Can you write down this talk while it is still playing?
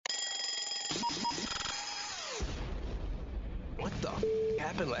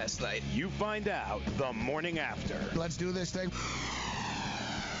happened last night? You find out the morning after. Let's do this thing.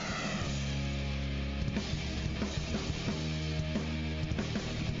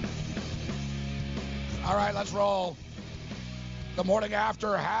 All right, let's roll. The morning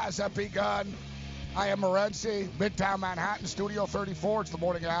after has begun. I am Morency, Midtown Manhattan, Studio 34. It's the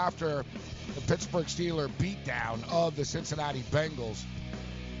morning after the Pittsburgh Steelers beatdown of the Cincinnati Bengals.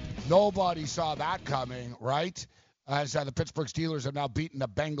 Nobody saw that coming, right? As the Pittsburgh Steelers have now beaten the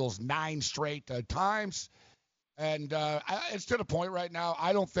Bengals 9 straight times. And it's to the point right now,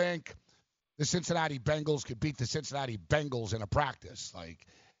 I don't think the Cincinnati Bengals could beat the Cincinnati Bengals in a practice. Like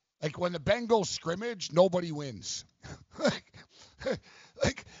when the Bengals scrimmage, nobody wins.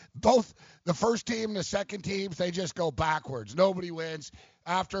 like both the first team and the second teams, they just go backwards. Nobody wins.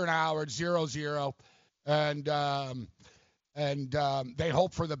 After an hour, it's 0-0. And they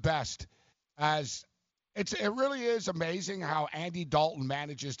hope for the best. As it really is amazing how Andy Dalton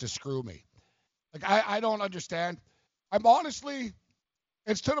manages to screw me. Like I don't understand. I'm honestly,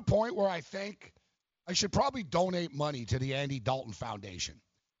 it's to the point where I think I should probably donate money to the Andy Dalton Foundation.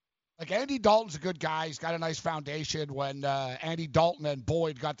 Like, Andy Dalton's a good guy. He's got a nice foundation. When Andy Dalton and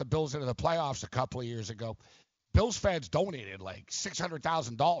Boyd got the Bills into the playoffs a couple of years ago, Bills fans donated like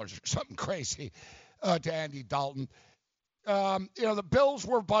 $600,000 or something crazy to Andy Dalton. The Bills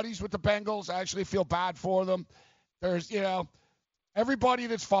were buddies with the Bengals. I actually feel bad for them. There's, everybody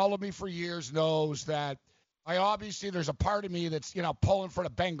that's followed me for years knows that there's a part of me that's, pulling for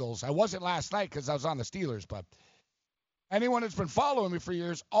the Bengals. I wasn't last night because I was on the Steelers, but anyone that's been following me for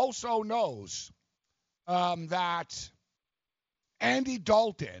years also knows that Andy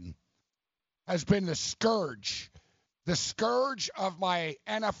Dalton has been the scourge of my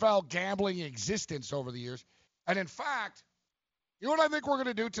NFL gambling existence over the years. And in fact, you know what I think we're going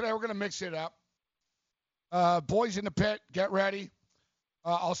to do today? We're going to mix it up. Boys in the pit, get ready.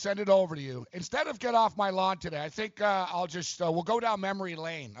 I'll send it over to you. Instead of get off my lawn today, I think we'll go down memory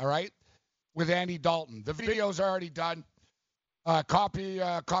lane, all right, with Andy Dalton. The video's already done.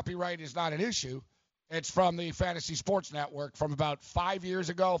 Copyright is not an issue. It's from the Fantasy Sports Network from about 5 years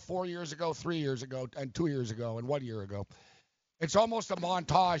ago, 4 years ago, 3 years ago, and 2 years ago, and 1 year ago. It's almost a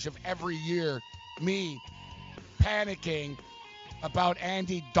montage of every year me panicking about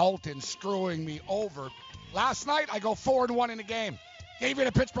Andy Dalton screwing me over. Last night, I go 4-1 in the game. Gave you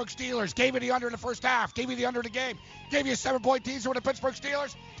the Pittsburgh Steelers. Gave you the under in the first half. Gave you the under in the game. Gave you a 7-point teaser with the Pittsburgh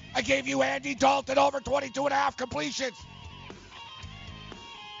Steelers. I gave you Andy Dalton over 22.5 completions.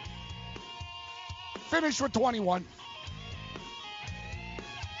 Finished with 21.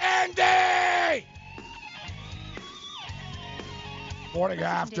 Andy! Morning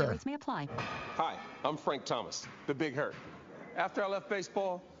after. Rates may apply. Hi, I'm Frank Thomas, the Big Hurt. After I left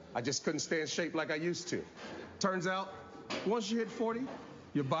baseball, I just couldn't stay in shape like I used to. Turns out, once you hit 40,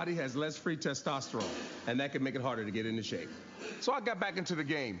 your body has less free testosterone, and that can make it harder to get into shape. So I got back into the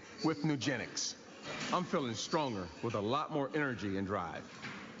game with Nugenix. I'm feeling stronger with a lot more energy and drive.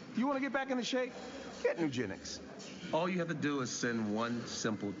 You want to get back into shape? Get Nugenix. All you have to do is send one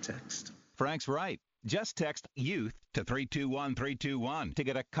simple text. Frank's right. Just text YOUTH to 321321 to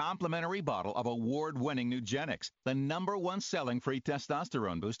get a complimentary bottle of award-winning Nugenix, the #1 selling free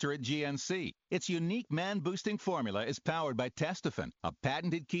testosterone booster at GNC. Its unique man-boosting formula is powered by Testofen, a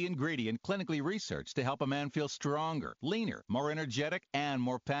patented key ingredient clinically researched to help a man feel stronger, leaner, more energetic, and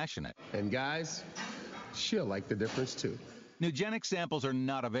more passionate. And guys, she'll like the difference too. Nugenix samples are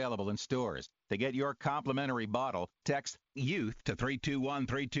not available in stores. To get your complimentary bottle, text YOUTH to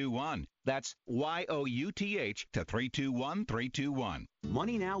 321321. That's YOUTH to 321321.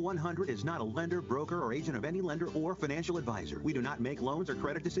 Money Now 100 is not a lender, broker, or agent of any lender or financial advisor. We do not make loans or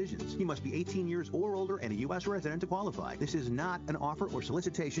credit decisions. You must be 18 years or older and a U.S. resident to qualify. This is not an offer or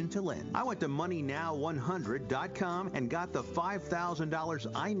solicitation to lend. I went to MoneyNow100.com and got the $5,000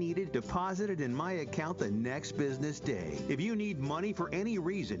 I needed deposited in my account the next business day. If you need money for any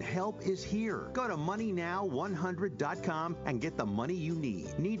reason, help is here. Go to MoneyNow100.com and get the money you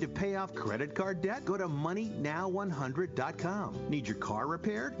need. Need to pay off credit card debt? Go to MoneyNow100.com. Need your car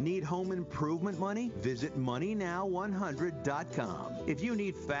repaired? Need home improvement money? Visit MoneyNow100.com. If you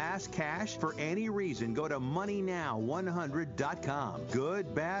need fast cash for any reason, go to MoneyNow100.com.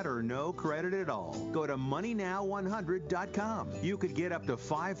 Good, bad, or no credit at all. Go to MoneyNow100.com. You could get up to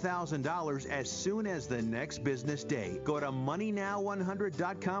 $5,000 as soon as the next business day. Go to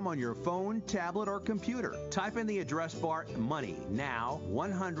MoneyNow100.com on your phone, tablet, or computer. Type in the address bar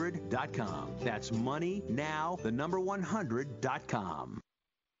MoneyNow100.com. That's MoneyNow100.com.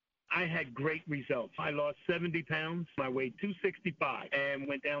 I had great results. I lost 70 pounds. I weighed 265 and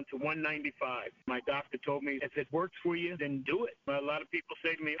went down to 195. My doctor told me, if it works for you, then do it. A lot of people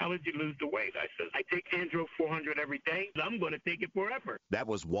say to me, how did you lose the weight? I said, I take Andro 400 every day. I'm going to take it forever. That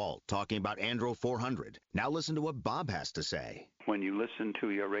was Walt talking about Andro 400. Now listen to what Bob has to say. When you listen to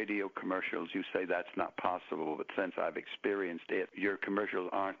your radio commercials, you say that's not possible, but since I've experienced it, your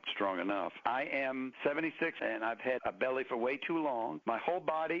commercials aren't strong enough. I am 76, and I've had a belly for way too long. My whole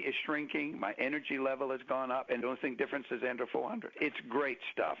body is shrinking. My energy level has gone up, and the only thing difference is Andro 400. It's great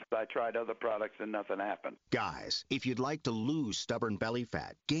stuff. I tried other products, and nothing happened. Guys, if you'd like to lose stubborn belly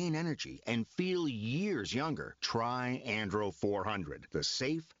fat, gain energy, and feel years younger, try Andro 400, the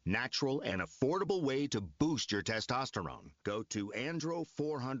safe, natural, and affordable way to boost your testosterone. Go to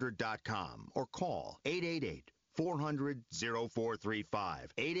andro400.com or call 888-400-0435.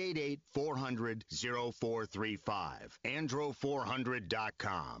 888-400-0435.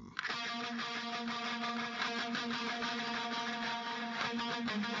 andro400.com.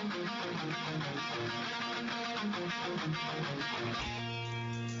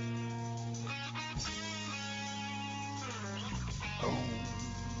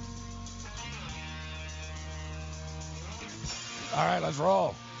 All right, let's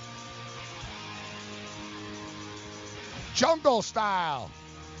roll. Jungle style.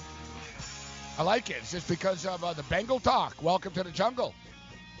 I like it. It's just because of the Bengal talk. Welcome to the jungle.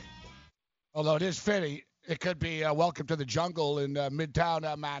 Although it is fitting, it could be welcome to the jungle in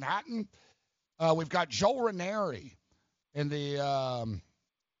Midtown Manhattan. We've got Joe Ranieri in the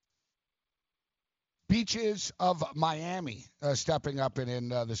beaches of Miami stepping up and in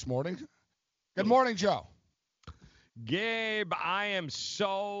this morning. Good morning, Joe. Gabe, I am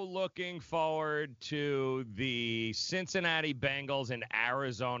so looking forward to the Cincinnati Bengals and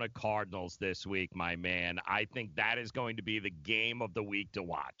Arizona Cardinals this week, my man. I think that is going to be the game of the week to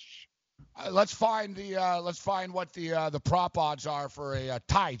watch. Let's find what the prop odds are for a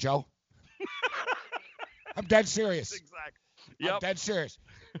tie, Joe. I'm dead serious. Exactly. Yep. I'm dead serious.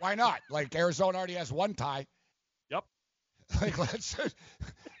 Why not? Like Arizona already has one tie. Yep. Like let's.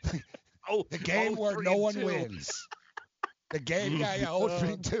 The game where no one wins. The game, yeah,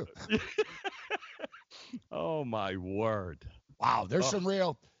 0-3-2. Oh my word! Wow, there's some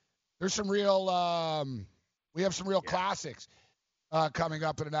real. We have some real classics coming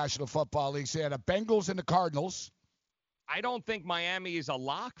up in the National Football League. So yeah, the Bengals and the Cardinals. I don't think Miami is a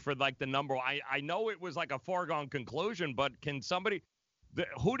lock for like the number. I know it was like a foregone conclusion, but can somebody?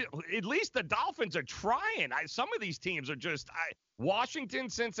 At least the Dolphins are trying. Some of these teams are just Washington,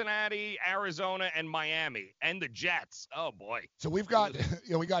 Cincinnati, Arizona, and Miami, and the Jets. Oh boy! So we've got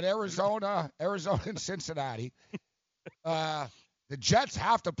we got Arizona, and Cincinnati. The Jets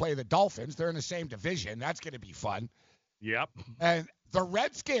have to play the Dolphins. They're in the same division. That's going to be fun. Yep. And the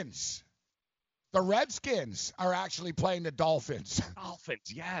Redskins. The Redskins are actually playing the Dolphins.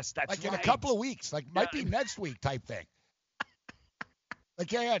 Dolphins, yes, that's like right. in a couple of weeks, might be next week type thing.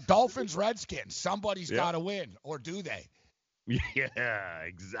 Like, yeah, Dolphins, Redskins. Somebody's got to win, or do they? Yeah,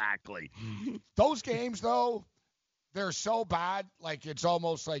 exactly. Those games, though, they're so bad. Like, it's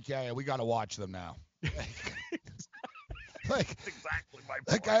almost like, yeah, we got to watch them now. Like, that's exactly my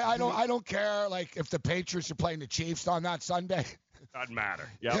point. Like, I don't care. Like, if the Patriots are playing the Chiefs on that Sunday. Doesn't matter.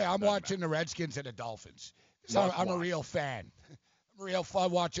 Yep, yeah, I'm watching the Redskins and the Dolphins. So I'm a real fan. I'm a real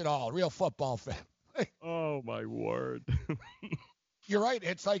fun. Watch it all. Real football fan. Oh my word. You're right.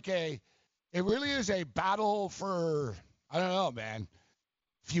 It's like it really is a battle for, I don't know, man.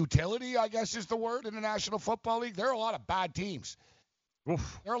 Futility, I guess, is the word in the National Football League. There are a lot of bad teams.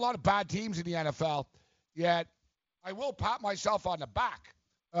 Oof. There are a lot of bad teams in the NFL. Yet, I will pat myself on the back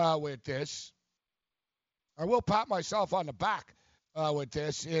with this. I will pat myself on the back with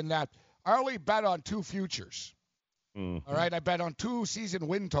this in that I only bet on 2 futures. Mm-hmm. All right, I bet on 2 season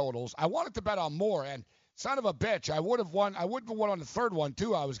win totals. I wanted to bet on more, and son of a bitch, I would have won. I would have won on the third one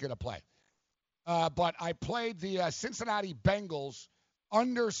too. I was going to play, but I played the Cincinnati Bengals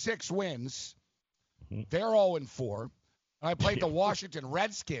under 6 wins. Mm-hmm. They're 0-4. And I played the Washington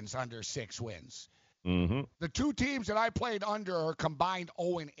Redskins under 6 wins. Mm-hmm. The 2 teams that I played under are combined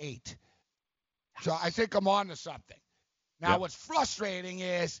 0-8. So I think I'm on to something. Now, what's frustrating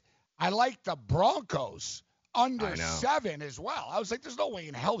is I like the Broncos under 7 as well. I was like, there's no way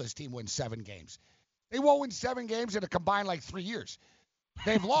in hell this team wins 7 games. They won't win 7 games in a combined, 3 years.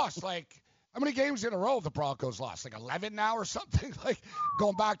 They've lost, how many games in a row have the Broncos lost? 11 now or something?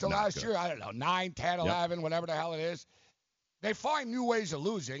 Going back to last year, I don't know, 9, 10, 11, whatever the hell it is. They find new ways of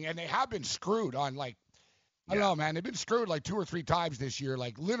losing, and they have been screwed on, I don't know, man. They've been screwed 2 or 3 times this year,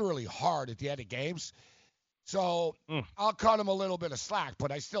 literally hard at the end of games. So I'll cut them a little bit of slack,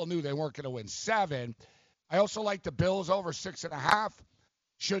 but I still knew they weren't going to win 7. I also like the Bills over 6.5.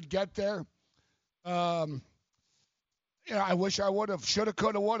 Should get there. I wish I would have. Shoulda,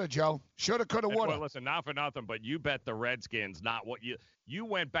 coulda, woulda, Joe. Shoulda, coulda, woulda. Well, listen, not for nothing, but you bet the Redskins, not what you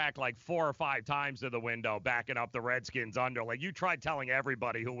went back like 4 or 5 times to the window, backing up the Redskins under. Like, you tried telling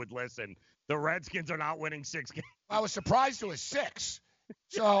everybody who would listen, the Redskins are not winning 6 games. I was surprised it was 6.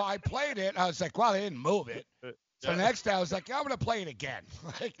 So I played it. I was like, well, they didn't move it. So the next day I was like, I'm going to play it again.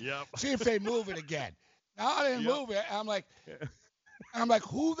 See if they move it again. Now I didn't move it. I'm like,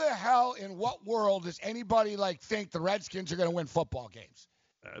 who the hell in what world does anybody think the Redskins are going to win football games?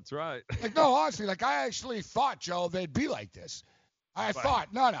 That's right. No, honestly, I actually thought, Joe, they'd be like this. I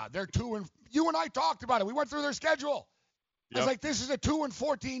thought, no, they're 2 you and I talked about it. We went through their schedule. I was like, this is a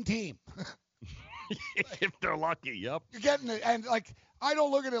 2-14 team. If they're lucky, yep. You're getting it, and I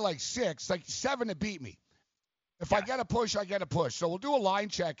don't look at it like 6, 7 to beat me. If I get a push, I get a push. So we'll do a line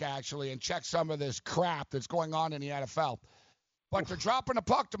check, actually, and check some of this crap that's going on in the NFL. But they're dropping a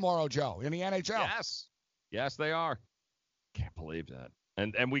puck tomorrow, Joe, in the NHL. Yes, they are. Can't believe that.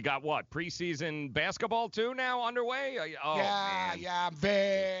 And we got what? Preseason basketball, too, now underway? Man. Yeah. I'm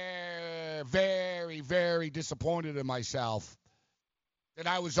very, very, very disappointed in myself that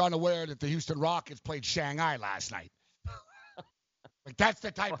I was unaware that the Houston Rockets played Shanghai last night. That's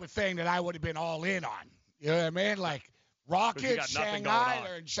the type of thing that I would have been all in on. You know what I mean? Rockets, Shanghai,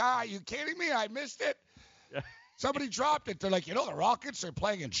 or in China. Are you kidding me? I missed it. Yeah. Somebody dropped it. They're like, the Rockets are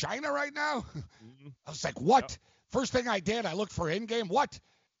playing in China right now? I was like, what? Yep. First thing I did, I looked for in-game. What?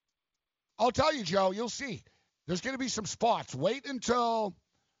 I'll tell you, Joe, you'll see. There's going to be some spots. Wait until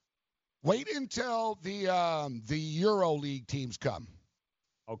the Euro League teams come.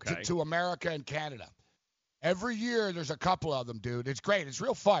 Okay. To America and Canada. Every year there's a couple of them, dude. It's great. It's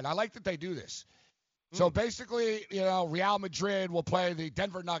real fun. I like that they do this. So basically, Real Madrid will play the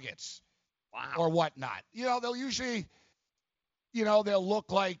Denver Nuggets. Wow. Or whatnot. They'll usually, they'll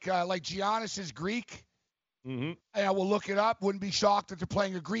look like Giannis is Greek. Mm-hmm. And we'll look it up. Wouldn't be shocked that they're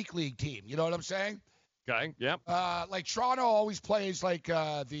playing a Greek league team. You know what I'm saying? Okay, yep. Toronto always plays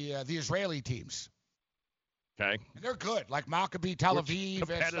the Israeli teams. Okay. And they're good, like Maccabi Tel Aviv.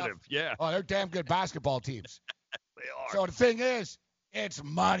 Competitive, and stuff. Yeah. Oh, they're damn good basketball teams. They are. So the thing is, it's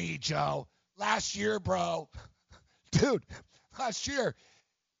money, Joe. Last year, bro. Dude, last year,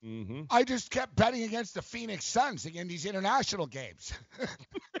 I just kept betting against the Phoenix Suns in these international games.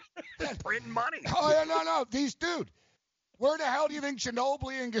 Printing money. Oh, yeah, no. Where the hell do you think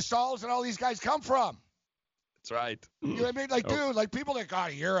Ginobili and Gasols and all these guys come from? That's right. You know what I mean? Dude, people that got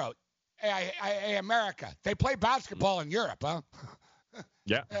a Euro. Hey, America, they play basketball in Europe, huh?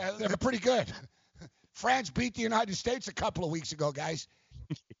 Yeah. They're pretty good. France beat the United States a couple of weeks ago, guys.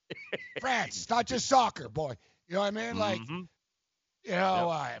 France, it's not just soccer, boy. You know what I mean?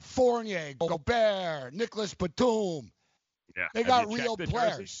 Fournier, Gobert, Nicolas Batum. Yeah. They got real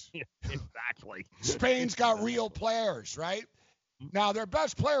players. Exactly. Spain's got real players, right? Now, their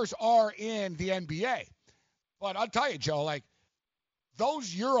best players are in the NBA. But I'll tell you, Joe,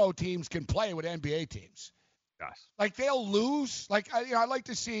 those Euro teams can play with NBA teams. Yes. They'll lose. I like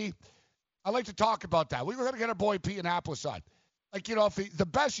to talk about that. We're going to get our boy Pete Annapolis on. If the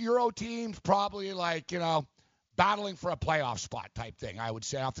best Euro teams probably battling for a playoff spot type thing, I would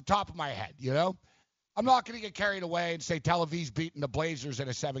say off the top of my head, I'm not going to get carried away and say Tel Aviv's beating the Blazers in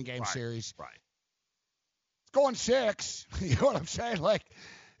a 7-game series. Right. It's going 6. You know what I'm saying?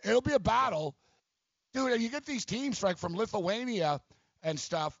 It'll be a battle. Dude, and you get these teams from Lithuania and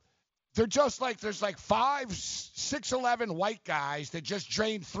stuff. They're just there's 5, 6'11" white guys that just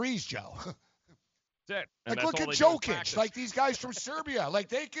drain threes, Joe. That's it. Look at Jokic. These guys from Serbia.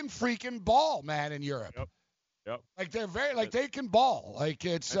 They can freaking ball, man, in Europe. Yep. They're very they can ball.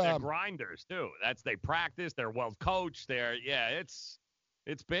 They're grinders too. They practice. They're well coached. It's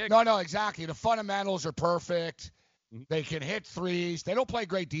big. No, exactly. The fundamentals are perfect. They can hit threes. They don't play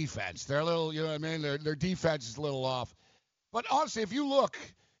great defense. They're a little, you know what I mean? Their defense is a little off. But honestly, if you look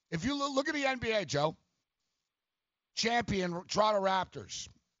at the NBA, Joe, champion Toronto Raptors,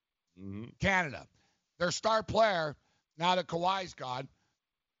 Canada, their star player, now that Kawhi's gone,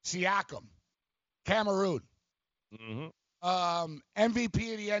 Siakam, Cameroon, MVP of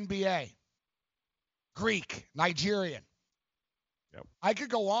the NBA, Greek, Nigerian. Yep. I could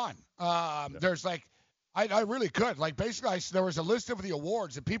go on. There's I really could. Basically, there was a list of the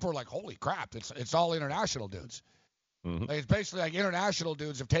awards, and people were like, holy crap, it's all international dudes. It's basically international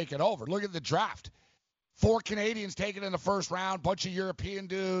dudes have taken over. Look at the draft. 4 Canadians taken in the first round, bunch of European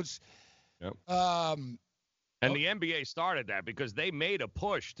dudes. Yep. And the NBA started that because they made a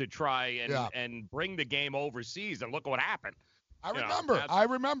push to try and bring the game overseas, and look what happened. I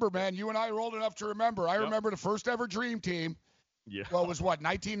remember, man. You and I are old enough to remember. I remember the first ever Dream Team. Yeah. Well, it was what,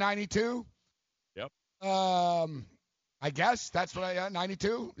 1992? Yep. I guess that's what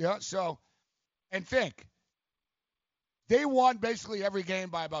 92. Yeah. So, and think, they won basically every game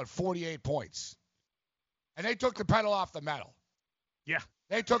by about 48 points, and they took the pedal off the metal. Yeah.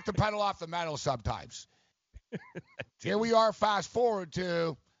 They took the pedal off the metal sometimes. Here we are, fast forward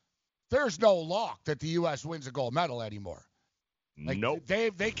to, there's no lock that the U.S. wins a gold medal anymore. Like, nope.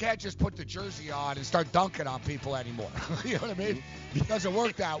 They can't just put the jersey on and start dunking on people anymore. You know what I mean? It doesn't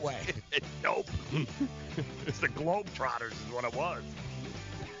work that way. Nope. It's the Globetrotters is what it was.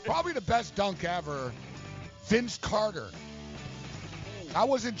 Probably the best dunk ever, Vince Carter. That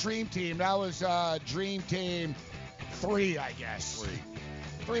wasn't Dream Team. That was Dream Team 3, I guess.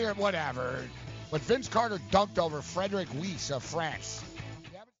 3 or whatever. But Vince Carter dunked over Frederic Weiss of France.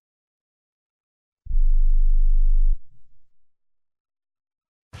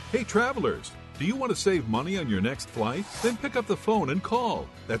 Hey travelers, do you want to save money on your next flight? Then pick up the phone and call.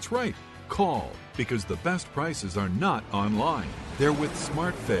 That's right, call, because the best prices are not online. They're with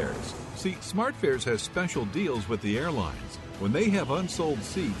SmartFares. See, SmartFares has special deals with the airlines. When they have unsold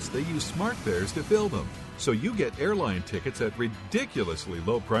seats, they use SmartFares to fill them. So you get airline tickets at ridiculously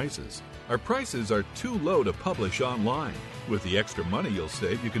low prices. Our prices are too low to publish online. With the extra money you'll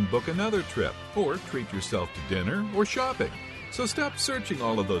save, you can book another trip or treat yourself to dinner or shopping. So stop searching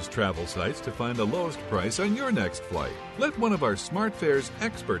all of those travel sites to find the lowest price on your next flight. Let one of our SmartFares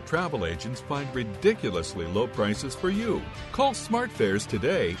expert travel agents find ridiculously low prices for you. Call SmartFares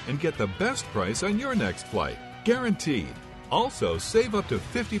today and get the best price on your next flight. Guaranteed. Also, save up to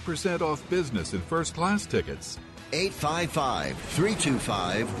 50% off business and first class tickets.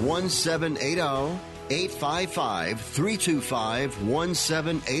 855-325-1780.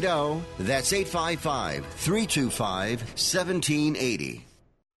 855-325-1780. That's 855-325-1780.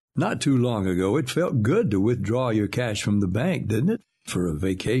 Not too long ago, it felt good to withdraw your cash from the bank, didn't it? For a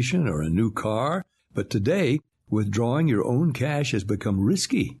vacation or a new car. But today, withdrawing your own cash has become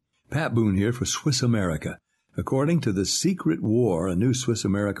risky. Pat Boone here for Swiss America. According to The Secret War, a new Swiss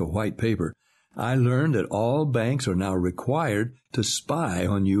America white paper, I learned that all banks are now required to spy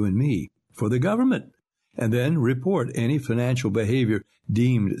on you and me for the government, and then report any financial behavior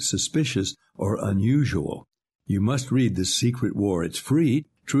deemed suspicious or unusual. You must read The Secret War. It's free.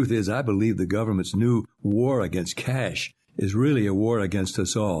 Truth is, I believe the government's new war against cash is really a war against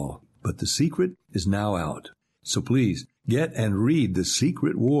us all. But the secret is now out. So please, get and read The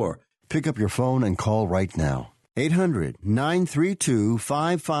Secret War. Pick up your phone and call right now.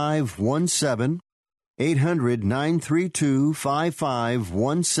 800-932-5517.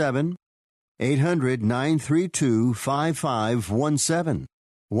 800-932-5517. 800-932-5517.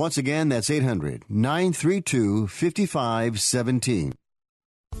 Once again, that's 800-932-5517.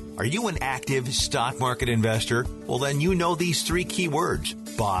 Are you an active stock market investor? Well, then you know these 3 key words: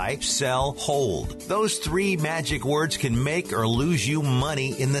 buy, sell, hold. Those 3 magic words can make or lose you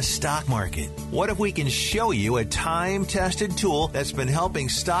money in the stock market. What if we can show you a time-tested tool that's been helping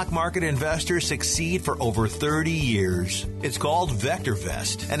stock market investors succeed for over 30 years? It's called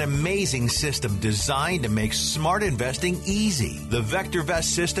VectorVest, an amazing system designed to make smart investing easy. The VectorVest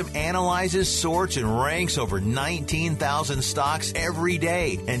system analyzes, sorts, and ranks over 19,000 stocks every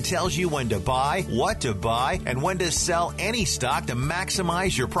day and tells you when to buy, what to buy, and when to sell any stock to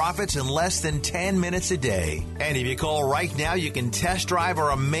maximize your profits in less than 10 minutes a day. And if you call right now, you can test drive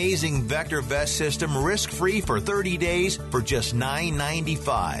our amazing VectorVest system risk-free for 30 days for just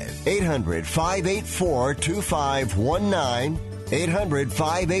 $9.95. 800-584-2519.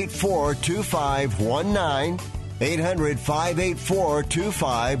 800-584-2519.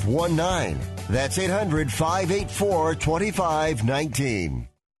 800-584-2519. That's 800-584-2519.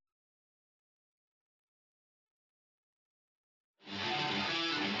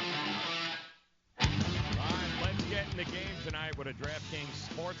 With a DraftKings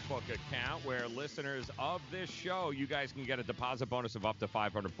Sportsbook account where listeners of this show, you guys can get a deposit bonus of up to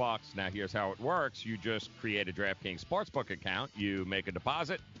 $500. Now, here's how it works. You just create a DraftKings Sportsbook account. You make a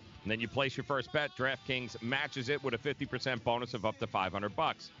deposit, and then you place your first bet. DraftKings matches it with a 50% bonus of up to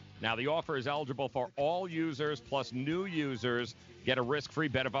 $500. Now, the offer is eligible for all users plus new users. Get a risk-free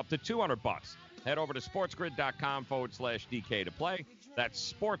bet of up to $200. Head over to sportsgrid.com/DK to play.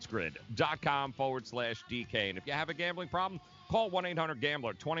 That's sportsgrid.com/DK. And if you have a gambling problem, call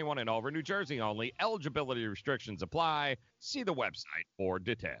 1-800-GAMBLER, 21 and over, New Jersey only. Eligibility restrictions apply. See the website for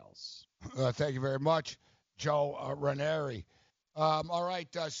details. Thank you very much, Joe Ranieri. All right,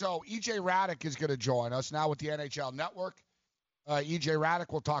 so E.J. Radick is going to join us now with the NHL Network. E.J.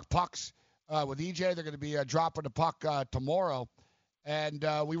 Radick will talk pucks with E.J. They're going to be dropping the puck tomorrow. And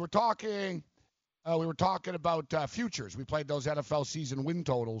we were talking about futures. We played those NFL season win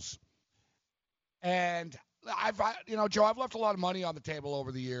totals. And Joe, I've left a lot of money on the table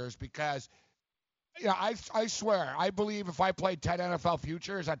over the years because, I swear, I believe if I played 10 NFL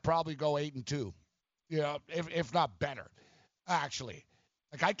futures, I'd probably go 8-2, if not better, actually.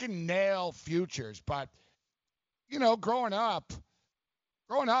 Like, I can nail futures, but, growing up,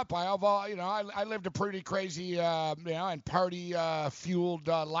 I have I lived a pretty crazy, and party fueled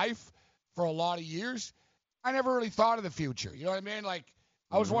life for a lot of years. I never really thought of the future. You know what I mean? Like,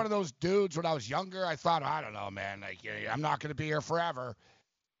 I was one of those dudes when I was younger. I thought, I don't know, man. Like, I'm not going to be here forever.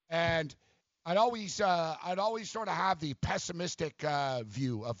 And I'd always sort of have the pessimistic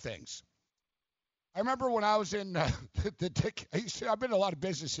view of things. I remember when I was in I've been in a lot of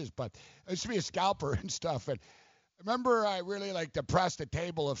businesses, but I used to be a scalper and stuff. And I remember I really depressed a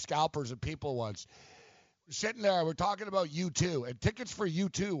table of scalpers and people once. We're sitting there, we're talking about U2, and tickets for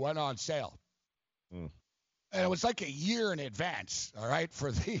U2 went on sale. And it was like a year in advance, all right,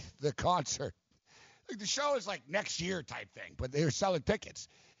 for the concert. Like, the show is like next year type thing, but they were selling tickets.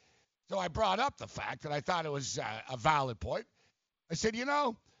 So I brought up the fact that I thought it was a valid point. I said,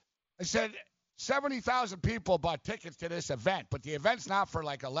 70,000 people bought tickets to this event, but the event's not for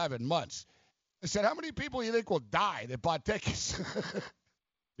like 11 months. I said, how many people do you think will die that bought tickets?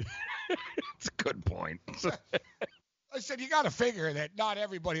 It's a good point. I said, you got to figure that not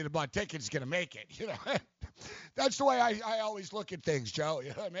everybody that bought tickets is going to make it. That's the way I always look at things, Joe.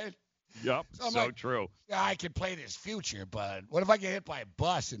 You know what I mean? Yep, so true. Yeah, I can play this future, but what if I get hit by a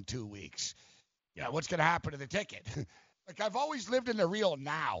bus in 2 weeks? Yeah, what's going to happen to the ticket? Like, I've always lived in the real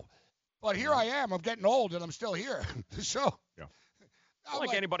now. But here I am. I'm getting old, and I'm still here. So, yeah. I don't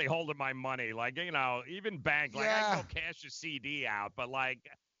like anybody holding my money. Like, even bank. Like, I can go cash a CD out, but, like,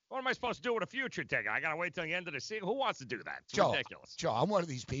 what am I supposed to do with a future ticket? I got to wait till the end of the season. Who wants to do that? It's ridiculous. Joe, I'm one of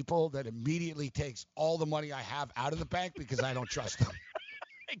these people that immediately takes all the money I have out of the bank because I don't trust them.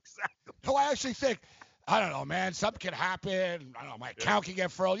 Exactly. So I actually think, I don't know, man, something could happen. I don't know, my account can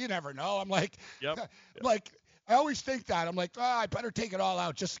get frozen. You never know. I'm like, like, I always think that. I'm like, I better take it all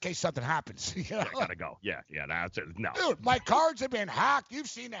out just in case something happens. I gotta go. Yeah, that's it. No. Dude, my cards have been hacked. You've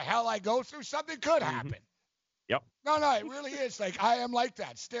seen the hell I go through. Something could happen. Yep. No, it really is. Like, I am like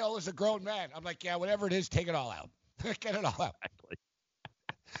that still as a grown man. I'm like, yeah, whatever it is, take it all out. Get it all out. Exactly.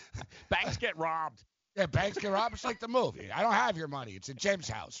 Banks get robbed. Yeah, banks get robbed. It's like the movie. I don't have your money. It's in Jim's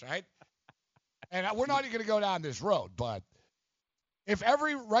house, right? And we're not even going to go down this road, but if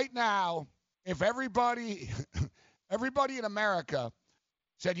everybody in America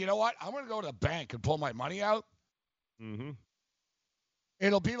said, you know what, I'm going to go to the bank and pull my money out,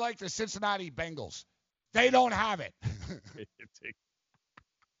 it'll be like the Cincinnati Bengals. They don't have it.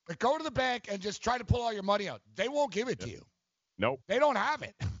 But go to the bank and just try to pull all your money out. They won't give it to you. Nope. They don't have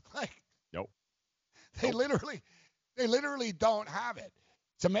it. Nope. They literally don't have it.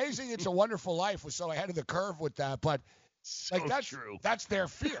 It's amazing. It's a wonderful life. We're so ahead of the curve with that, but that's true. That's their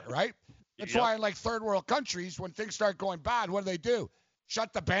fear, right? That's why in third world countries, when things start going bad, what do?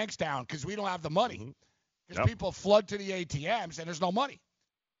 Shut the banks down because we don't have the money. Because people flood to the ATMs and there's no money.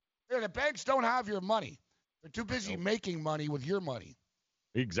 The banks don't have your money. They're too busy making money with your money.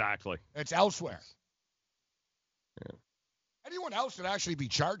 Exactly. It's elsewhere. Yeah. Anyone else would actually be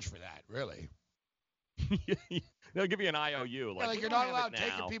charged for that, really. They'll give you an IOU. Like you're not allowed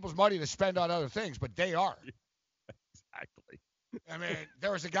taking people's money to spend on other things, but they are. Exactly. I mean,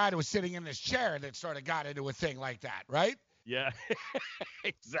 there was a guy that was sitting in this chair that sort of got into a thing like that, right? Yeah,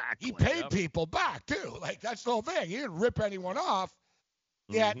 exactly. He paid people back, too. Like, that's the whole thing. He didn't rip anyone off.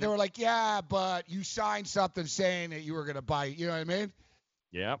 Yeah, they were like, yeah, but you signed something saying that you were going to buy, you know what I mean?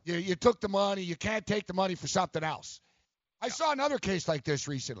 Yeah. You took the money. You can't take the money for something else. I saw another case like this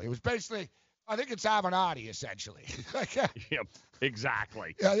recently. It was basically, I think it's Avenatti, essentially. Yep,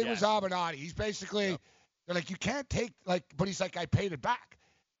 exactly. Yeah, it was Avenatti. He's basically, they're like, you can't take, but he's like, I paid it back.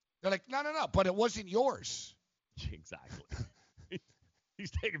 They're like, no, but it wasn't yours. Exactly. He's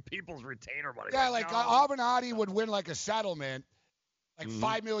taking people's retainer money. Yeah, Avenatti would win a settlement,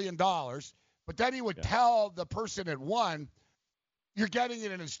 $5 million, but then he would tell the person that won, you're getting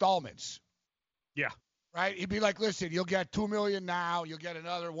it in installments. Yeah. Right? He'd be like, listen, you'll get $2 million now, you'll get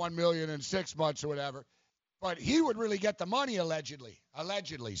another $1 million in 6 months or whatever. But he would really get the money allegedly.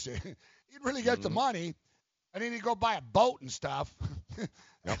 So he'd really get the money, and then he'd go buy a boat and stuff.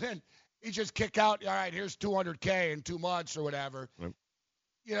 And then he'd just kick out, all right, here's $200K in 2 months or whatever. Yep.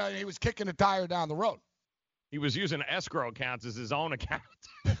 And he was kicking the tire down the road. He was using escrow accounts as his own account.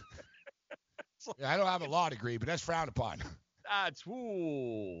 Yeah, I don't have a law degree, but that's frowned upon. That's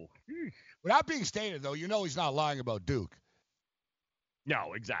ooh. Without being stated, though, you know he's not lying about Duke.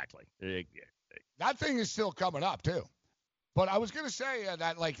 No, exactly. That thing is still coming up, too. But I was going to say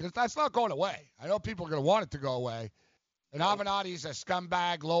that, like, that's not going away. I know people are going to want it to go away. And Avenatti's a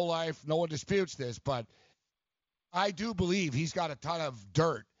scumbag, lowlife. No one disputes this. But I do believe he's got a ton of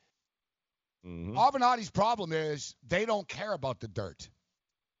dirt. Mm-hmm. Avenatti's problem is they don't care about the dirt.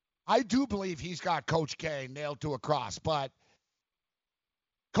 I do believe he's got Coach K nailed to a cross. But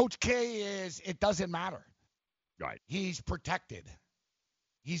Coach K it doesn't matter. Right. He's protected.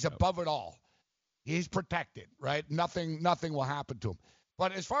 He's above it all. He's protected, right? Nothing will happen to him.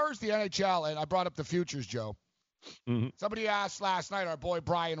 But as far as the NHL, and I brought up the futures, Joe. Mm-hmm. Somebody asked last night, our boy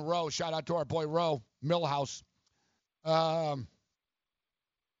Brian Rowe, shout out to our boy Rowe, Millhouse.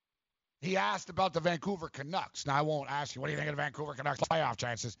 He asked about the Vancouver Canucks. Now, I won't ask you, what do you think of the Vancouver Canucks playoff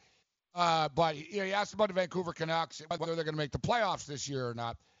chances? But he asked about the Vancouver Canucks, whether they're going to make the playoffs this year or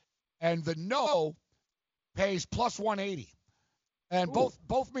not. And the no pays plus 180. And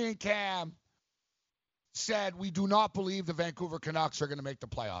both me and Cam said we do not believe the Vancouver Canucks are going to make the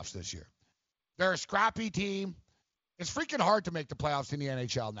playoffs this year. They're a scrappy team. It's freaking hard to make the playoffs in the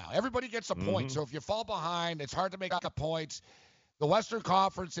NHL now. Everybody gets a point. So if you fall behind, it's hard to make up points. The Western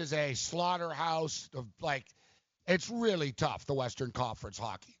Conference is a slaughterhouse of, like, it's really tough, the Western Conference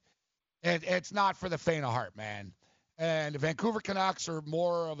hockey. It's not for the faint of heart, man. And the Vancouver Canucks are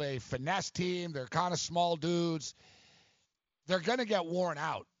more of a finesse team. They're kind of small dudes. They're going to get worn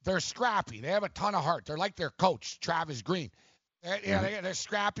out. They're scrappy. They have a ton of heart. They're like their coach, Travis Green. They're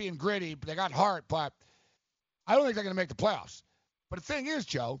scrappy and gritty. They got heart, but I don't think they're going to make the playoffs. But the thing is,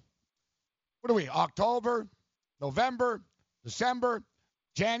 Joe, what are we, October, November, December,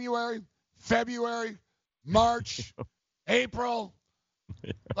 January, February, March, April?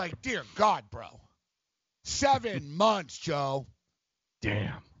 Like, dear God, bro. 7 months, Joe.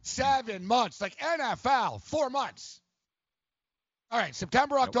 Damn. 7 months. Like NFL, 4 months. All right,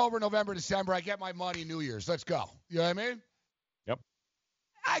 September, October, November, December, I get my money New Year's. Let's go. You know what I mean? Yep.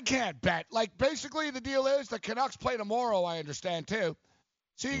 I can't bet. Like, basically, the deal is the Canucks play tomorrow, I understand, too.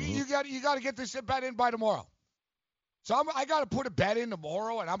 So you got to get this bet in by tomorrow. So I got to put a bet in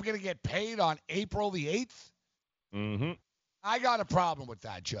tomorrow, and I'm going to get paid on April the 8th. Mm-hmm. I got a problem with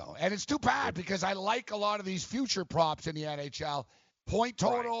that, Joe. And it's too bad because I like a lot of these future props in the NHL. Point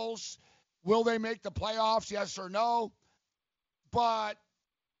totals, will they make the playoffs, yes or no? But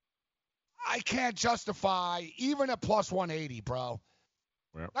I can't justify even a plus 180, bro.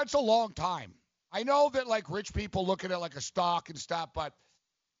 Yep. That's a long time. I know that, like, rich people look at it like a stock and stuff, but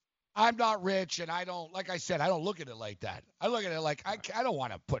I'm not rich, and I don't, like I said, I don't look at it like that. I look at it like I don't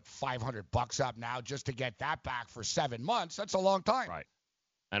want to put $500 up now just to get that back for 7 months. That's a long time. Right.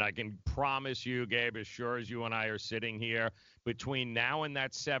 And I can promise you, Gabe, as sure as you and I are sitting here, between now and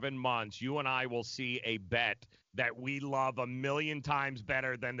that 7 months, you and I will see a bet that we love a million times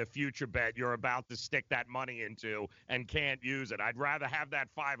better than the future bet you're about to stick that money into and can't use it. I'd rather have that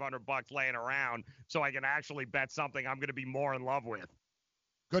 $500 laying around so I can actually bet something I'm going to be more in love with.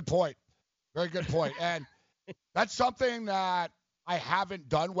 Good point. Very good point. And that's something that I haven't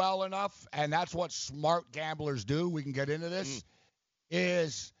done well enough, and that's what smart gamblers do. We can get into this.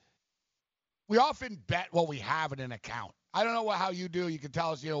 Is we often bet what we have in an account. I don't know how you do. You can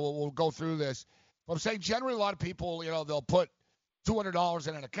tell us, we'll go through this. But I'm saying generally a lot of people, they'll put $200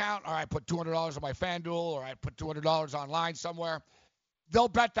 in an account, or I put $200 on my FanDuel, or I put $200 online somewhere. They'll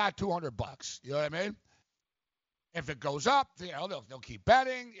bet that $200. You know what I mean? If it goes up, they'll keep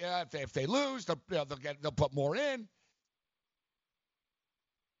betting. If they lose, they'll put more in.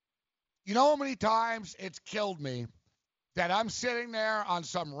 You know how many times it's killed me that I'm sitting there on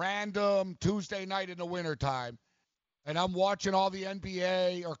some random Tuesday night in the wintertime, and I'm watching all the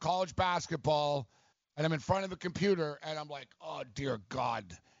NBA or college basketball, and I'm in front of a computer, and I'm like, oh, dear God,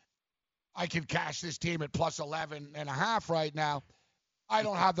 I can cash this team at plus 11.5 right now. I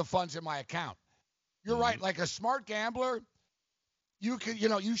don't have the funds in my account. You're right. Like a smart gambler, you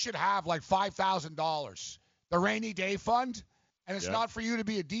should have like $5,000, the rainy day fund, and it's not for you to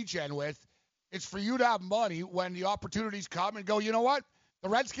be a degen with. It's for you to have money when the opportunities come and go, you know what? The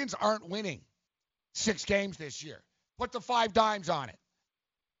Redskins aren't winning 6 games this year. Put the 5 dimes on it,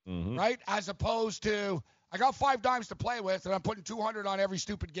 right? As opposed to, I got 5 dimes to play with, and I'm putting 200 on every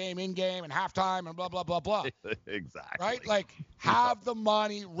stupid game, in-game, and halftime, and blah, blah, blah, blah. Exactly. Right? Like, have the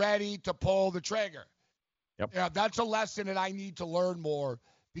money ready to pull the trigger. Yep. That's a lesson that I need to learn more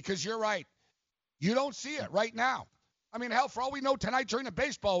because you're right. You don't see it right now. I mean, hell, for all we know, tonight during the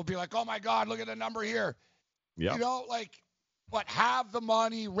baseball, we'll be like, oh, my God, look at the number here. Yep. You know, but have the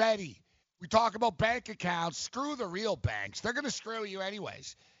money ready. We talk about bank accounts. Screw the real banks. They're going to screw you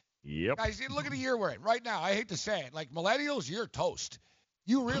anyways. Yep. Guys, look at the year we're in right now. I hate to say it. Like, millennials, you're toast.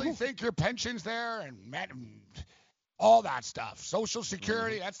 You really think your pension's there and all that stuff. Social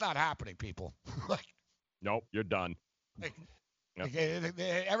Security, that's not happening, people. Nope, you're done.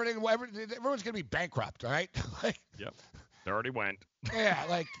 Everyone's going to be bankrupt, all right? Yep. It already went.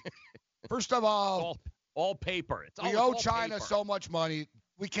 Yeah, first of all paper. We owe China so much money,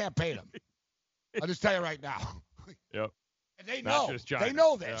 we can't pay them. I'll just tell you right now. Yep. And they Not know. just China. They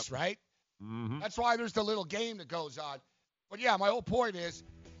know this, right? Mm-hmm. That's why there's the little game that goes on. But yeah, my whole point is,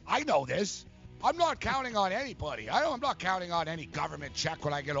 I know this. I'm not counting on anybody. I'm not counting on any government check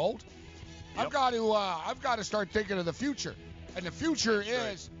when I get old. Yep. I've got to start thinking of the future, and the future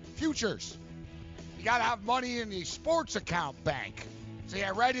is futures. You got to have money in the sports account bank, so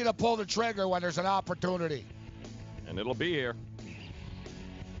you're ready to pull the trigger when there's an opportunity. And it'll be here.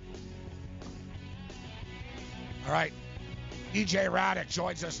 All right. DJ Raddick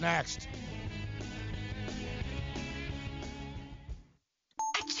joins us next.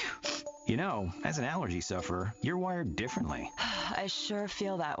 You know, as an allergy sufferer, you're wired differently. I sure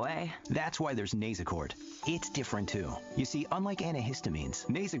feel that way. That's why there's Nasacort. It's different too. You see, unlike antihistamines,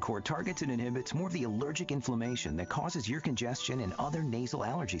 Nasacort targets and inhibits more of the allergic inflammation that causes ear congestion and other nasal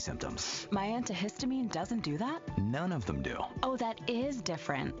allergy symptoms. My antihistamine doesn't do that? None of them do. Oh, that is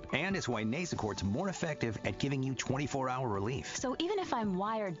different. And it's why Nasacort's more effective at giving you 24-hour relief. So even if I'm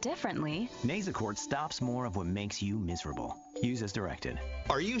wired differently, Nasacort stops more of what makes you miserable. Use as directed.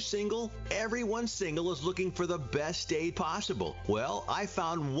 Are you single? Everyone single is looking for the best date possible. Well, I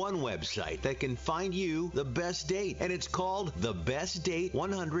found one website that can find you the best date, and it's called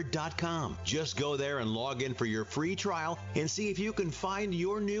thebestdate100.com. Just go there and log in for your free trial and see if you can find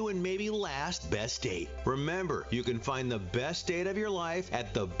your new and maybe last best date. Remember, you can find the best date of your life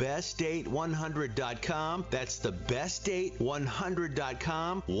at thebestdate100.com. That's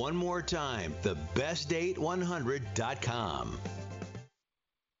thebestdate100.com. One more time, thebestdate100.com.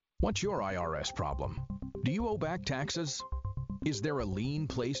 What's your IRS problem? Do you owe back taxes? Is there a lien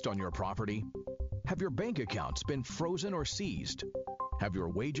placed on your property? Have your bank accounts been frozen or seized? Have your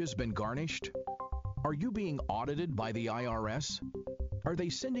wages been garnished? Are you being audited by the IRS? Are they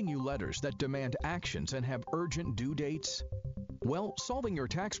sending you letters that demand actions and have urgent due dates? Well, solving your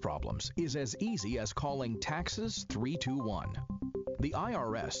tax problems is as easy as calling Taxes 321. The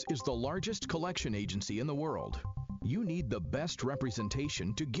IRS is the largest collection agency in the world. You need the best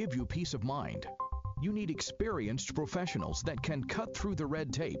representation to give you peace of mind. You need experienced professionals that can cut through the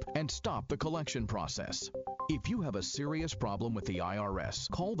red tape and stop the collection process. If you have a serious problem with the IRS,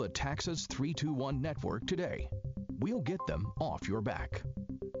 call the Taxes 321 network today. We'll get them off your back.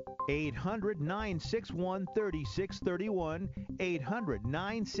 800-961-3631,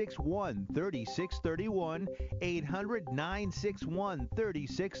 800-961-3631,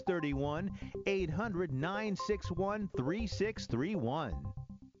 800-961-3631, 800-961-3631.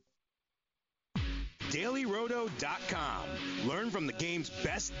 DailyRoto.com. Learn from the game's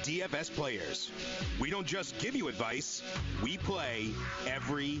best DFS players. We don't just give you advice, we play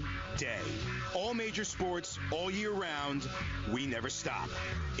every day. All major sports, all year round, we never stop.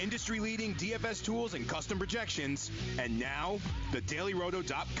 Industry-leading DFS tools and custom projections, and now the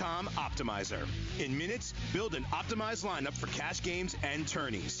DailyRoto.com Optimizer. In minutes, build an optimized lineup for cash games and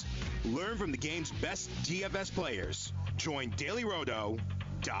tourneys. Learn from the game's best DFS players. Join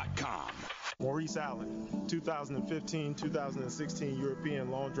DailyRoto.com. Maurice Allen, 2015-2016 European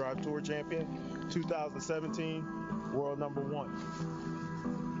Long Drive Tour Champion, 2017 World Number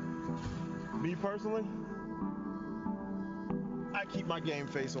 1. Me personally, I keep my game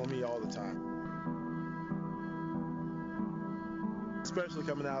face on me all the time. Especially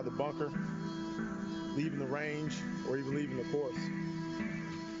coming out of the bunker, leaving the range, or even leaving the course.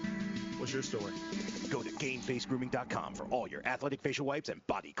 What's your story? Go to GameFaceGrooming.com for all your athletic facial wipes and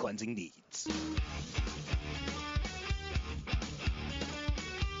body cleansing needs.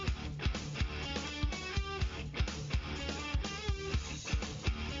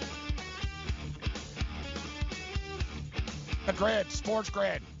 The Grid, Sports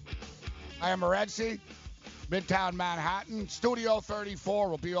Grid. I am Morency, Midtown Manhattan. Studio 34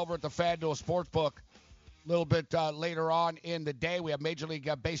 will be over at the FanDuel Sportsbook a little bit later on in the day. We have Major League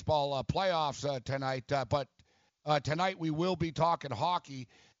Baseball playoffs tonight, but tonight we will be talking hockey.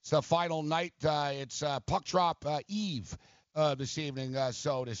 It's the final night. It's puck drop eve this evening,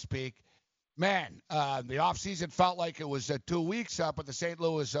 so to speak. Man, the offseason felt like it was 2 weeks, but the St.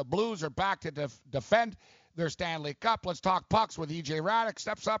 Louis Blues are back to defend their Stanley Cup. Let's talk pucks with E.J. Raddick.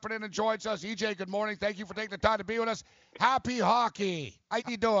 Steps up and in and joins us. E.J., good morning. Thank you for taking the time to be with us. Happy hockey. How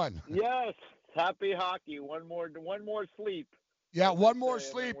you doing? Yes, happy hockey. One more sleep. Yeah, one more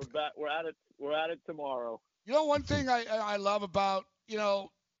sleep. We're at it tomorrow. You know, one thing I love about,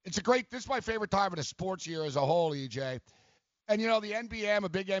 this is my favorite time of the sports year as a whole, EJ. And, the NBA, I'm a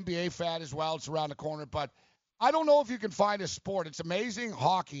big NBA fan as well. It's around the corner. But I don't know if you can find a sport. It's amazing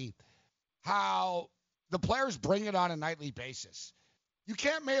hockey how the players bring it on a nightly basis. You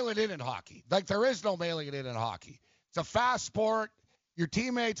can't mail it in hockey. Like, there is no mailing it in hockey. It's a fast sport. Your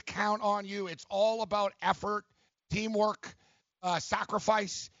teammates count on you. It's all about effort, teamwork,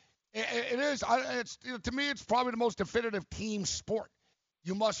 sacrifice. It is. To me, it's probably the most definitive team sport.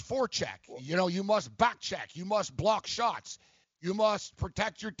 You must forecheck. You must backcheck. You must block shots. You must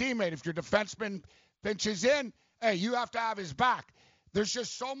protect your teammate. If your defenseman pinches in, hey, you have to have his back. There's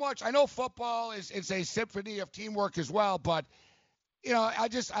just so much. I know football is a symphony of teamwork as well, but that's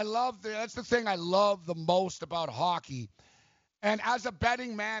the thing I love the most about hockey. And as a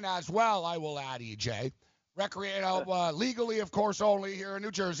betting man as well, I will add, EJ, legally, of course, only here in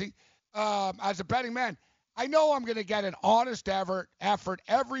New Jersey. As a betting man, I know I'm going to get an honest effort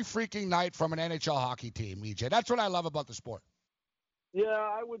every freaking night from an NHL hockey team, EJ. That's what I love about the sport. Yeah,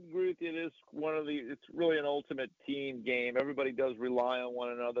 I would agree with you. It's really an ultimate team game. Everybody does rely on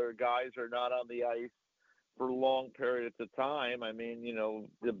one another. Guys are not on the ice for long periods of time. I mean,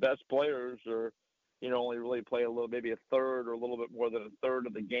 the best players are, only really play maybe a third or a little bit more than a third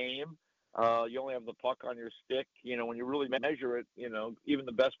of the game. You only have the puck on your stick. When you really measure it, even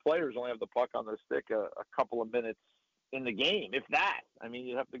the best players only have the puck on their stick a couple of minutes in the game, if that. I mean,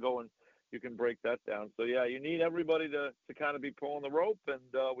 you have to go and you can break that down. So, yeah, you need everybody to kind of be pulling the rope. And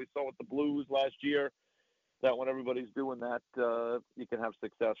we saw with the Blues last year that when everybody's doing that, you can have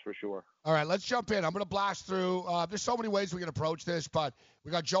success for sure. All right, let's jump in. I'm going to blast through. There's so many ways we can approach this, but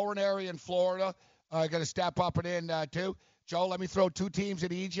we got Joe Ranieri in Florida. Going to step up and in, too. Joe, let me throw two teams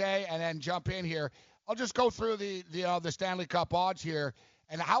at EJ and then jump in here. I'll just go through the Stanley Cup odds here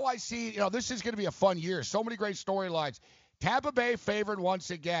and how I see, this is going to be a fun year. So many great storylines. Tampa Bay favored once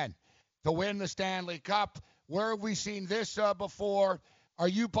again to win the Stanley Cup. Where have we seen this before? Are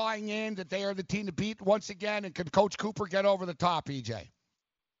you buying in that they are the team to beat once again? And can Coach Cooper get over the top, EJ?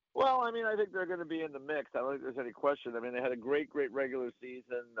 Well, I mean, I think they're going to be in the mix. I don't think there's any question. I mean, they had a great regular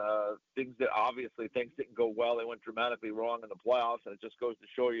season. Things didn't go well. They went dramatically wrong in the playoffs, and it just goes to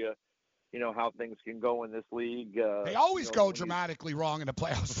show you, how things can go in this league. They always go dramatically wrong in the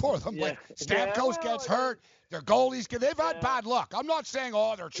playoffs for them. Yeah. Like Stamkos gets hurt. Their goalies they've had bad luck. I'm not saying,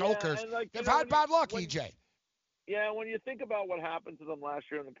 they're chokers. They've had bad luck, EJ. Yeah, when you think about what happened to them last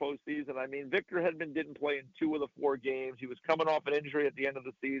year in the postseason, I mean, Victor Hedman didn't play in 2 of the 4 games. He was coming off an injury at the end of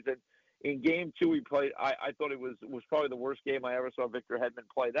the season. In Game 2, he played. I thought it was probably the worst game I ever saw Victor Hedman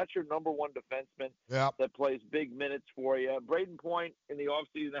play. That's your number one defenseman that plays big minutes for you. Braden Point in the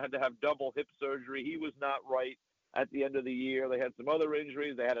offseason had to have double hip surgery. He was not right at the end of the year. They had some other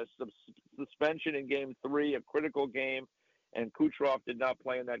injuries. They had a suspension in Game 3, a critical game, and Kucherov did not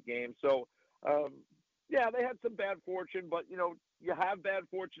play in that game. So, yeah, they had some bad fortune, but, you have bad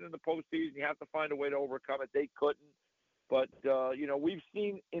fortune in the postseason. You have to find a way to overcome it. They couldn't. But, we've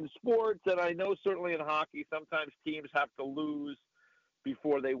seen in sports, and I know certainly in hockey, sometimes teams have to lose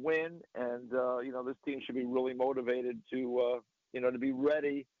before they win. And, this team should be really motivated to be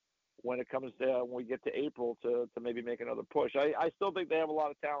ready when it comes to when we get to April to maybe make another push. I still think they have a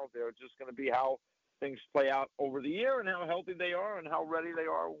lot of talent there. It's just going to be how things play out over the year and how healthy they are and how ready they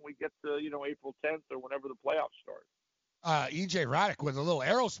are when we get to, April 10th or whenever the playoffs start. E.J. Raddick with a little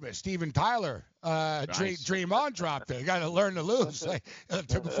Aerosmith, Steven Tyler, nice. Dream On drop there. You got to learn to lose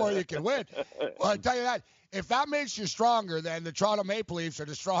before you can win. Well, I tell you that, if that makes you stronger, then the Toronto Maple Leafs are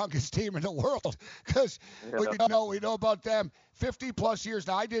the strongest team in the world because we know about them 50-plus years.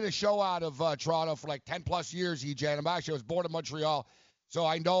 Now, I did a show out of Toronto for like 10-plus years, E.J., and I was born in Montreal, so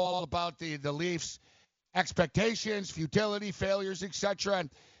I know all about the Leafs' expectations, futility, failures, etc., and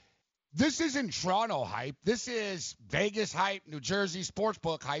this isn't Toronto hype. This is Vegas hype, New Jersey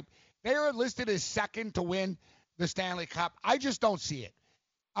sportsbook hype. They are listed as second to win the Stanley Cup. I just don't see it.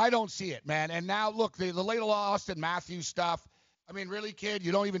 I don't see it, man. And now, look, the late Austin Matthews stuff. I mean, really, kid,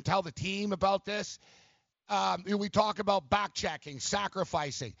 you don't even tell the team about this. We talk about back-checking,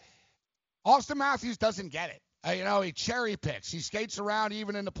 sacrificing. Austin Matthews doesn't get it. He cherry picks. He skates around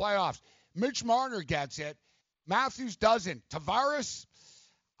even in the playoffs. Mitch Marner gets it. Matthews doesn't. Tavares,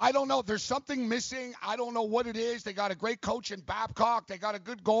 I don't know. There's something missing. I don't know what it is. They got a great coach in Babcock. They got a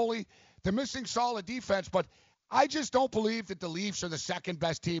good goalie. They're missing solid defense, but I just don't believe that the Leafs are the second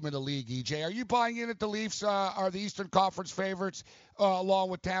best team in the league, EJ. Are you buying in that the Leafs are the Eastern Conference favorites along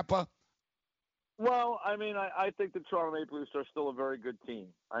with Tampa? Well, I mean, I think the Toronto Maple Leafs are still a very good team.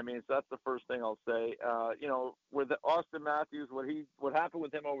 I mean, so that's the first thing I'll say. With Austin Matthews, what happened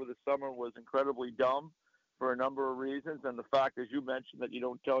with him over the summer was incredibly dumb for a number of reasons, and the fact, as you mentioned, that you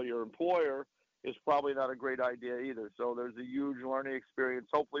don't tell your employer is probably not a great idea either. So there's a huge learning experience,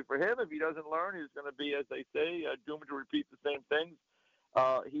 hopefully for him. If he doesn't learn, he's going to be, as they say, doomed to repeat the same things.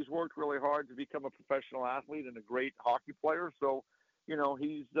 He's worked really hard to become a professional athlete and a great hockey player. So,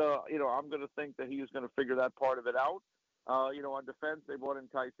 he's, I'm going to think that he's going to figure that part of it out. On defense, they brought in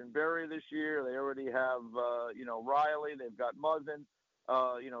Tyson Berry this year. They already have, Riley. They've got Muzzin.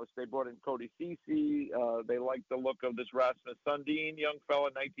 They brought in Cody Ceci. They like the look of this Rasmus Sundin, young fella,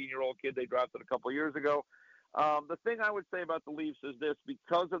 19-year-old kid they drafted a couple of years ago. The thing I would say about the Leafs is this: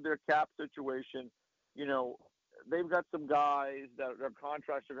 because of their cap situation, they've got some guys that their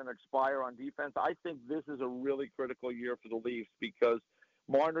contracts are going to expire on defense. I think this is a really critical year for the Leafs because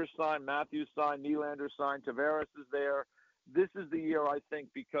Marner signed, Matthews signed, Nylander signed, Tavares is there. This is the year, I think,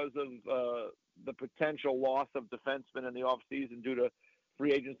 because of the potential loss of defensemen in the offseason due to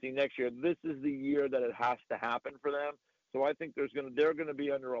free agency next year. This is the year that it has to happen for them. So I think they're going to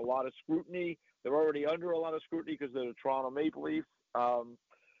be under a lot of scrutiny. They're already under a lot of scrutiny because they're the Toronto Maple Leafs.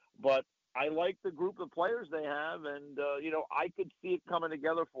 But I like the group of players they have, and I could see it coming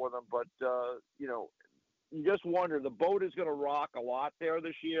together for them. But you just wonder, the boat is going to rock a lot there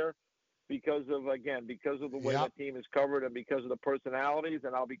this year because of the way the team is covered and because of the personalities,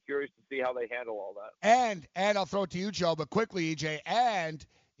 and I'll be curious to see how they handle all that. And I'll throw it to you, Joe, but quickly, EJ, and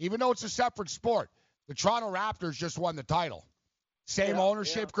even though it's a separate sport, the Toronto Raptors just won the title. Same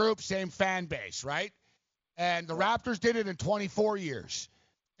ownership group, same fan base, right? And the Raptors did it in 24 years.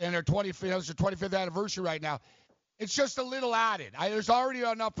 And their 25th anniversary right now. It's just a little added. There's already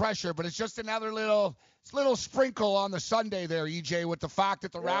enough pressure, but it's just another little sprinkle on the Sunday there, EJ, with the fact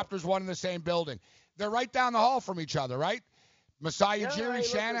that the Raptors won in the same building. They're right down the hall from each other, right? Masai Ujiri,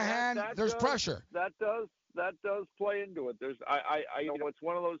 Shanahan, there's pressure. That does play into it. It's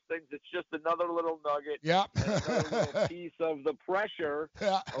one of those things. It's just another little nugget. Another little piece of the pressure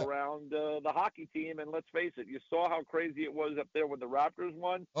around the hockey team. And let's face it, you saw how crazy it was up there when the Raptors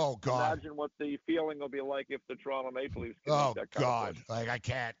won. Oh God! Imagine what the feeling will be like if the Toronto Maple Leafs can make that God! Like I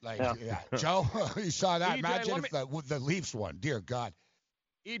can't. Joe, you saw that. Imagine if the Leafs won. Dear God.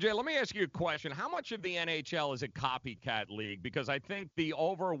 EJ, let me ask you a question. How much of the NHL is a copycat league? Because I think the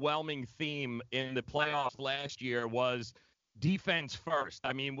overwhelming theme in the playoffs last year was defense first.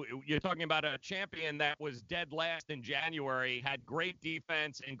 I mean, you're talking about a champion that was dead last in January, had great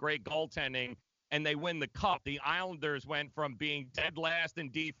defense and great goaltending, and they win the cup. The Islanders went from being dead last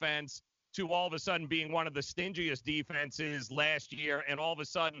in defense to all of a sudden being one of the stingiest defenses last year, and all of a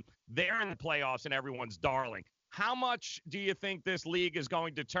sudden they're in the playoffs and everyone's darling. How much do you think this league is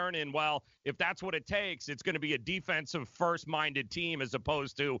going to turn in? Well, if that's what it takes, it's going to be a defensive first-minded team as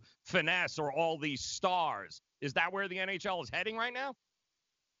opposed to finesse or all these stars. Is that where the NHL is heading right now?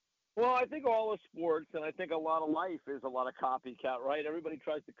 Well, I think all of sports, and I think a lot of life is a lot of copycat, right? Everybody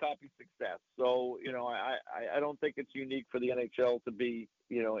tries to copy success. So, I don't think it's unique for the NHL to be,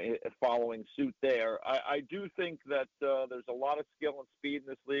 following suit there. I do think that there's a lot of skill and speed in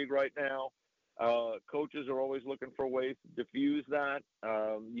this league right now. Coaches are always looking for ways to diffuse that.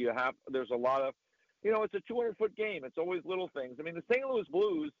 There's a lot of, it's a 200-foot game. It's always little things. I mean, the St. Louis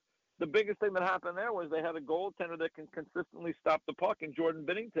Blues, the biggest thing that happened there was they had a goaltender that can consistently stop the puck in Jordan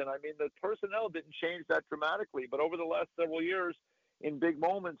Binnington. I mean, the personnel didn't change that dramatically, but over the last several years, in big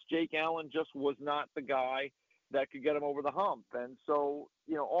moments, Jake Allen just was not the guy that could get him over the hump. And so,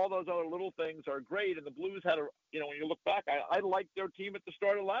 all those other little things are great. And the Blues had when you look back, I liked their team at the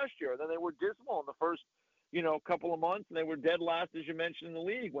start of last year. Then they were dismal in the first, couple of months, and they were dead last, as you mentioned, in the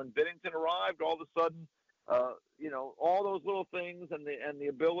league. When Binnington arrived, all of a sudden, all those little things and the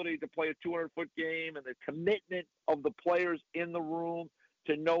ability to play a 200-foot game and the commitment of the players in the room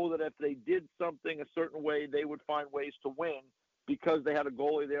to know that if they did something a certain way, they would find ways to win because they had a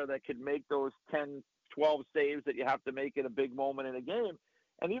goalie there that could make those 10, 12 saves that you have to make in a big moment in a game.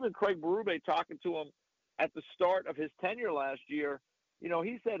 And even Craig Berube, talking to him at the start of his tenure last year,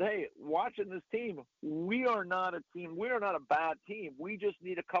 he said, hey, watching this team, we are not a team. We are not a bad team. We just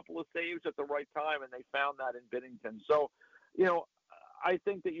need a couple of saves at the right time, and they found that in Binnington. So, I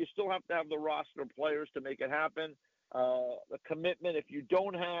think that you still have to have the roster of players to make it happen. The commitment, if you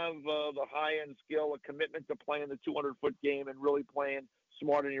don't have the high-end skill, a commitment to playing the 200-foot game and really playing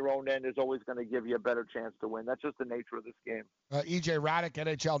smart in your own end is always going to give you a better chance to win. That's just the nature of this game. EJ Radick,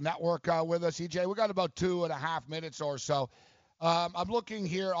 NHL Network, with us. EJ, we got about 2.5 minutes or so. I'm looking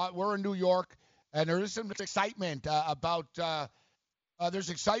here. We're in New York, and there is some excitement about there's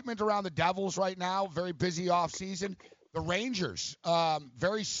excitement around the Devils right now. Very busy offseason. The Rangers,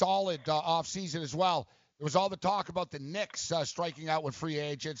 very solid offseason as well. There was all the talk about the Knicks striking out with free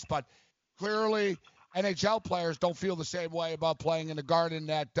agents, but clearly NHL players don't feel the same way about playing in the Garden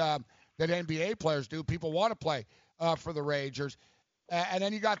that NBA players do. People want to play for the Rangers. And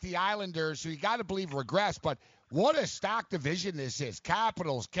then you got the Islanders, who you got to believe regress, but what a stacked division this is.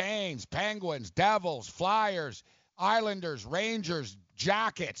 Capitals, Canes, Penguins, Devils, Flyers, Islanders, Rangers,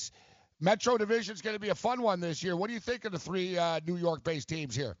 Jackets. Metro Division's going to be a fun one this year. What do you think of the three New York-based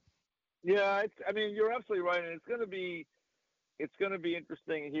teams here? Yeah, you're absolutely right, and it's going to be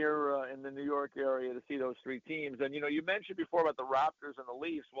interesting here in the New York area to see those three teams. And you mentioned before about the Raptors and the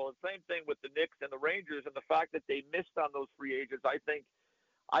Leafs. Well, the same thing with the Knicks and the Rangers, and the fact that they missed on those free agents, I think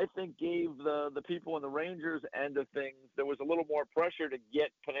gave the people in the Rangers end of things, there was a little more pressure to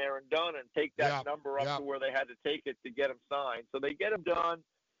get Panarin done and take that number up to where they had to take it to get him signed. So they get him done.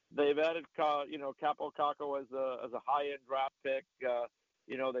 They've added Capo Caco as a high-end draft pick.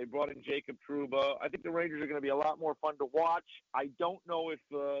 They brought in Jacob Trouba. I think the Rangers are going to be a lot more fun to watch. I don't know if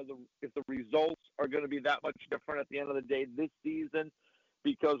the results are going to be that much different at the end of the day this season,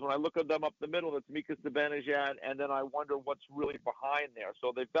 because when I look at them up the middle, it's Mika Zibanejad, and then I wonder what's really behind there.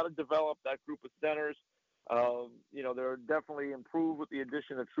 So they've got to develop that group of centers. They're definitely improved with the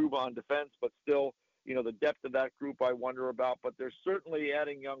addition of Trouba on defense, but still, the depth of that group I wonder about. But they're certainly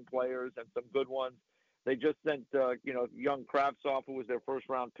adding young players and some good ones. They just sent, young Kravtsov, who was their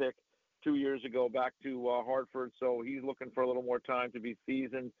first-round pick 2 years ago, back to Hartford, so he's looking for a little more time to be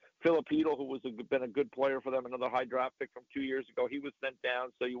seasoned. Filipino, who been a good player for them, another high draft pick from 2 years ago, he was sent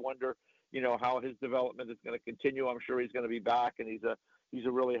down, so you wonder, how his development is going to continue. I'm sure he's going to be back, and he's a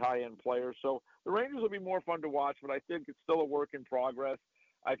really high-end player. So the Rangers will be more fun to watch, but I think it's still a work in progress.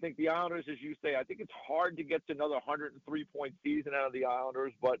 I think the Islanders, as you say, I think it's hard to get to another 103-point season out of the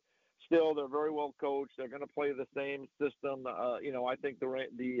Islanders, but still, they're very well coached. They're going to play the same system. I think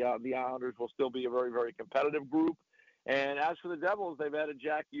the Islanders will still be a very, very competitive group. And as for the Devils, they've added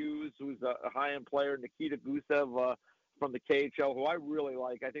Jack Hughes, who's a high-end player, Nikita Gusev from the KHL, who I really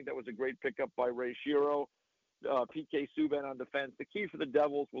like. I think that was a great pickup by Ray Shero. PK Subban on defense. The key for the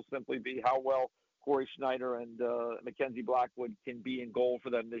Devils will simply be how well Corey Schneider and Mackenzie Blackwood can be in goal for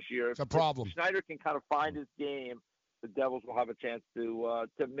them this year. It's a problem. If Schneider can kind of find his game, the Devils will have a chance to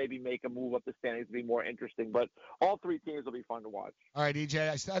maybe make a move up the standings to be more interesting. But all three teams will be fun to watch. All right,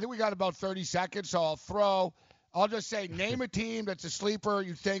 EJ, I think we got about 30 seconds, so I'll just say, name a team that's a sleeper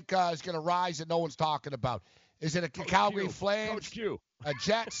you think is going to rise that no one's talking about. Is it a Calgary Flames? Coach Q. A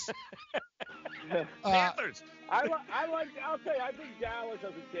Jets? Panthers. I'll say I think Dallas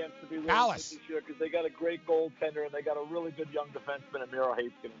has a chance to be really Dallas good this year because they got a great goaltender and they got a really good young defenseman in Miro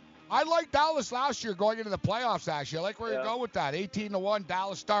Heiskanen. I liked Dallas last year going into the playoffs, actually. I like where you're going with that. 18-1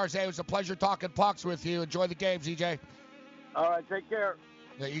 Dallas Stars. Hey, it was a pleasure talking pucks with you. Enjoy the games, EJ. All right, take care.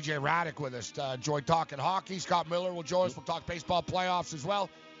 EJ Radick with us. Enjoyed talking hockey. Scott Miller will join us. We'll talk baseball playoffs as well.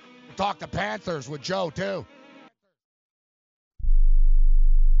 We'll talk the Panthers with Joe, too.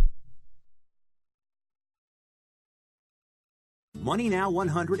 Money Now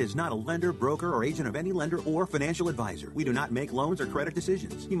 100 is not a lender, broker, or agent of any lender or financial advisor. We do not make loans or credit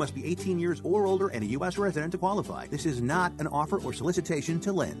decisions. You must be 18 years or older and a U.S. resident to qualify. This is not an offer or solicitation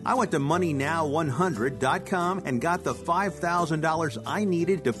to lend. I went to MoneyNow100.com and got the $5,000 I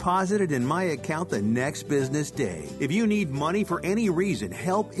needed deposited in my account the next business day. If you need money for any reason,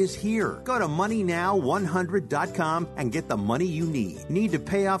 help is here. Go to MoneyNow100.com and get the money you need. Need to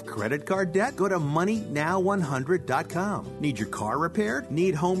pay off credit card debt? Go to MoneyNow100.com. Need your car repaired?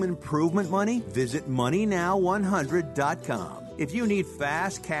 Need home improvement money? Visit MoneyNow100.com. If you need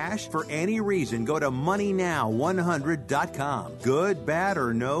fast cash for any reason, go to MoneyNow100.com. Good, bad,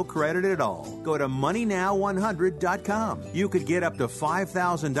 or no credit at all. Go to MoneyNow100.com. You could get up to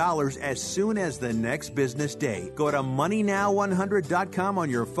 $5,000 as soon as the next business day. Go to MoneyNow100.com on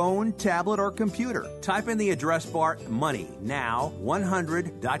your phone, tablet, or computer. Type in the address bar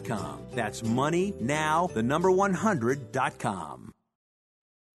MoneyNow100.com. That's MoneyNow100.com.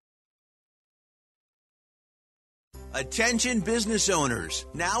 Attention business owners.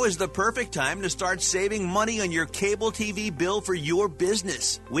 Now is the perfect time to start saving money on your cable TV bill for your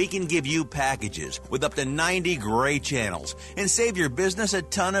business. We can give you packages with up to 90 great channels and save your business a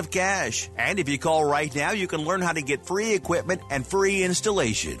ton of cash. And if you call right now, you can learn how to get free equipment and free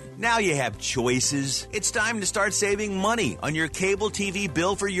installation. Now you have choices. It's time to start saving money on your cable TV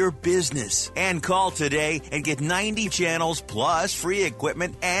bill for your business. And call today and get 90 channels plus free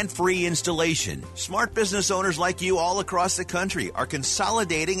equipment and free installation. Smart business owners like you all across the country are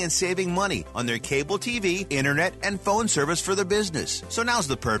consolidating and saving money on their cable TV, internet, and phone service for their business. So now's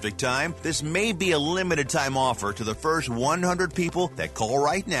the perfect time. This may be a limited time offer to the first 100 people that call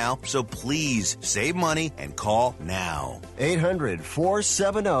right now. So please save money and call now.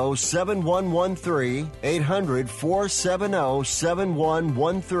 800-470-7113.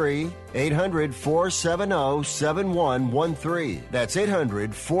 800-470-7113. 800-470-7113. That's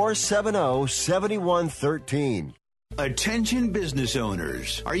 800-470-7113. Attention business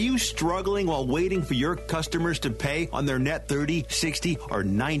owners. Are you struggling while waiting for your customers to pay on their net 30, 60, or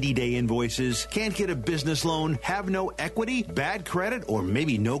 90-day invoices? Can't get a business loan? Have no equity? Bad credit? Or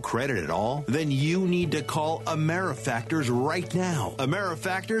maybe no credit at all? Then you need to call AmeriFactors right now.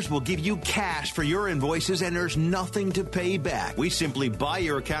 AmeriFactors will give you cash for your invoices and there's nothing to pay back. We simply buy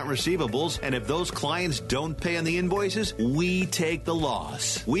your account receivables, and if those clients don't pay on the invoices, we take the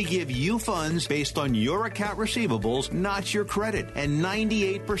loss. We give you funds based on your account receivables, not your credit. And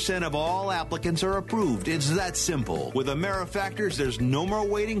 98% of all applicants are approved. It's that simple. With AmeriFactors, there's no more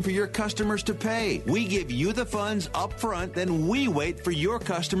waiting for your customers to pay. We give you the funds up front, then we wait for your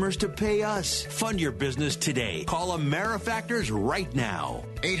customers to pay us. Fund your business today. Call AmeriFactors right now.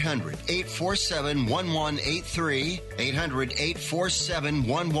 800-847-1183.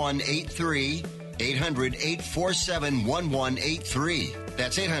 800-847-1183. 800-847-1183.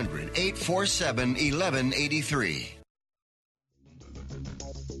 That's 800-847-1183.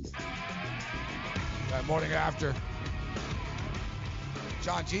 That morning after.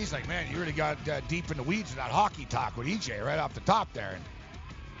 John G's like, man, you really got deep in the weeds of that hockey talk with EJ right off the top there. And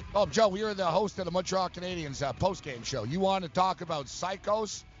oh, Joe, you're the host of the Montreal Canadiens post-game show. You want to talk about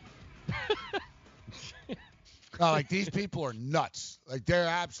psychos? No, like, these people are nuts. Like, they're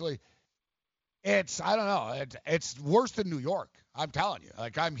absolutely... It's, I don't know, it's worse than New York. I'm telling you.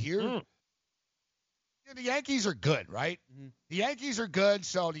 Like, I'm here. Yeah, the Yankees are good, right? Mm-hmm. The Yankees are good,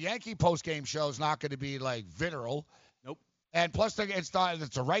 so the Yankee post-game show is not going to be, like, vitriol. Nope. And plus, it's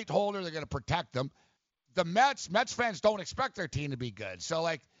a right holder. They're going to protect them. The Mets fans don't expect their team to be good. So,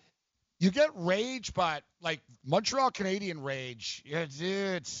 like, you get rage, but, like, Montreal Canadian rage,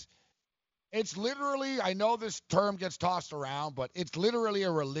 it's literally, I know this term gets tossed around, but it's literally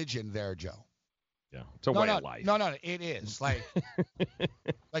a religion there, Joe. Yeah, it's a way of life. No, it is. Like,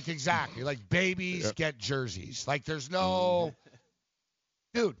 like exactly. Like, babies get jerseys. Like, there's no...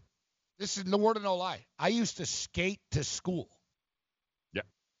 Dude, this is no word of no lie. I used to skate to school. Yeah,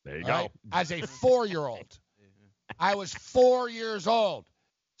 there you go. go. As a 4-year-old. I was 4 years old,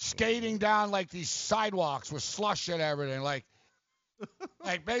 skating down, like, these sidewalks with slush and everything. Like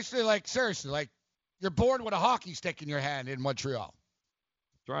basically, like, seriously, like, you're born with a hockey stick in your hand in Montreal.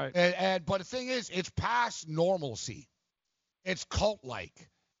 Right. But the thing is, it's past normalcy. It's cult-like.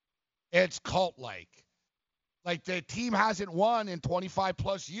 Like, the team hasn't won in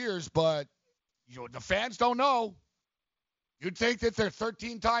 25-plus years, but the fans don't know. You'd think that they're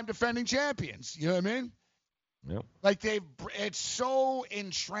 13-time defending champions. You know what I mean? Yep. Like, it's so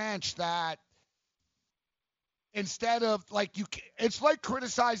entrenched that instead of, like, it's like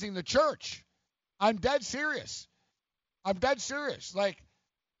criticizing the church. I'm dead serious. Like,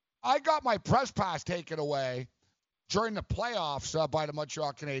 I got my press pass taken away during the playoffs by the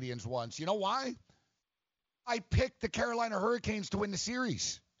Montreal Canadiens once. You know why? I picked the Carolina Hurricanes to win the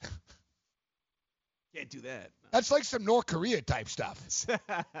series. Can't do that. No. That's like some North Korea type stuff.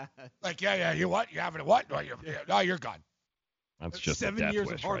 Like, yeah, you what? You having a what? No, you're gone. That's just 7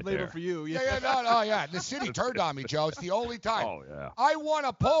 years of hard labor for you. Yeah. No. The city turned on me, Joe. It's the only time. Oh, yeah. I won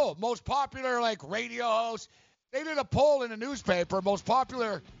a poll. Most popular, like, radio host. They did a poll in the newspaper. Most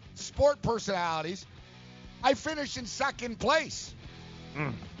popular sport personalities. I finished in second place.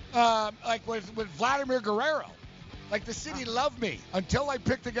 Like, with Vladimir Guerrero. Like, the city loved me until I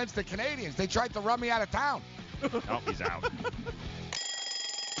picked against the Canadians. They tried to run me out of town. Oh, he's out.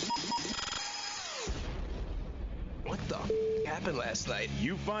 What the happened last night?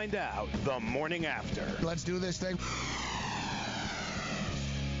 You find out the morning after. Let's do this thing.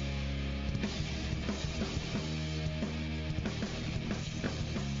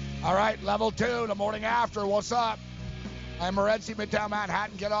 All right, level 2, the morning after. What's up? I'm Morency, Midtown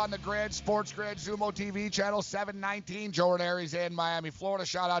Manhattan. Get on the grid, Sports Grid, Zumo TV, channel 719. Joe Ranieri's in Miami, Florida.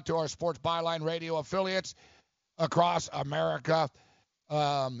 Shout out to our Sports Byline Radio affiliates across America.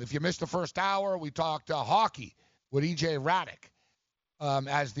 If you missed the first hour, we talked hockey with E.J. Radick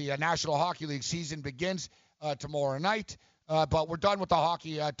as the National Hockey League season begins tomorrow night. But we're done with the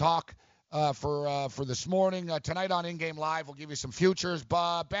hockey talk for this morning. Tonight on In-Game Live, we'll give you some futures.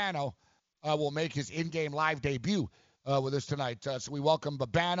 Babano will make his In-Game Live debut with us tonight. So we welcome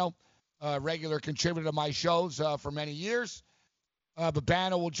Babano, regular contributor to my shows for many years.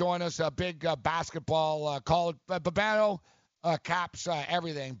 Babano will join us, a big basketball college. Babano caps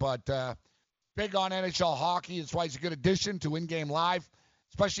everything, but big on NHL hockey. That's why he's a good addition to In-Game Live,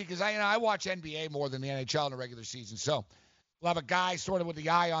 especially because I watch NBA more than the NHL in the regular season. So we'll have a guy sort of with the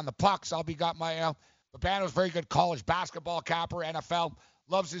eye on the pucks. Got my Babano's very good college basketball capper, NFL,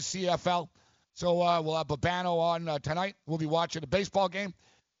 loves his CFL. So we'll have Babano on tonight. We'll be watching a baseball game.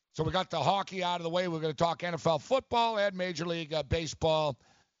 So we got the hockey out of the way. We're going to talk NFL football and Major League Baseball.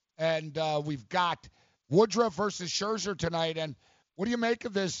 And we've got Woodruff versus Scherzer tonight. And what do you make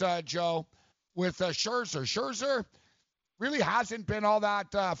of this, Joe, with Scherzer? Scherzer really hasn't been all that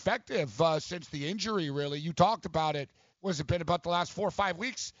effective since the injury, really. You talked about it. What has it been, about the last 4 or 5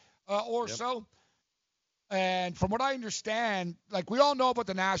 weeks or so? And from what I understand, like, we all know about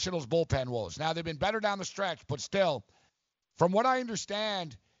the Nationals' bullpen woes. Now, they've been better down the stretch, but still, from what I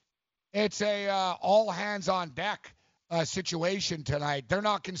understand, it's a all-hands-on-deck situation tonight. They're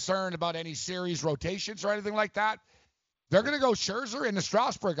not concerned about any series rotations or anything like that. They're going to go Scherzer into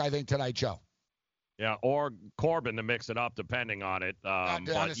Strasburg, I think, tonight, Joe. Yeah, or Corbin to mix it up, depending on it. On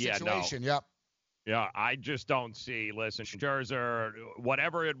the situation, yep. Yeah, I just don't see. Listen, Scherzer,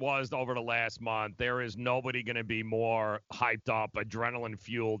 whatever it was over the last month, there is nobody going to be more hyped up,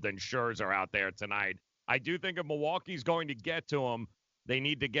 adrenaline-fueled than Scherzer out there tonight. I do think if Milwaukee's going to get to him, they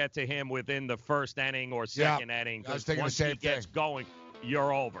need to get to him within the first inning or second inning. I was thinking once the same he gets going,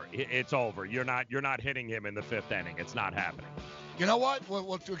 you're over. It's over. You're not hitting him in the fifth inning. It's not happening. You know what?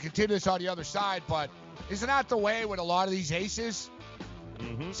 We'll continue this on the other side, but isn't that the way with a lot of these aces?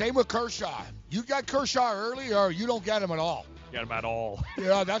 Mm-hmm. Same with Kershaw. You got Kershaw early, or you don't get him at all. Get him at all.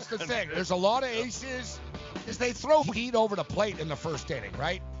 Yeah, that's the thing. There's a lot of aces, is they throw heat over the plate in the first inning,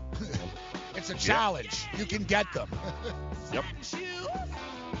 right? It's a challenge. You can get them. Yep.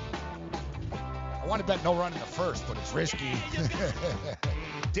 I want to bet no run in the first, but it's risky.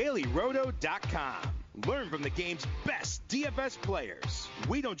 DailyRoto.com. Learn from the game's best DFS players.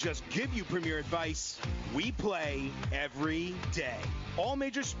 We don't just give you premier advice, we play every day. All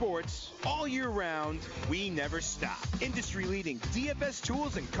major sports, all year round, we never stop. Industry-leading DFS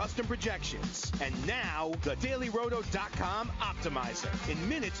tools and custom projections. And now, the DailyRoto.com Optimizer. In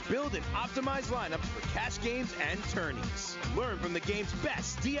minutes, build and optimize lineups for cash games and tourneys. Learn from the game's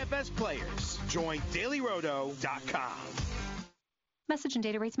best DFS players. Join DailyRoto.com. Message and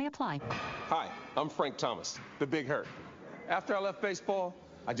data rates may apply. Hi, I'm Frank Thomas, the Big Hurt. After I left baseball,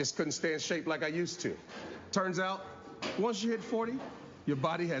 I just couldn't stay in shape like I used to. Turns out, once you hit 40, your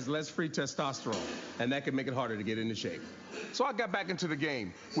body has less free testosterone, and that can make it harder to get into shape. So I got back into the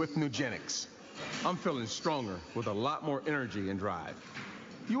game with Nugenix. I'm feeling stronger with a lot more energy and drive.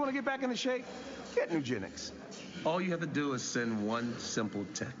 You want to get back into shape? Get Nugenix. All you have to do is send one simple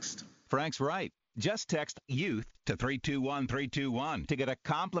text. Frank's right. Just text YOUTH to 321-321 to get a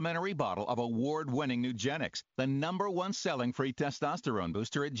complimentary bottle of award-winning Nugenix, the #1 selling free testosterone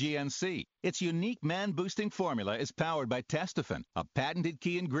booster at GNC. Its unique man-boosting formula is powered by Testofen, a patented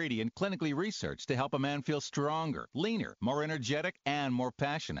key ingredient clinically researched to help a man feel stronger, leaner, more energetic, and more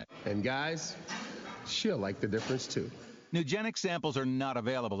passionate. And guys, she'll like the difference too. Nugenix samples are not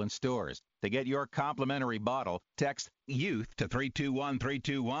available in stores. To get your complimentary bottle, text YOUTH to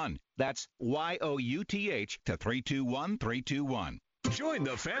 321-321. That's YOUTH to 321-321. Join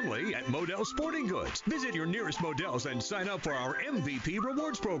the family at Modell Sporting Goods. Visit your nearest Modell's and sign up for our MVP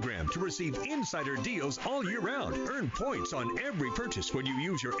Rewards program to receive insider deals all year round. Earn points on every purchase when you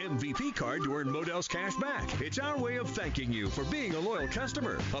use your MVP card to earn Modell's cash back. It's our way of thanking you for being a loyal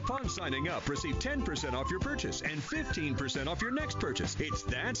customer. Upon signing up, receive 10% off your purchase and 15% off your next purchase. It's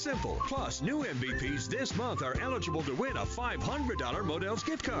that simple. Plus, new MVPs this month are eligible to win a $500 Modell's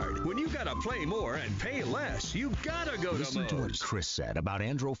gift card. When you gotta play more and pay less, you gotta go Listen to Modell's. to what Chris said about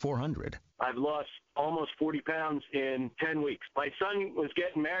Andro 400. I've lost almost 40 pounds in 10 weeks. My son was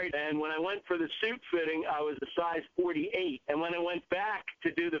getting married, and when I went for the suit fitting, I was a size 48. And when I went back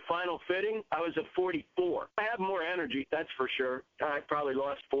to do the final fitting, I was a 44. I have more energy, that's for sure. I probably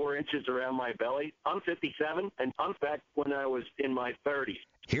lost 4 inches around my belly. I'm 57, and I'm back when I was in my 30s.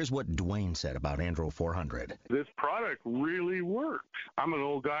 Here's what Dwayne said about Andro 400. This product really works. I'm an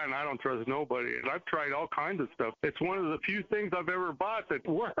old guy and I don't trust nobody. And I've tried all kinds of stuff. It's one of the few things I've ever bought that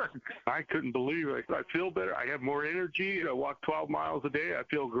works. I couldn't believe it. I feel better. I have more energy. I walk 12 miles a day. I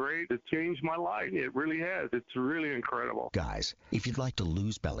feel great. It changed my life. It really has. It's really incredible. Guys, if you'd like to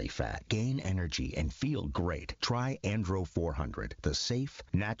lose belly fat, gain energy, and feel great, try Andro 400, the safe,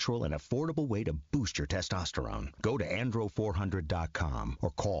 natural, and affordable way to boost your testosterone. Go to andro400.com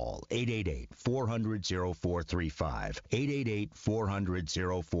or call 888-400-0435.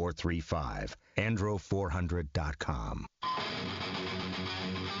 888-400-0435. andro400.com.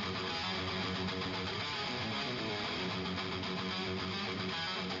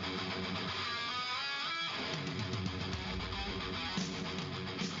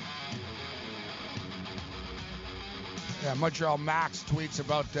 Yeah, Montreal Max tweets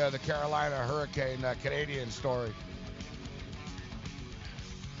about the Carolina Hurricane Canadian story.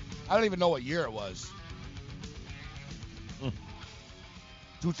 I don't even know what year it was.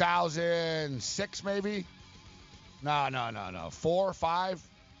 2006, maybe? No. 4, 5?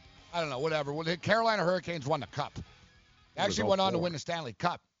 I don't know, whatever. Well, the Carolina Hurricanes won the Cup. They actually went on to win the Stanley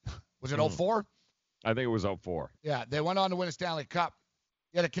Cup. Was it 04? I think it was 04. Yeah, they went on to win a Stanley Cup.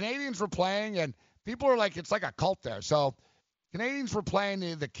 Yeah, the Canadians were playing, and people are like, it's like a cult there. So Canadians were playing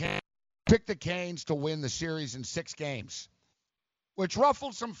the Canes, picked the Canes to win the series in 6 games, which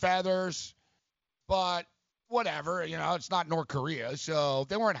ruffled some feathers, but whatever. You know, it's not North Korea, so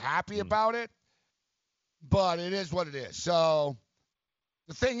they weren't happy about it, but it is what it is. So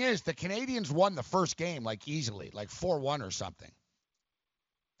the thing is, the Canadians won the first game, like, easily, like 4-1 or something.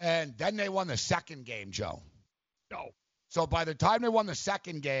 And then they won the second game, Joe. No. So by the time they won the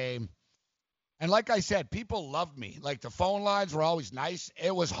second game, and like I said, people loved me. Like, the phone lines were always nice.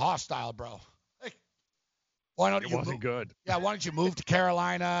 It was hostile, bro. Like, why don't it you wasn't good. Yeah, why don't you move to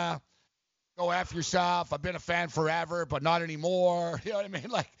Carolina? Go F yourself. I've been a fan forever, but not anymore. You know what I mean?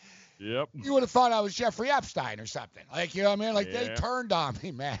 Like, yep. You would have thought I was Jeffrey Epstein or something. Like, you know what I mean? Like, Yeah. they turned on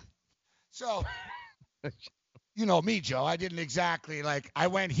me, man. So, you know me, Joe. I didn't exactly, like, I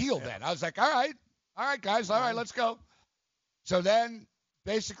went heel then. I was like, all right, guys, all right, let's go. So then,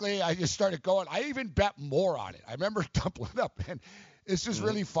 basically, I just started going. I even bet more on it. I remember doubling up, and it's just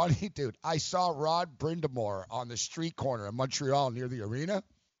really funny, dude. I saw Rod Brindamore on the street corner in Montreal near the arena.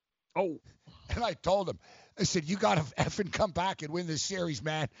 Oh. And I told him, I said, you got to effing come back and win this series,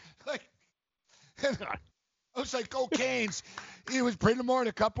 man. Like, I was like, go Canes. He was Brindamore and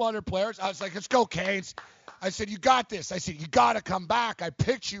a couple other players. I was like, let's go Canes. I said, you got this. I said, you got to come back. I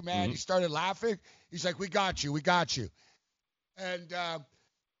picked you, man. He started laughing. He's like, we got you. And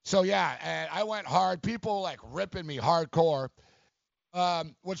so, yeah, and I went hard. People, like, ripping me hardcore.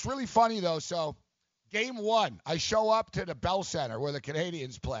 What's really funny, though, so game 1, I show up to the Bell Center where the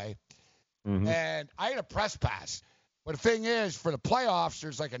Canadians play, and I had a press pass. But the thing is, for the playoffs,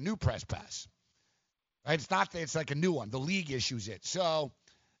 there's, like, a new press pass. Right? It's like a new one. The league issues it. So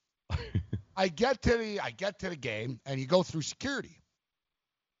I get to the game, and you go through security.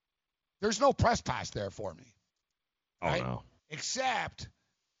 There's no press pass there for me. Right? Oh, no. Except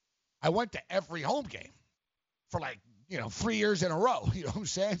I went to every home game for, like, 3 years in a row. You know what I'm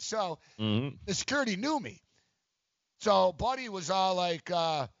saying? So the security knew me. So Buddy was all like,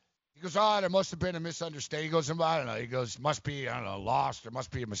 he goes, there must have been a misunderstanding. He goes, I don't know. He goes, must be, lost. There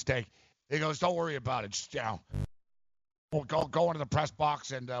must be a mistake. He goes, don't worry about it. Just, we'll go into the press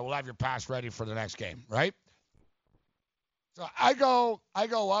box and we'll have your pass ready for the next game, right? So I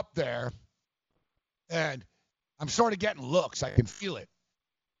go up there, and I'm sort of getting looks. I can feel it.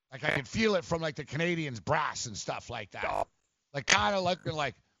 Like, I can feel it from, like, the Canadians brass and stuff like that. Like, kind of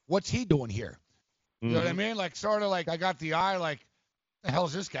like, what's he doing here? You know what I mean? Like, sort of like, I got the eye, like, what the hell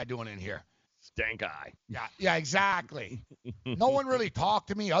is this guy doing in here? Stank eye. Yeah, exactly. No one really talked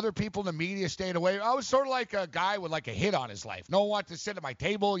to me. Other people in the media stayed away. I was sort of like a guy with, like, a hit on his life. No one wanted to sit at my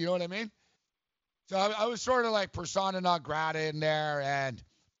table, you know what I mean? So I was sort of like persona non grata in there, and,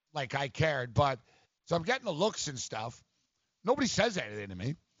 like, I cared. But, so I'm getting the looks and stuff. Nobody says anything to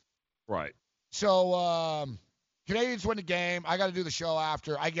me. Right. So, Canadians win the game. I got to do the show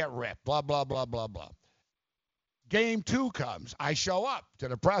after. I get ripped. Blah, blah, blah, blah, blah. Game 2 comes. I show up to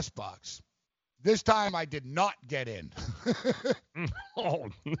the press box. This time I did not get in. Oh,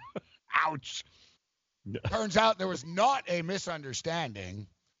 ouch. Turns out there was not a misunderstanding.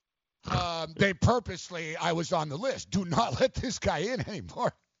 they purposely, I was on the list. Do not let this guy in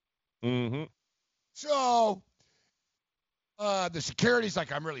anymore. Mm-hmm. So the security's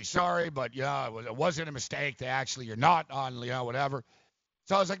like, I'm really sorry, but, it wasn't a mistake. You're not on, whatever.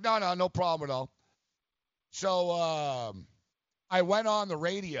 So I was like, no problem at all. So I went on the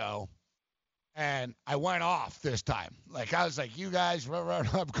radio, and I went off this time. Like, I was like, you guys,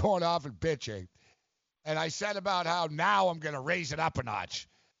 I'm going off and bitching. And I said about how now I'm going to raise it up a notch.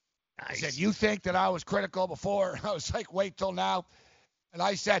 Nice. I said, you think that I was critical before? I was like, wait till now. And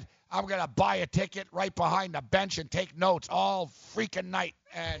I said, I'm going to buy a ticket right behind the bench and take notes all freaking night.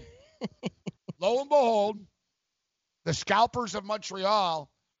 And lo and behold, the scalpers of Montreal,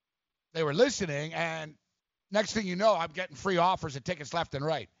 they were listening. And next thing you know, I'm getting free offers of tickets left and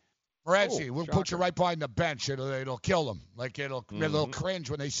right. Morency, we'll put you right behind the bench. It'll kill them. Like, it'll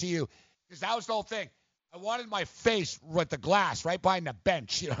cringe when they see you. Because that was the whole thing. I wanted my face with the glass right behind the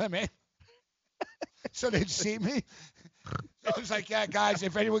bench. You know what I mean? So they'd see me. So I was like, yeah, guys,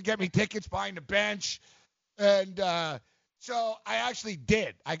 if anyone get me tickets behind the bench. And so I actually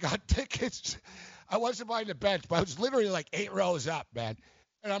did. I got tickets. I wasn't behind the bench, but I was literally like 8 rows up, man.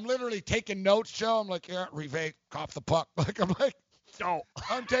 And I'm literally taking notes, Joe. I'm like, yeah, Rive, cough the puck. Like, I'm like, no.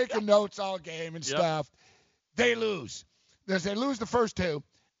 I'm taking notes all game and stuff. They lose. They lose the first 2.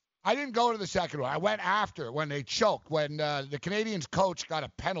 I didn't go to the second one. I went after when they choked, when the Canadiens coach got a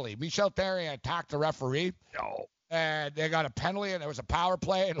penalty. Michel Therrien attacked the referee. No. And they got a penalty, and there was a power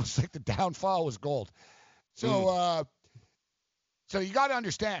play, and it was like the downfall was gold. So, so you got to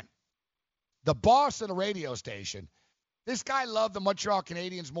understand, the boss of the radio station, this guy loved the Montreal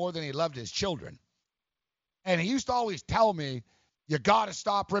Canadiens more than he loved his children. And he used to always tell me, you got to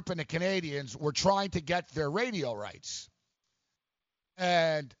stop ripping the Canadiens. We're trying to get their radio rights.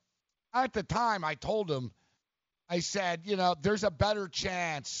 And at the time, I told him, I said, there's a better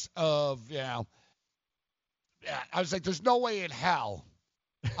chance of, I was like, there's no way in hell.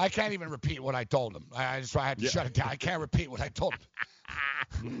 I can't even repeat what I told him. I had to shut it down. I can't repeat what I told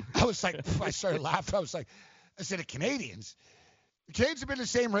him. I was like, I started laughing. I said, the Canadiens have been the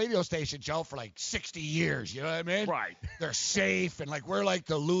same radio station, Joe, for like 60 years. You know what I mean? Right. They're safe, and like we're like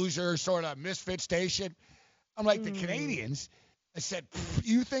the loser sort of misfit station. I'm like, the Canadiens. I said,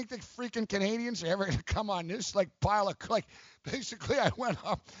 you think the freaking Canadiens are ever going to come on this like pile of, like, basically I went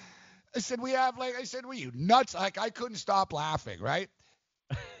up. I said, were you nuts? Like, I couldn't stop laughing, right?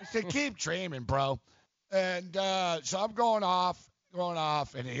 I said, keep dreaming, bro. And so I'm going off,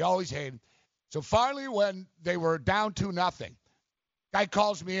 and he always hated. So finally, when they were down 2-0, guy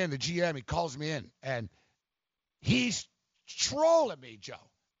calls me in, the GM, he calls me in, and he's trolling me, Joe.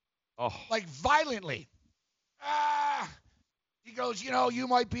 Oh. Like, violently. He goes, you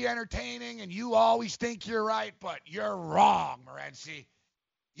might be entertaining, and you always think you're right, but you're wrong, Morency.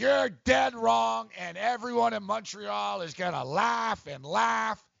 You're dead wrong, and everyone in Montreal is going to laugh and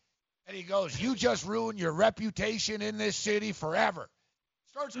laugh. And he goes, you just ruined your reputation in this city forever.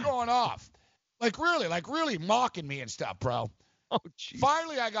 Starts going off. Like really mocking me and stuff, bro. Oh, jeez.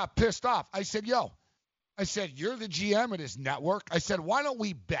 Finally, I got pissed off. I said, you're the GM of this network. I said, why don't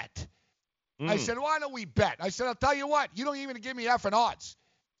we bet? I said, why don't we bet? I said, I'll tell you what, you don't even give me effing odds.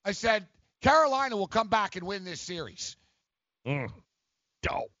 I said, Carolina will come back and win this series. Oh.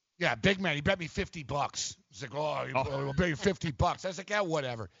 Yeah, big man, he bet me $50. He's like, we'll bet you $50. I was like, yeah,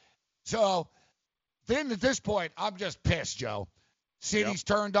 whatever. So then at this point, I'm just pissed, Joe. City's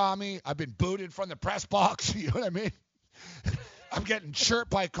turned on me. I've been booted from the press box. You know what I mean? I'm getting chirped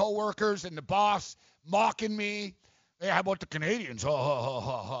by coworkers and the boss mocking me. Hey, how about the Canadiens?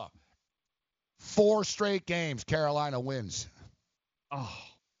 4 straight games, Carolina wins.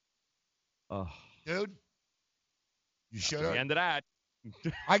 Oh. Dude, you should have. The end of that.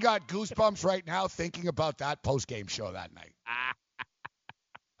 I got goosebumps right now thinking about that post-game show that night.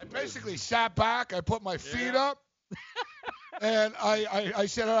 I basically sat back, I put my feet up, and I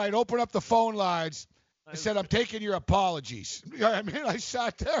said, all right, open up the phone lines. I said, I'm taking your apologies. You know what I mean? I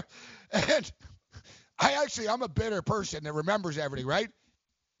sat there, and I'm a bitter person that remembers everything, right?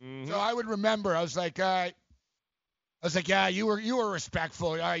 Mm-hmm. So I would remember. I was like, all right. I was like, yeah, you were respectful.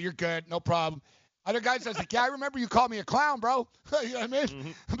 All right, you're good. No problem. Other guys, I was like, yeah, I remember you called me a clown, bro. You know what I mean?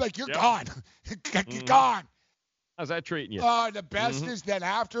 Mm-hmm. I'm like, you're gone. You're gone. How's that treating you? The best is that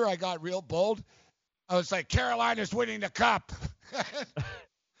after I got real bold, I was like, Carolina's winning the cup.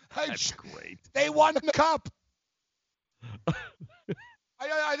 That's great. They won the cup.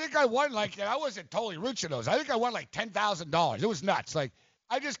 I think I won, like, I wasn't totally rich in those. I think I won like $10,000. It was nuts. Like,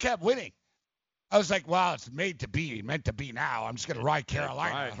 I just kept winning. I was like, wow, it's meant to be now. I'm just going to ride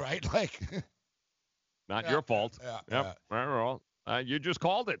Carolina, right? Like, not your fault. Yeah. Well, You just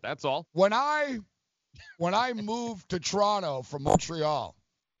called it. That's all. When I moved to Toronto from Montreal,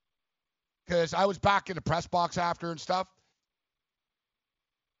 because I was back in the press box after and stuff,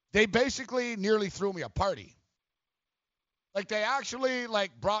 they basically nearly threw me a party. Like, they actually,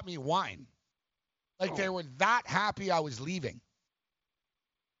 like, brought me wine. Like, they were that happy I was leaving.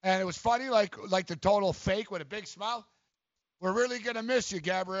 And it was funny, like the total fake with a big smile. We're really going to miss you,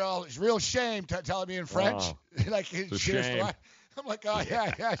 Gabriel. It's a real shame telling me in French. Like, cheers to wine. I'm like, oh,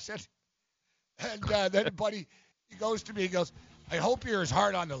 yeah. I said, and then buddy, he goes to me, he goes, I hope you're as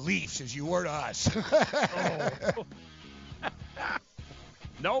hard on the Leafs as you were to us.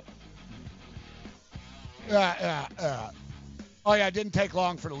 Nope. Oh, yeah, it didn't take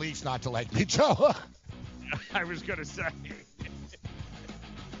long for the Leafs not to like me, Joe. I was going to say.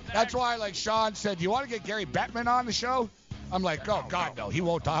 That's why, like Sean said, do you want to get Gary Bettman on the show? I'm like, no. He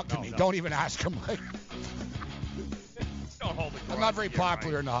won't talk to me. Don't even ask him. Like, don't hold it. I'm not very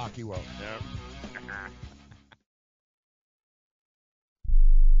popular in the hockey world. Yeah.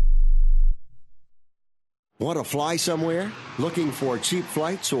 Want to fly somewhere? Looking for cheap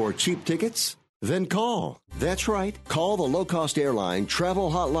flights or cheap tickets? Then call. That's right. Call the low-cost airline travel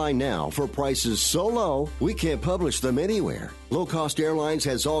hotline now for prices so low we can't publish them anywhere. Low Cost Airlines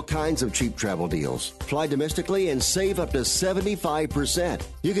has all kinds of cheap travel deals. Fly domestically and save up to 75%.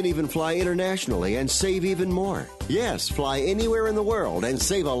 You can even fly internationally and save even more. Yes, fly anywhere in the world and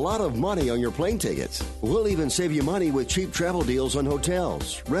save a lot of money on your plane tickets. We'll even save you money with cheap travel deals on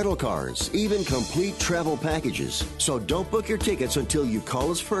hotels, rental cars, even complete travel packages. So don't book your tickets until you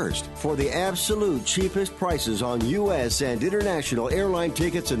call us first for the absolute cheapest prices on U.S. and international airline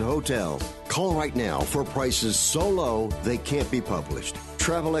tickets and hotels. Call right now for prices so low they can't be published.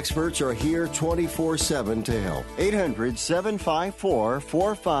 Travel experts are here 24/7 to help.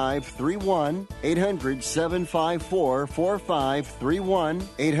 800-754-4531. 800-754-4531.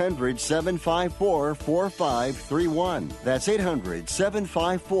 800-754-4531. That's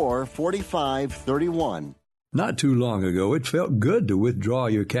 800-754-4531. Not too long ago, it felt good to withdraw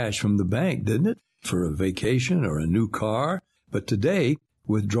your cash from the bank, didn't it? For a vacation or a new car. But today,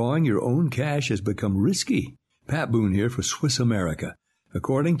 withdrawing your own cash has become risky. Pat Boone here for Swiss America.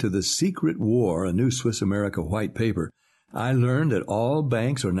 According to The Secret War, a new Swiss America white paper, I learned that all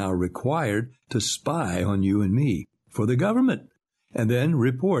banks are now required to spy on you and me for the government, and then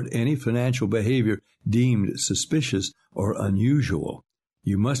report any financial behavior deemed suspicious or unusual.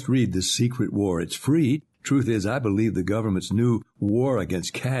 You must read The Secret War. It's free. Truth is, I believe the government's new war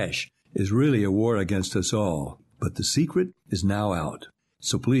against cash is really a war against us all. But the secret is now out.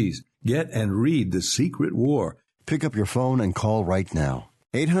 So please, get and read The Secret War. Pick up your phone and call right now.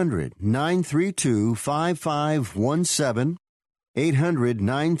 800-932-5517.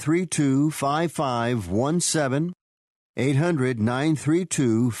 800-932-5517.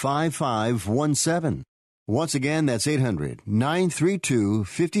 800-932-5517. Once again, that's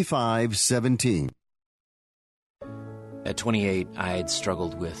 800-932-5517. At 28, I had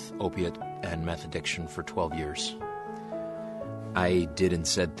struggled with opiate and meth addiction for 12 years. I did and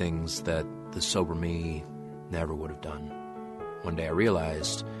said things that the sober me never would have done. One day I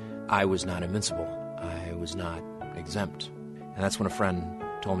realized I was not invincible. I was not exempt. And that's when a friend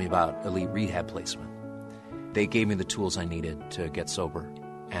told me about Elite Rehab Placement. They gave me the tools I needed to get sober,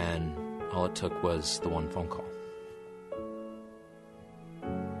 and all it took was the one phone call.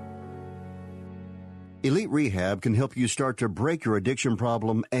 Elite Rehab can help you start to break your addiction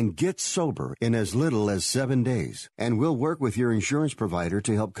problem and get sober in as little as 7 days. And we'll work with your insurance provider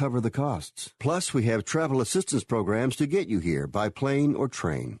to help cover the costs. Plus, we have travel assistance programs to get you here by plane or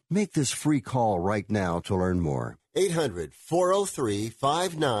train. Make this free call right now to learn more.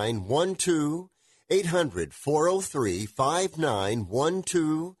 800-403-5912.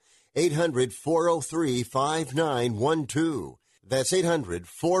 800-403-5912. 800-403-5912. That's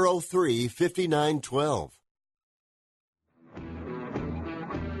 800-403-5912. All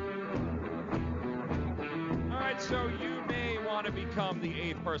right, so you may want to become the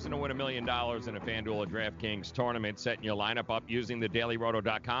 8th person to win $1 million in a FanDuel or DraftKings tournament, setting your lineup up using the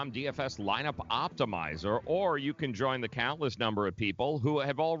DailyRoto.com DFS Lineup Optimizer, or you can join the countless number of people who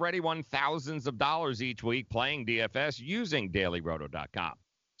have already won thousands of dollars each week playing DFS using DailyRoto.com.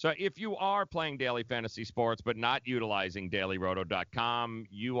 So if you are playing daily fantasy sports but not utilizing DailyRoto.com,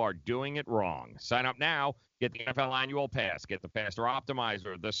 you are doing it wrong. Sign up now. Get the NFL Annual Pass. Get the faster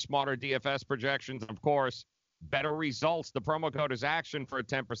optimizer, the smarter DFS projections, and, of course, better results. The promo code is ACTION for a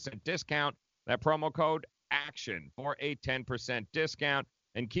 10% discount. That promo code ACTION for a 10% discount.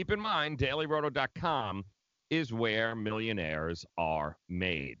 And keep in mind, DailyRoto.com is where millionaires are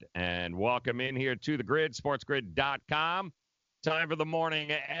made. And welcome in here to the grid, sportsgrid.com. Time for the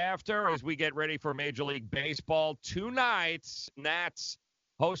morning after as we get ready for Major League Baseball. Tonight, Nats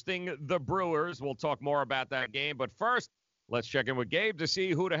hosting the Brewers. We'll talk more about that game. But first, let's check in with Gabe to see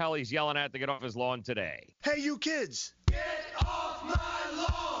who the hell he's yelling at to get off his lawn today. Hey, you kids! Get off my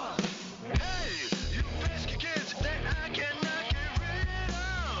lawn! Hey, you pesky kids that I cannot get rid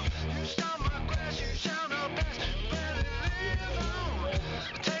of! You stop my grass, you sound the best, better live on!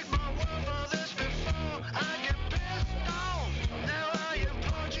 Take my word for this before I get pissed off! Now I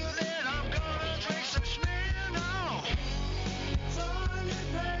implore you that I'm gonna drink some Smirnoff! Sorry,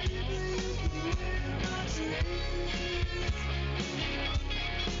 baby, you ruined my dreams!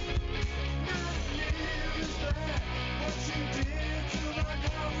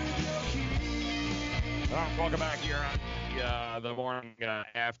 All right, welcome back here on the morning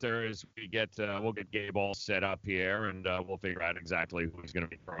after as we get we'll get Gabe all set up here, and we'll figure out exactly who's going to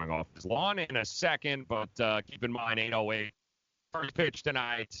be throwing off his lawn in a second. But keep in mind, 8:08 first pitch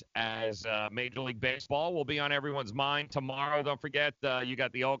tonight as Major League Baseball will be on everyone's mind tomorrow. Don't forget, you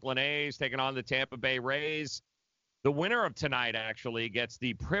got the Oakland A's taking on the Tampa Bay Rays. The winner of tonight actually gets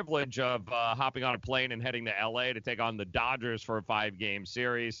the privilege of hopping on a plane and heading to L.A. to take on the Dodgers for a 5-game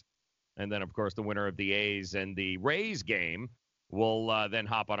series. And then, of course, the winner of the A's and the Rays game will then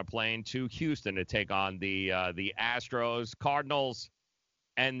hop on a plane to Houston to take on the Astros. Cardinals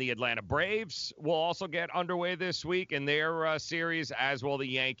and the Atlanta Braves will also get underway this week in their series, as will the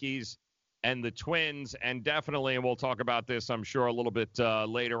Yankees and the Twins. And definitely, and we'll talk about this, I'm sure, a little bit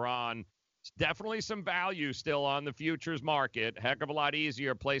later on, definitely some value still on the futures market. Heck of a lot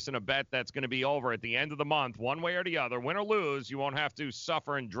easier placing a bet that's going to be over at the end of the month, one way or the other. Win or lose, you won't have to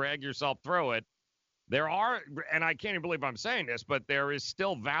suffer and drag yourself through it. There are, and I can't even believe I'm saying this, but there is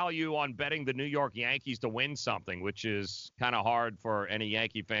still value on betting the New York Yankees to win something, which is kind of hard for any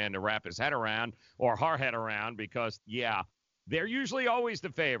Yankee fan to wrap his head around or her head around because, yeah, they're usually always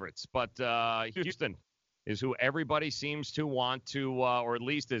the favorites. But Houston is who everybody seems to want to, or at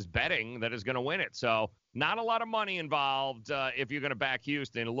least is betting that is going to win it. So not a lot of money involved if you're going to back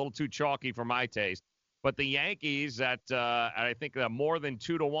Houston. A little too chalky for my taste. But the Yankees at, I think, a more than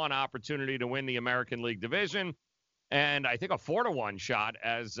 2-1 opportunity to win the American League Division. And I think a 4-1 shot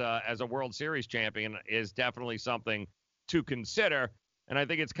as a World Series champion is definitely something to consider. And I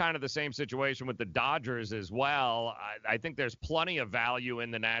think it's kind of the same situation with the Dodgers as well. I think there's plenty of value in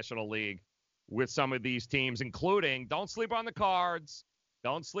the National League with some of these teams, including don't sleep on the Cards,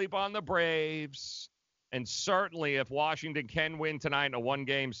 don't sleep on the Braves, and certainly if Washington can win tonight in a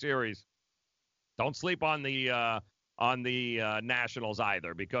 1-game series, don't sleep on the Nationals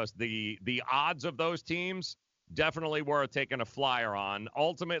either, because the odds of those teams definitely worth taking a flyer on.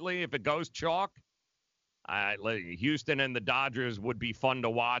 Ultimately, if it goes chalk, Houston and the Dodgers would be fun to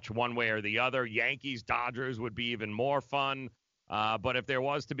watch one way or the other. Yankees-Dodgers would be even more fun. But if there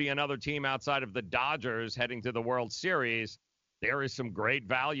was to be another team outside of the Dodgers heading to the World Series, there is some great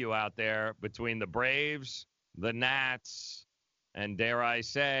value out there between the Braves, the Nats, and dare I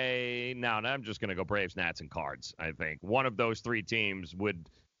say, no, I'm just going to go Braves, Nats, and Cards, I think. One of those three teams would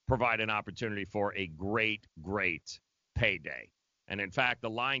provide an opportunity for a great, great payday. And, in fact, the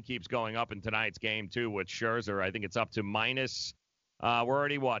line keeps going up in tonight's game, too, with Scherzer. I think it's up to minus we're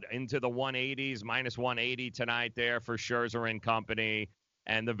already, into the 180s, minus 180 tonight there for Scherzer and company.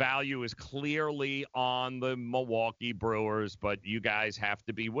 And the value is clearly on the Milwaukee Brewers, but you guys have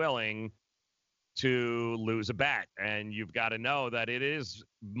to be willing to lose a bet. And you've got to know that it is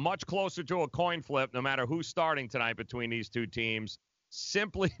much closer to a coin flip no matter who's starting tonight between these two teams,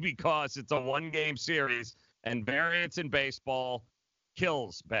 simply because it's a 1-game series and variance in baseball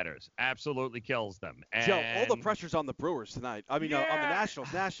kills bettors, absolutely kills them. And Joe, all the pressure's on the Brewers tonight. I mean, on the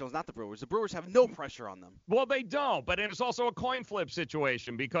Nationals, not the Brewers. The Brewers have no pressure on them. Well, they don't, but it's also a coin flip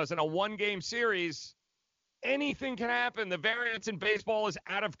situation because in a 1-game series, anything can happen. The variance in baseball is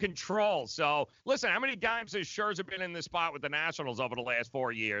out of control. So, listen, how many times has Scherzer been in this spot with the Nationals over the last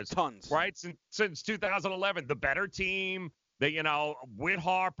 4 years? Tons. Right? Since 2011, the better team. With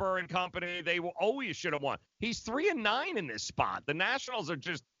Harper and company, they always should have won. He's 3-9 in this spot. The Nationals are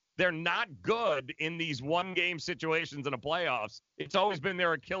they're not good in these 1-game situations in the playoffs. It's always been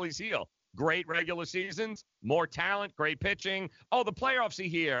their Achilles heel. Great regular seasons, more talent, great pitching. Oh, the playoffs are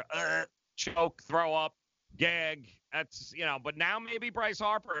here. Choke, throw up, gag. That's, but now maybe Bryce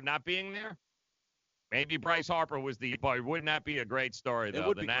Harper not being there. Maybe Bryce Harper was the boy. Wouldn't that be a great story,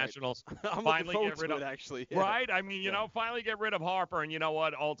 though? The Nationals finally get rid of it, actually. Yeah. Right? I mean, finally get rid of Harper. And you know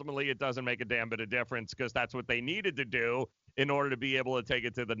what? Ultimately, it doesn't make a damn bit of difference because that's what they needed to do in order to be able to take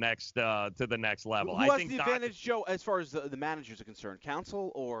it to the next level. Who has the advantage, Joe, as far as the managers are concerned?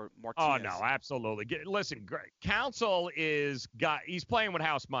 Counsell or Martinez? Oh no, absolutely. Listen, Counsell he's playing with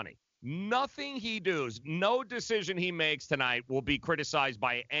house money. Nothing he does, no decision he makes tonight will be criticized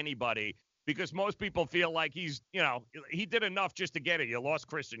by anybody because most people feel like he did enough just to get it. You lost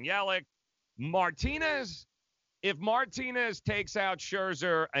Christian Yelich. Martinez, if Martinez takes out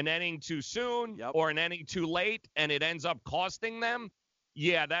Scherzer an inning too soon or an inning too late and it ends up costing them,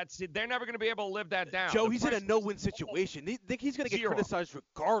 yeah, that's it. They're never going to be able to live that down. Joe, he's in a no-win situation. They think he's going to get criticized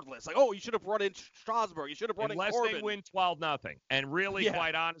regardless. Like, oh, you should have brought in Strasburg. You should have brought in Corbin. Unless they win 12-0. And really,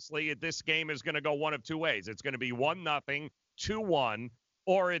 quite honestly, this game is going to go one of two ways. It's going to be 1-0, 2-1,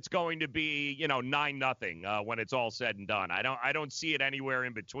 or it's going to be 9-0 when it's all said and done. I don't see it anywhere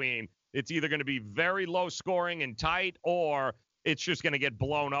in between. It's either going to be very low scoring and tight, or it's just going to get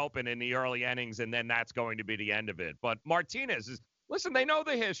blown open in the early innings, and then that's going to be the end of it. But Martinez is, listen, they know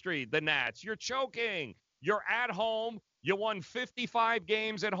the history, the Nats. You're choking. You're at home. You won 55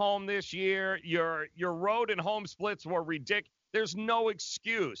 games at home this year. Your road and home splits were ridiculous. There's no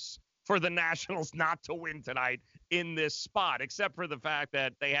excuse for the Nationals not to win tonight in this spot, except for the fact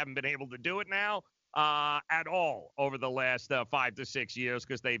that they haven't been able to do it now at all over the last 5 to 6 years,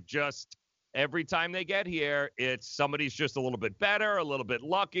 because they've just, every time they get here, it's somebody's just a little bit better, a little bit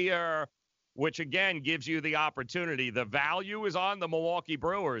luckier, which again gives you the opportunity. The value is on the Milwaukee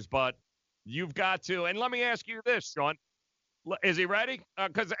Brewers, but you've got to, and let me ask you this, Sean, is he ready?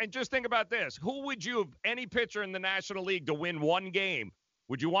 And just think about this. Who would you, any pitcher in the National League to win one game,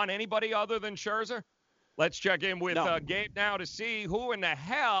 would you want anybody other than Scherzer? Let's check in with Gabe now to see who in the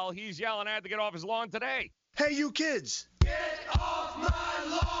hell he's yelling at to get off his lawn today. Hey, you kids! Get off my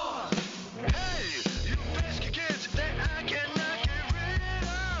lawn! Hey, you pesky kids that I cannot get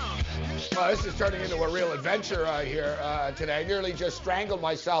rid of! This is turning into a real adventure here today. I nearly just strangled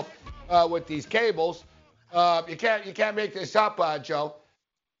myself with these cables. You can't make this up, Joe.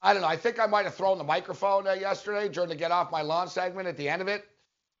 I don't know. I think I might have thrown the microphone yesterday during the Get Off My Lawn segment at the end of it.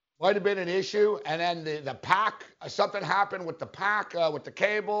 Might have been an issue. And then the pack, something happened with the pack, with the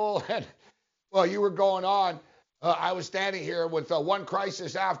cable. And, well, you were going on. I was standing here with one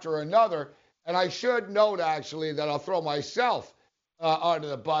crisis after another. And I should note, actually, that I'll throw myself onto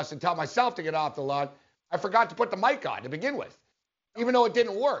the bus and tell myself to get off the lawn. I forgot to put the mic on to begin with, even though it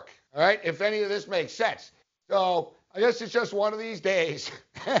didn't work. All right, if any of this makes sense. So I guess it's just one of these days.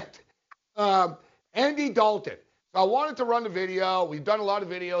 Andy Dalton. So I wanted to run the video. We've done a lot of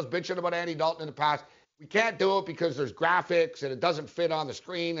videos bitching about Andy Dalton in the past. We can't do it because there's graphics and it doesn't fit on the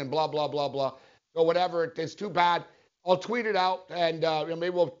screen and blah, blah, blah, blah. So whatever, it's too bad. I'll tweet it out and maybe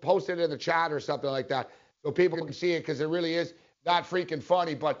we'll post it in the chat or something like that so people can see it, because it really is not freaking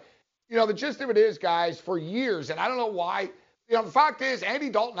funny. But, the gist of it is, guys, for years, and I don't know why, the fact is Andy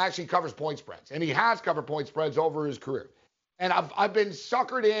Dalton actually covers point spreads, and he has covered point spreads over his career. And I've been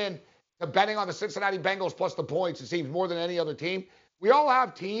suckered in to betting on the Cincinnati Bengals plus the points, it seems, more than any other team. We all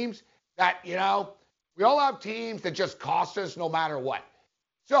have teams that, just cost us no matter what.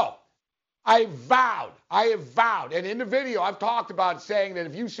 So I have vowed, and in the video I've talked about saying that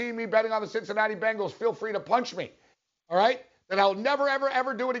if you see me betting on the Cincinnati Bengals, feel free to punch me, all right? That I'll never, ever,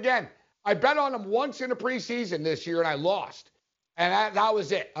 ever do it again. I bet on them once in the preseason this year, and I lost. And that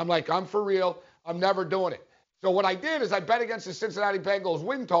was it. I'm like, I'm for real. I'm never doing it. So what I did is I bet against the Cincinnati Bengals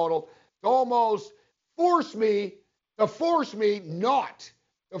win total to almost force me not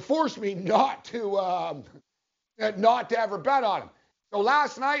to ever bet on them. So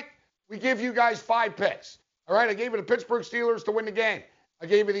last night, we give you guys 5 picks. All right, I gave you the Pittsburgh Steelers to win the game. I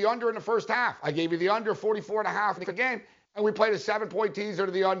gave you the under in the first half. I gave you the under 44.5 in the game, and we played a 7-point teaser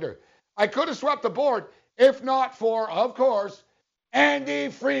to the under. I could have swept the board if not for, of course, Andy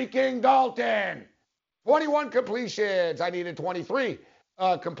freaking Dalton. 21 completions. I needed 23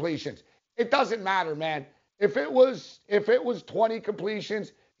 completions. It doesn't matter, man. If it was 20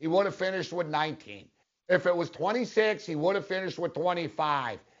 completions, he would have finished with 19. If it was 26, he would have finished with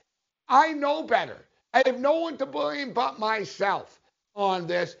 25. I know better. I have no one to blame but myself on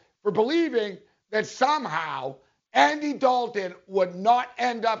this for believing that somehow Andy Dalton would not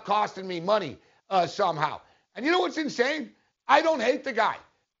end up costing me money somehow. And you know what's insane? I don't hate the guy.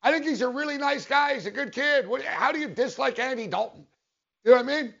 I think he's a really nice guy. He's a good kid. How do you dislike Andy Dalton? You know what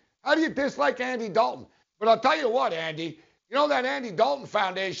I mean? How do you dislike Andy Dalton? But I'll tell you what, Andy, that Andy Dalton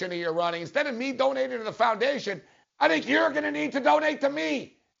Foundation that you're running, instead of me donating to the foundation, I think you're going to need to donate to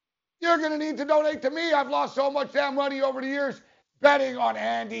me. You're going to need to donate to me. I've lost so much damn money over the years betting on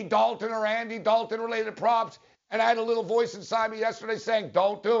Andy Dalton or Andy Dalton-related props, and I had a little voice inside me yesterday saying,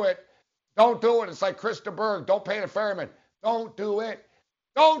 don't do it. Don't do it. It's like Krista Berg. Don't pay the ferryman. Don't do it.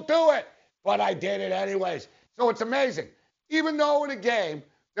 Don't do it. But I did it anyways. So it's amazing. Even though in a game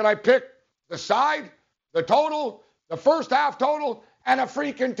that I picked the side, the total, the first half total, and a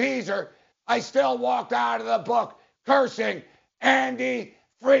freaking teaser, I still walked out of the book cursing Andy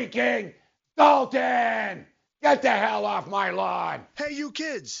freaking Dalton. Get the hell off my lawn. Hey, you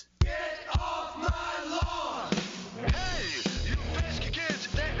kids. Get off my lawn. Hey, you pesky kids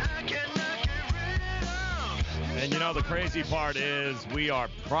that I cannot get rid of. And you know, the crazy part is we are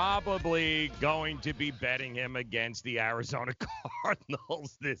probably going to be betting him against the Arizona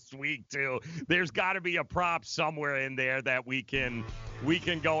Cardinals this week, too. There's got to be a prop somewhere in there that we can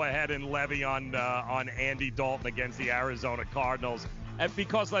go ahead and levy on Andy Dalton against the Arizona Cardinals. And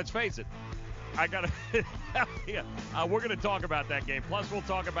because, let's face it, I got to we're going to talk about that game. Plus, we'll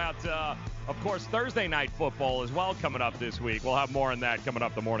talk about, of course, Thursday night football as well coming up this week. We'll have more on that coming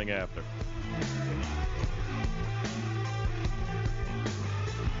up the morning after.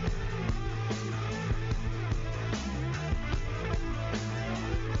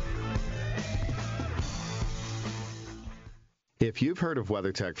 If you've heard of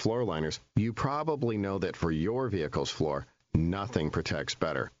WeatherTech floor liners, you probably know that for your vehicle's floor, nothing protects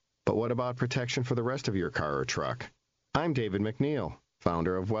better. But what about protection for the rest of your car or truck? I'm David McNeil,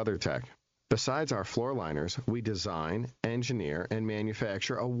 founder of WeatherTech. Besides our floor liners, we design, engineer, and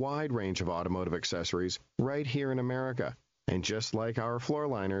manufacture a wide range of automotive accessories right here in America. And just like our floor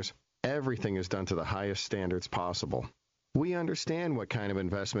liners, everything is done to the highest standards possible. We understand what kind of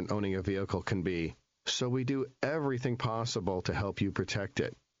investment owning a vehicle can be, so we do everything possible to help you protect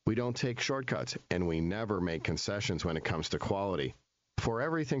it. We don't take shortcuts, and we never make concessions when it comes to quality. For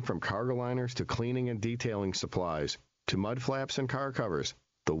everything from cargo liners to cleaning and detailing supplies to mud flaps and car covers,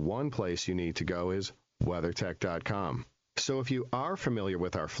 the one place you need to go is WeatherTech.com. So if you are familiar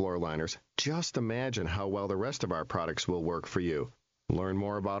with our floor liners, just imagine how well the rest of our products will work for you. Learn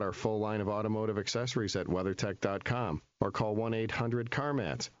more about our full line of automotive accessories at WeatherTech.com or call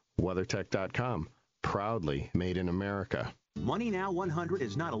 1-800-CarMats. WeatherTech.com. Proudly made in America. Money Now 100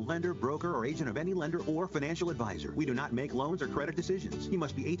 is not a lender, broker, or agent of any lender or financial advisor. We do not make loans or credit decisions. You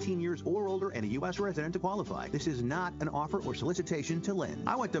must be 18 years or older and a U.S. resident to qualify. This is not an offer or solicitation to lend.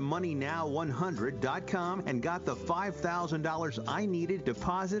 I went to MoneyNow100.com and got the $5,000 I needed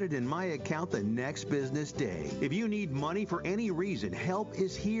deposited in my account the next business day. If you need money for any reason, help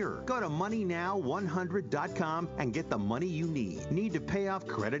is here. Go to MoneyNow100.com and get the money you need. Need to pay off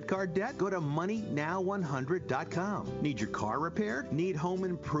credit card debt? Go to MoneyNow100.com. Need your car repaired? Need home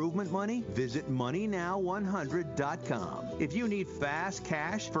improvement money? Visit MoneyNow100.com. If you need fast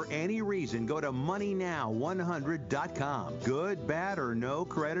cash for any reason, go to MoneyNow100.com. Good, bad, or no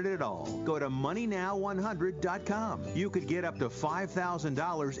credit at all. Go to MoneyNow100.com. You could get up to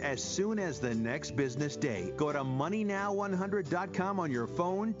 $5,000 as soon as the next business day. Go to MoneyNow100.com on your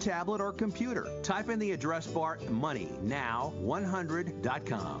phone, tablet, or computer. Type in the address bar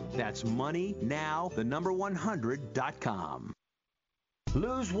MoneyNow100.com. That's MoneyNow100.com.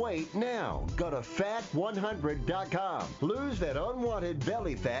 Lose weight now. Go to fat100.com. Lose that unwanted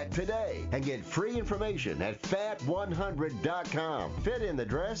belly fat today and get free information at fat100.com. Fit in the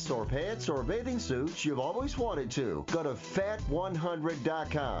dress or pants or bathing suits you've always wanted to. Go to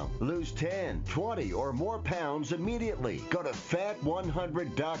fat100.com. Lose 10, 20, or more pounds immediately. Go to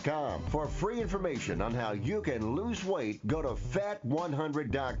fat100.com. For free information on how you can lose weight, go to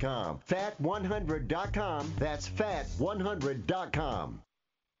fat100.com. Fat100.com. That's fat100.com.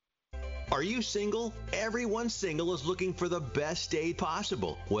 Are you single? Everyone single is looking for the best date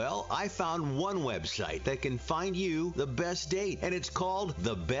possible. Well, I found one website that can find you the best date, and it's called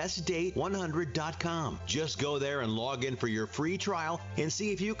thebestdate100.com. Just go there and log in for your free trial and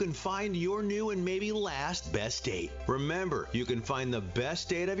see if you can find your new and maybe last best date. Remember, you can find the best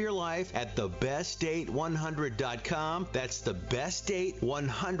date of your life at thebestdate100.com. That's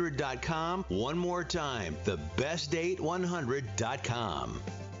thebestdate100.com. One more time, thebestdate100.com.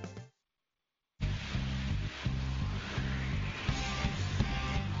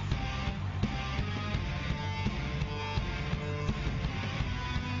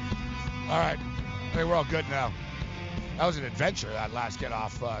 All right. I think we're all good now. That was an adventure, that last get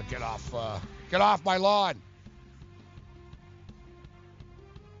off my lawn.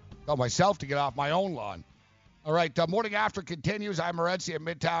 Tell myself to get off my own lawn. All right. Morning After continues. I'm Morency in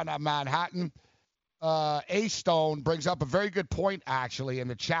Midtown Manhattan. A-Stone brings up a very good point, actually, in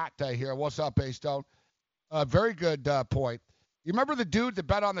the chat here. What's up, A-Stone? Very good point. You remember the dude that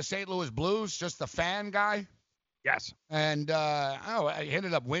bet on the St. Louis Blues, just the fan guy? Yes. And he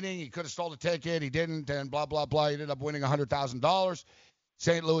ended up winning. He could have stole the ticket. He didn't, and blah, blah, blah. He ended up winning $100,000.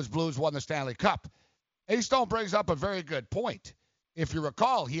 St. Louis Blues won the Stanley Cup. A-Stone brings up a very good point. If you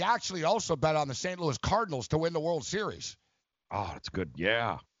recall, he actually also bet on the St. Louis Cardinals to win the World Series. Oh, that's good.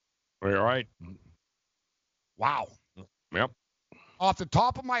 Yeah. All right. Wow. Yep. Off the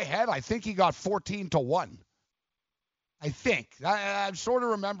top of my head, I think he got 14-1. I think. I'm sort of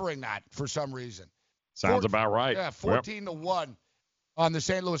remembering that for some reason. Sounds about right. Yeah, 14-1 on the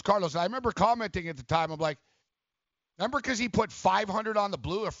St. Louis Cardinals. And I remember commenting at the time, I'm like, remember because he put 500 on the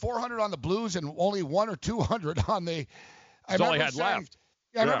Blue or 400 on the Blues and only 100 or 200 on the. That's all he had left.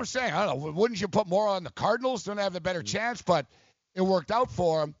 Yeah, I remember saying, I don't know, wouldn't you put more on the Cardinals? Don't have the better chance, but it worked out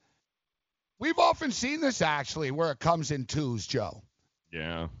for him. We've often seen this actually where it comes in twos, Joe.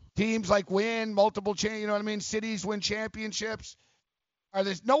 Yeah. Teams like win multiple, you know what I mean? Cities win championships.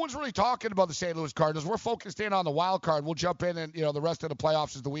 No one's really talking about the St. Louis Cardinals. We're focused in on the wild card. We'll jump in and, the rest of the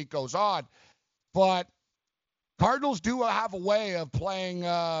playoffs as the week goes on. But Cardinals do have a way of playing,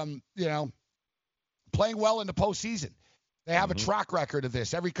 playing well in the postseason. They have a track record of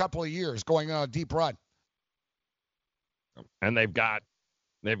this every couple of years going on a deep run. And they've got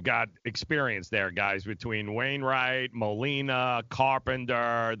experience there, guys, between Wainwright, Molina,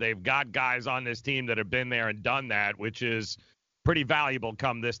 Carpenter. They've got guys on this team that have been there and done that, which is pretty valuable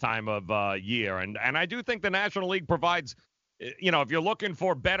come this time of year. And I do think the National League provides, if you're looking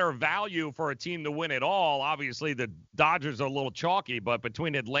for better value for a team to win it all, obviously the Dodgers are a little chalky, but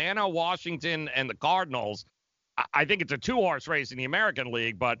between Atlanta, Washington, and the Cardinals, I think it's a two-horse race in the American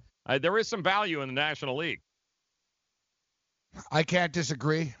League, but there is some value in the National League. I can't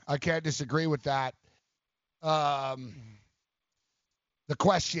disagree. With that. The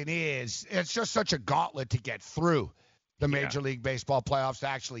question is, it's just such a gauntlet to get through the Major League Baseball playoffs to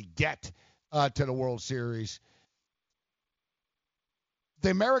actually get to the World Series.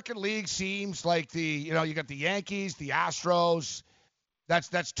 The American League seems like you got the Yankees, the Astros.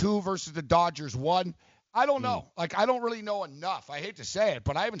 That's 2 versus the Dodgers 1. I don't know. I don't really know enough. I hate to say it,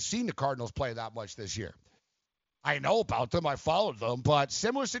 but I haven't seen the Cardinals play that much this year. I know about them. I followed them. But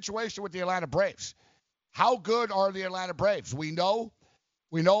similar situation with the Atlanta Braves. How good are the Atlanta Braves? We know,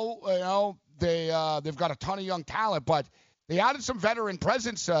 they've got a ton of young talent, but they added some veteran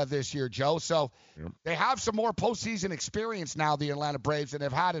presence this year, Joe. So they have some more postseason experience now, the Atlanta Braves, than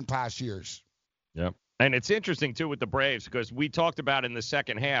they've had in past years. Yep. And it's interesting, too, with the Braves because we talked about in the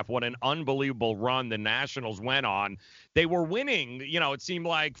second half what an unbelievable run the Nationals went on. They were winning, it seemed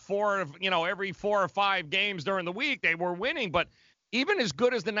like every 4 or 5 games during the week they were winning. But even as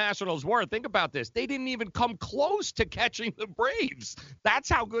good as the Nationals were, think about this. They didn't even come close to catching the Braves. That's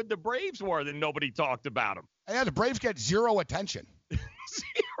how good the Braves were that nobody talked about them. Yeah, the Braves get zero attention.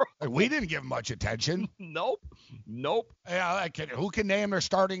 Zero. We didn't give much attention. Nope. Yeah, who can name their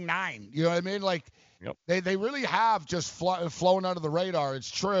starting 9? You know what I mean? They really have just flown under the radar. It's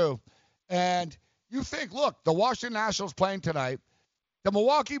true. And you think, look, the Washington Nationals playing tonight. The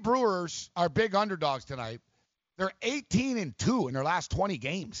Milwaukee Brewers are big underdogs tonight. They're 18-2 in their last 20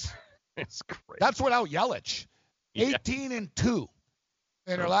 games. It's crazy. That's without Yelich. 18-2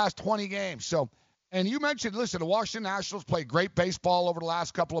 in their last 20 games. So, and you mentioned, listen, the Washington Nationals played great baseball over the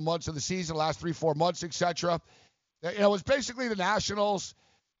last couple of months of the season, the last 3-4 months, etc. It was basically the Nationals.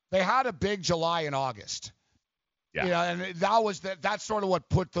 They had a big July and August. Yeah. And that's sort of what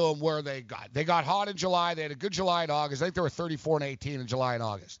put them where they got. They got hot in July. They had a good July and August. I think they were 34-18 in July and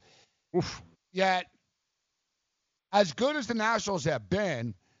August. Oof. Yet, as good as the Nationals have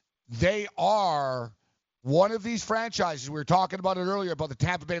been, they are one of these franchises. We were talking about it earlier about the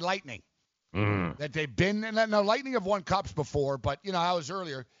Tampa Bay Lightning. That they've been, and the Lightning have won cups before, but, I was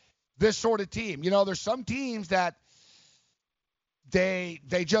earlier, this sort of team. There's some teams that they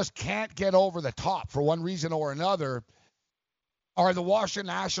just can't get over the top for one reason or another. Are the Washington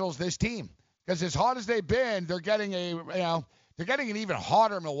Nationals this team? Because as hot as they've been, they're getting an even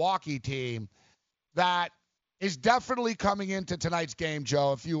hotter Milwaukee team that is definitely coming into tonight's game,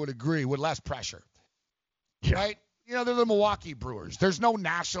 Joe, if you would agree, with less pressure. Yeah. Right? They're the Milwaukee Brewers. There's no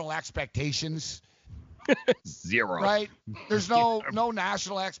national expectations. Zero. Right? There's no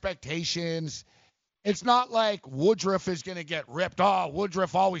national expectations. It's not like Woodruff is going to get ripped. Oh,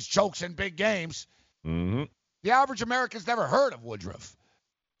 Woodruff always chokes in big games. Mm-hmm. The average American's never heard of Woodruff.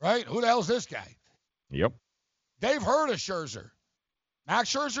 Right? Who the hell's this guy? Yep. They've heard of Scherzer.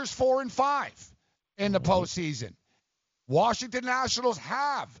 Max Scherzer's 4-5 in the postseason. Washington Nationals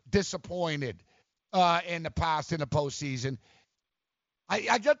have disappointed in the past in the postseason.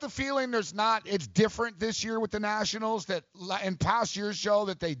 I get the feeling it's different this year with the Nationals that in past years, Joe,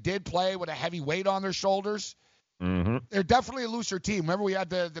 that they did play with a heavy weight on their shoulders. Mm-hmm. They're definitely a looser team. Remember we had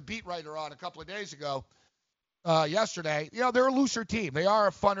the beat writer on a couple of days ago, yesterday. They're a looser team. They are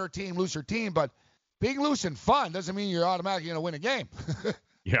a funner team, looser team, but being loose and fun doesn't mean you're automatically going to win a game.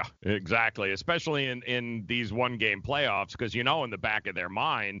 Yeah, exactly. Especially in these one-game playoffs, because in the back of their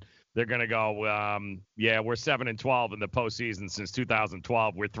mind they're going to go, we're 7-12 in the postseason since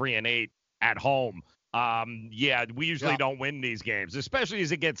 2012. We're 3-8 at home. We usually don't win these games, especially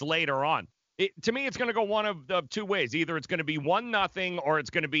as it gets later on. To me, it's going to go one of two ways. Either it's going to be 1-0 or it's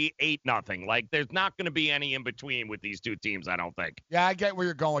going to be 8-0. Like, there's not going to be any in between with these two teams, I don't think. Yeah, I get where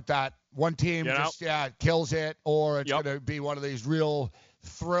you're going with that. One team just kills it, or it's going to be one of these real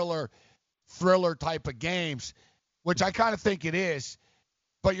thriller type of games, which I kind of think it is.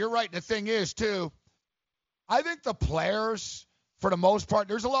 But you're right. The thing is, too, I think the players, for the most part,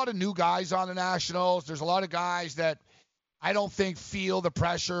 there's a lot of new guys on the Nationals. There's a lot of guys that I don't think feel the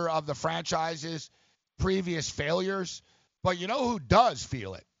pressure of the franchise's previous failures. But you know who does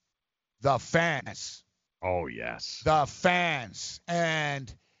feel it? The fans. Oh, yes. The fans.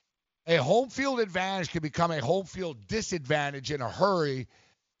 And a home field advantage can become a home field disadvantage in a hurry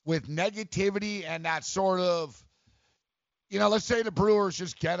with negativity and that sort of, let's say the Brewers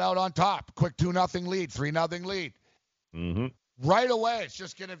just get out on top. Quick 2-0 lead, 3-0 lead. Mm-hmm. Right away, it's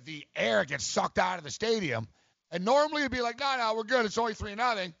just going to, the air gets sucked out of the stadium. And normally it'd be like, no, we're good. It's only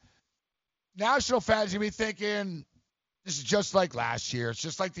 3-0. National fans would be thinking, this is just like last year. It's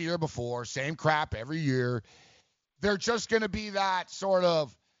just like the year before. Same crap every year. They're just going to be that sort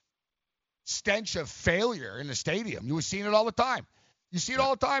of stench of failure in the stadium. You've seen it all the time. You see it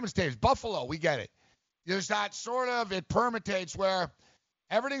all the time in stadiums. Buffalo, we get it. There's that sort of, it permutates where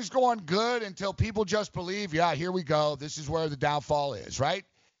everything's going good until people just believe, here we go. This is where the downfall is, right?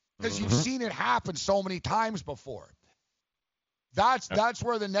 Because you've seen it happen so many times before. That's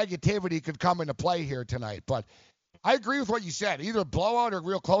where the negativity could come into play here tonight. But I agree with what you said. Either blowout or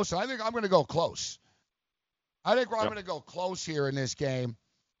real close. And I think I'm going to go close. I'm going to go close here in this game.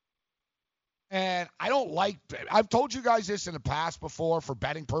 And I've told you guys this in the past before for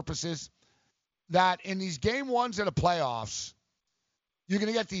betting purposes, that in these game ones of the playoffs, you're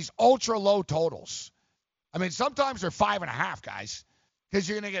going to get these ultra low totals. I mean, sometimes they're 5.5, guys, because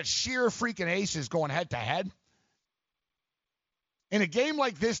you're going to get sheer freaking aces going head to head. In a game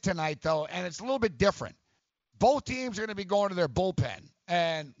like this tonight, though, and it's a little bit different, both teams are going to be going to their bullpen.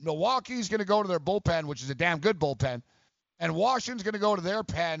 And Milwaukee's going to go to their bullpen, which is a damn good bullpen. And Washington's going to go to their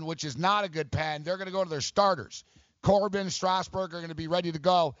pen, which is not a good pen. They're going to go to their starters. Corbin, Strasburg are going to be ready to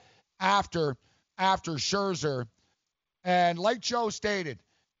go after Scherzer. And like Joe stated,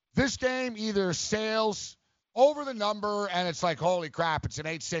 this game either sails over the number and it's like, holy crap, it's an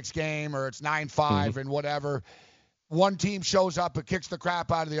 8-6 game or it's 9-5 and whatever. One team shows up and kicks the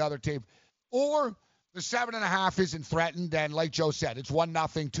crap out of the other team. Or the 7.5 isn't threatened, and like Joe said, it's 1-0,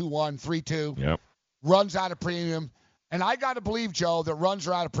 2-1, 3-2. Yep. Runs out of premium. And I got to believe, Joe, that runs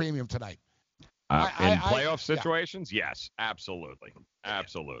are out of premium tonight. In playoff situations, yes, absolutely.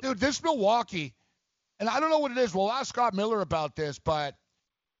 Absolutely. Dude, this Milwaukee, and I don't know what it is. We'll ask Scott Miller about this, but,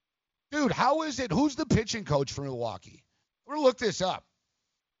 dude, how is it? Who's the pitching coach for Milwaukee? We're going to look this up.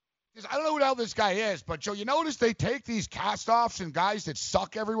 Because I don't know who the hell this guy is, but, Joe, you notice they take these cast-offs and guys that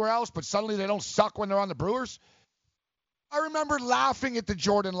suck everywhere else, but suddenly they don't suck when they're on the Brewers? I remember laughing at the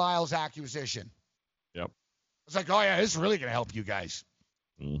Jordan Lyles acquisition. Yep. It's like, oh, yeah, this is really going to help you guys.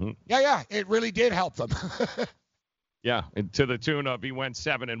 Mm-hmm. Yeah, it really did help them. Yeah, and to the tune of he went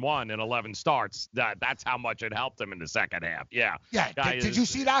 7-1 in 11 starts. That's how much it helped him in the second half. Yeah. Yeah, did you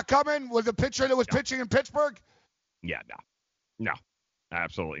see that coming with the pitcher that was pitching in Pittsburgh? Yeah, no,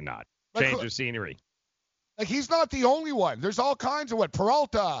 absolutely not. Like, Change of scenery. Like, he's not the only one. There's all kinds of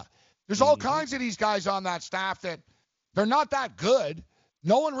Peralta. There's all kinds of these guys on that staff that they're not that good.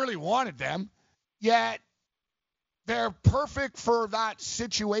 No one really wanted them, yet they're perfect for that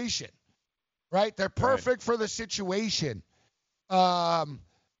situation, right? They're perfect for the situation. I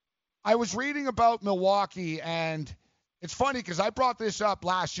was reading about Milwaukee, and it's funny because I brought this up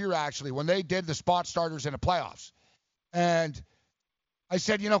last year, actually, when they did the spot starters in the playoffs. And I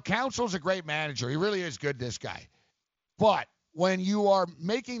said, Council's a great manager. He really is good, this guy. But when you are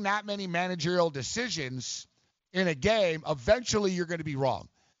making that many managerial decisions in a game, eventually you're going to be wrong.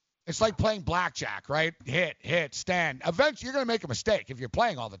 It's like playing blackjack, right? Hit, stand. Eventually, you're going to make a mistake if you're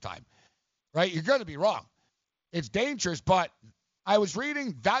playing all the time, right? You're going to be wrong. It's dangerous, but I was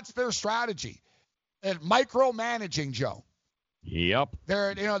reading that's their strategy. And micromanaging, Joe. Yep.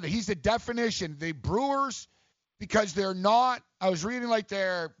 He's the definition. The Brewers, because they're not, I was reading like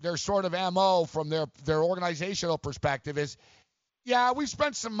their sort of MO from their organizational perspective is, yeah, we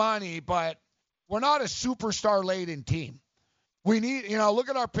spent some money, but we're not a superstar-laden team. We need, look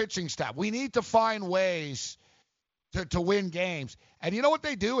at our pitching staff. We need to find ways to win games. And you know what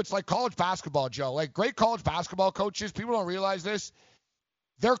they do? It's like college basketball, Joe. Like great college basketball coaches, people don't realize this.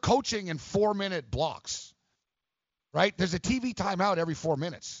 They're coaching in 4-minute blocks, right? There's a TV timeout every 4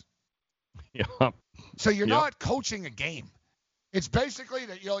 minutes. Yeah. So you're not coaching a game. It's basically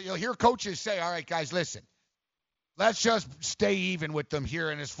that you'll hear coaches say, all right, guys, listen, let's just stay even with them here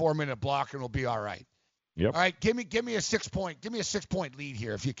in this 4-minute block and we'll be all right. Yep. All right, give me a 6-point lead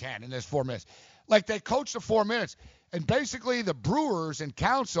here if you can in this 4 minutes. Like they coach the 4 minutes. And basically the Brewers and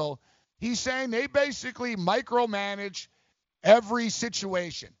Council, he's saying they basically micromanage every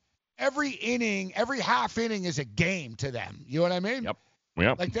situation. Every inning, every half inning is a game to them. You know what I mean?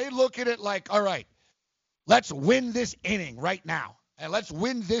 Yep. Like they look at it like, all right, let's win this inning right now. And let's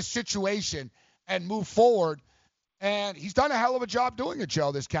win this situation and move forward. And he's done a hell of a job doing it,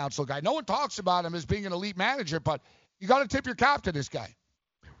 Joe, this Council guy. No one talks about him as being an elite manager, but you got to tip your cap to this guy.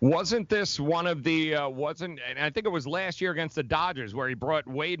 Wasn't this one of the and I think it was last year against the Dodgers where he brought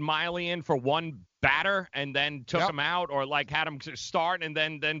Wade Miley in for one batter and then took him out, or like had him start and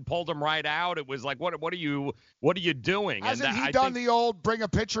then pulled him right out? It was like, what are you doing? Hasn't he done the old bring a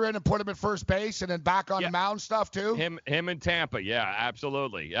pitcher in and put him at first base and then back on the mound stuff too? Him in Tampa, yeah,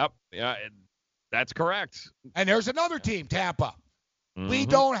 absolutely, yep, yeah, that's correct. And there's another team, Tampa. Mm-hmm. We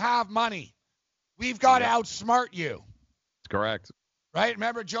don't have money. We've got to outsmart you. That's correct. Right?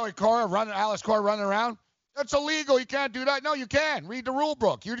 Remember Alice Cora running around? That's illegal. You can't do that. No, you can. Read the rule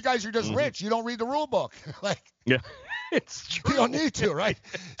book. You guys are just rich. You don't read the rule book. It's true. You don't need to, right?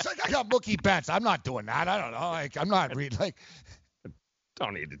 It's like I got Mookie Betts. I'm not doing that. I don't know. Like I'm not reading. Like,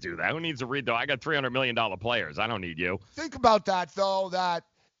 don't need to do that. Who needs to read though? I got $300 million players. I don't need you. Think about that though. That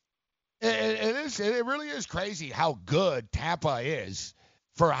it really is crazy how good Tampa is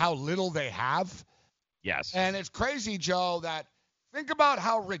for how little they have. Yes. And it's crazy, Joe, that. Think about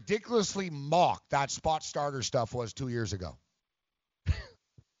how ridiculously mocked that spot starter stuff was 2 years ago.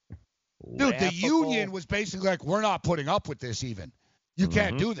 Dude, the union was basically like, we're not putting up with this even. You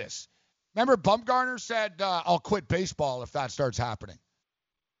can't do this. Remember Bumgarner said, I'll quit baseball if that starts happening.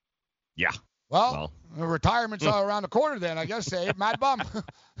 Yeah. Well. Retirement's all around the corner then, I guess, Mad Bum.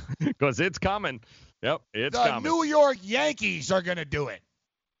 Because it's coming. Yep, it's coming. The New York Yankees are going to do it.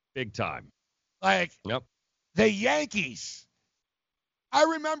 Big time. Like, the Yankees. I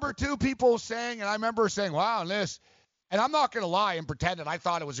remember, too, people saying, and I remember saying, wow, this, and I'm not going to lie and pretend that I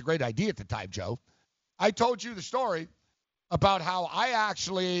thought it was a great idea at the time, Joe. I told you the story about how I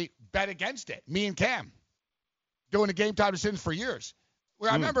actually bet against it, me and Cam, doing the game time decisions for years.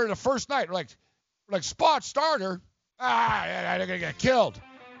 Where I remember the first night, we're like spot starter, they're going to get killed.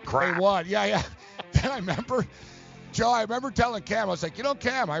 Crap. They won. Yeah. Then I remember, Joe, telling Cam, I was like,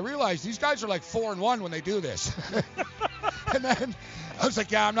 Cam, I realize these guys are like 4-1 when they do this. And then I was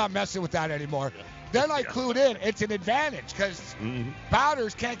like, I'm not messing with that anymore. Then I clued in. It's an advantage because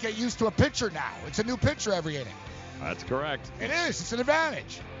batters can't get used to a pitcher now. It's a new pitcher every inning. That's correct. It is. It's an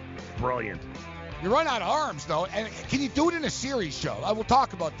advantage. Brilliant. You run out of arms, though. And can you do it in a series, Joe? I will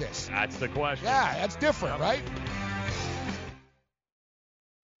talk about this. That's the question. Yeah, that's different, right?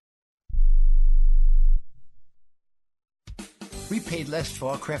 We paid less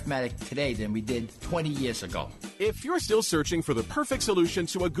for our Craftmatic today than we did 20 years ago. If you're still searching for the perfect solution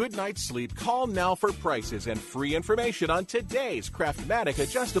to a good night's sleep, call now for prices and free information on today's Craftmatic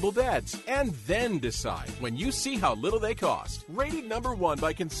adjustable beds. And then decide when you see how little they cost. Rated #1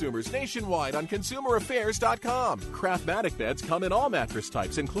 by consumers nationwide on ConsumerAffairs.com. Craftmatic beds come in all mattress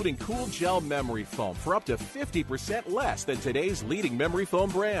types, including cool gel memory foam for up to 50% less than today's leading memory foam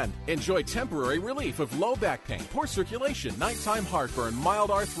brand. Enjoy temporary relief of low back pain, poor circulation, nighttime heartburn, mild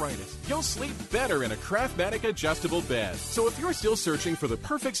arthritis. You'll sleep better in a Craftmatic adjustable bed. So if you're still searching for the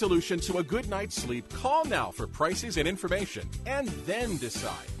perfect solution to a good night's sleep, call now for prices and information. And then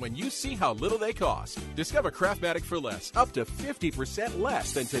decide when you see how little they cost. Discover Craftmatic for less, up to 50%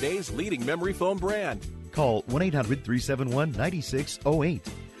 less than today's leading memory foam brand. Call 1-800-371-9608.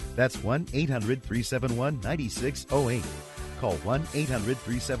 That's 1-800-371-9608. Call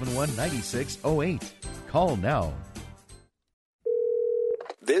 1-800-371-9608. Call now.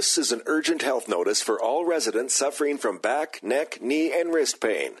 This is an urgent health notice for all residents suffering from back, neck, knee, and wrist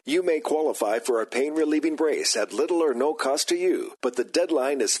pain. You may qualify for a pain-relieving brace at little or no cost to you, but the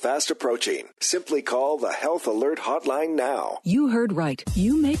deadline is fast approaching. Simply call the Health Alert Hotline now. You heard right.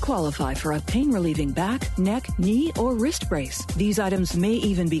 You may qualify for a pain-relieving back, neck, knee, or wrist brace. These items may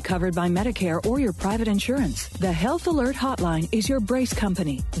even be covered by Medicare or your private insurance. The Health Alert Hotline is your brace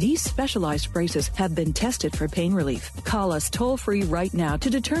company. These specialized braces have been tested for pain relief. Call us toll-free right now to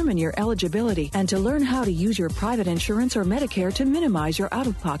determine your eligibility and to learn how to use your private insurance or Medicare to minimize your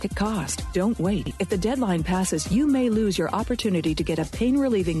out-of-pocket cost. Don't wait. If the deadline passes, you may lose your opportunity to get a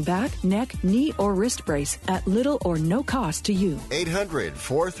pain-relieving back, neck, knee, or wrist brace at little or no cost to you.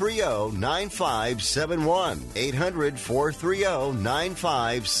 800-430-9571.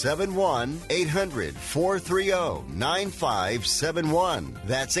 800-430-9571. 800-430-9571.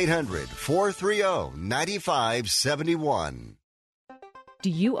 That's 800-430-9571. Do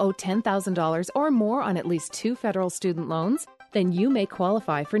you owe $10,000 or more on at least 2 federal student loans? Then you may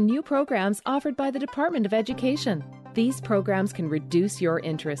qualify for new programs offered by the Department of Education. These programs can reduce your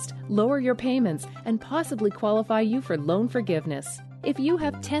interest, lower your payments, and possibly qualify you for loan forgiveness. If you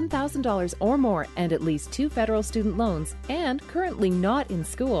have $10,000 or more and at least 2 federal student loans and currently not in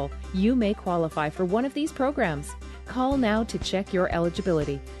school, you may qualify for one of these programs. Call now to check your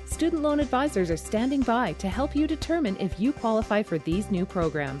eligibility. Student loan advisors are standing by to help you determine if you qualify for these new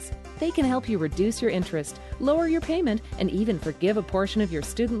programs. They can help you reduce your interest, lower your payment, and even forgive a portion of your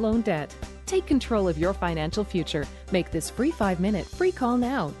student loan debt. Take control of your financial future. Make this free 5-minute free call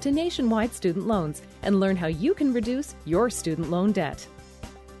now to Nationwide Student Loans and learn how you can reduce your student loan debt.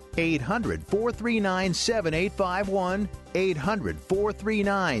 800-439-7851.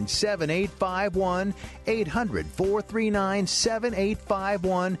 800-439-7851.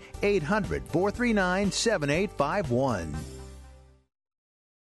 800-439-7851. 800-439-7851.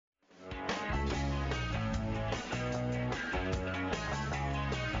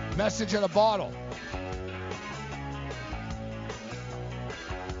 Message in a bottle.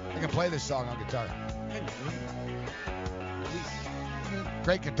 I can play this song on guitar.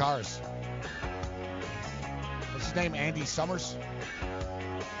 Great guitarist. What's his name? Andy Summers?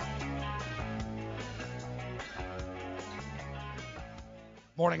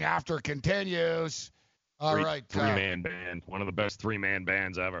 Morning After continues. All right. Three-man band. One of the best three-man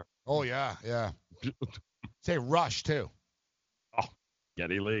bands ever. Oh, yeah, yeah. Say Rush, too. Oh,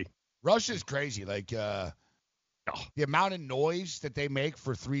 Geddy Lee. Rush is crazy. Like, the amount of noise that they make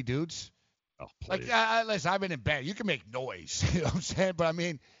for 3 dudes. Oh, like, listen, I've been in band. You can make noise. You know what I'm saying? But, I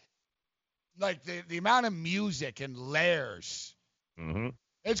mean, like, the amount of music and layers. Mm-hmm.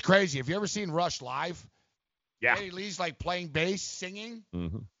 It's crazy. Have you ever seen Rush live? Yeah. Geddy Lee's, like, playing bass, singing,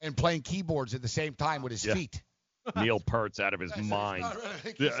 and playing keyboards at the same time with his feet. Neil Peart's out of his mind.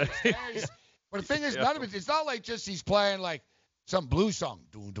 But the thing is, none of it, it's not like just he's playing, like, some blues song.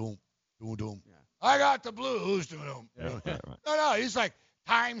 Doom, doom, doom, doom. Yeah. I got the blues. Doom, doom. Yeah. No, he's like,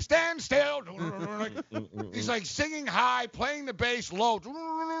 time stand still. He's like singing high, playing the bass low.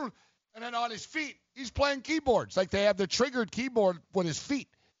 And then on his feet, he's playing keyboards. Like they have the triggered keyboard with his feet.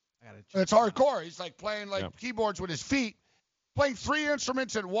 And it's hardcore. He's like playing keyboards with his feet, playing 3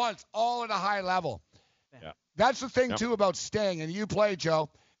 instruments at once, all at a high level. Yeah. That's the thing, too, about Sting. And you play, Joe.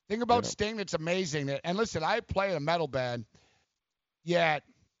 Thing about Sting that's amazing. And listen, I play in a metal band, yet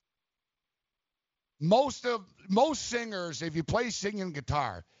most singers, if you play singing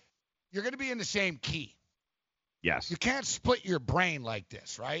guitar, you're going to be in the same key. Yes. You can't split your brain like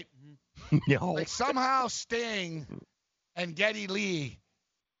this, right? No. Like somehow Sting and Geddy Lee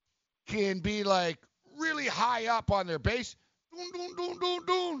can be like really high up on their bass,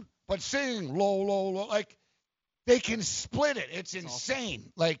 but sing low, low, low. Like they can split it. It's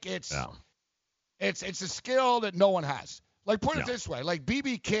insane. Like it's a skill that no one has. Like put it this way, like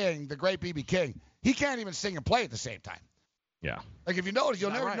B.B. King, the great B.B. King, he can't even sing and play at the same time. Yeah. Like if you notice,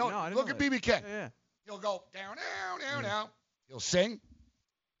 you'll never know. No, Look at B.B. King. Yeah. He'll go down, down, down, down. He'll sing.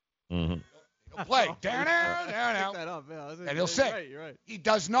 Mm-hmm. He'll play down, down, down, down. And he'll sing. You're right. He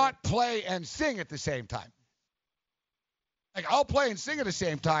does not play and sing at the same time. Like I'll play and sing at the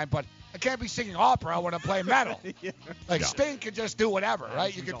same time, but I can't be singing opera when I play metal. Like Sting can just do whatever,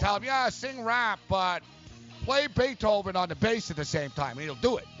 right? You can tell him, sing rap, but play Beethoven on the bass at the same time, and he'll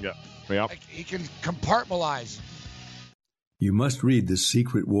do it. Yeah. Like he can compartmentalize. You must read The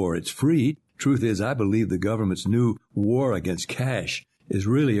Secret War. It's free. Truth is, I believe the government's new war against cash is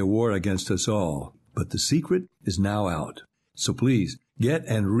really a war against us all. But The Secret is now out. So please, get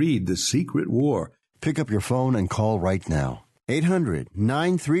and read The Secret War. Pick up your phone and call right now.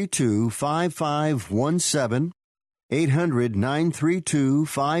 800-932-5517.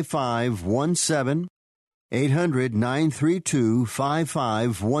 800-932-5517.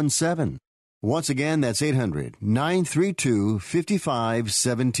 800-932-5517. Once again, that's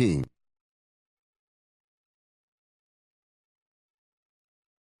 800-932-5517.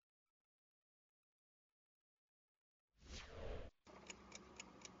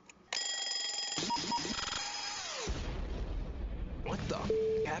 What the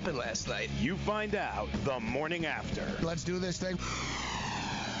happened last night? You find out the morning after. Let's do this thing.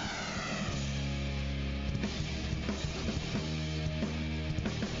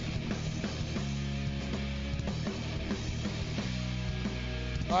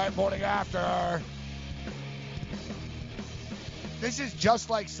 All right, morning after. This is just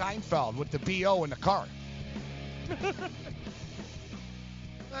like Seinfeld with the BO in the car.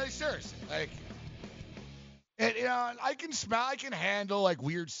 Like, seriously, like, and, you know, I can handle like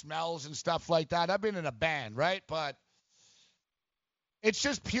weird smells and stuff like that. I've been in a band, right? But it's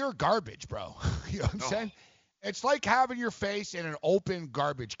just pure garbage, bro. You know what I'm saying? It's like having your face in an open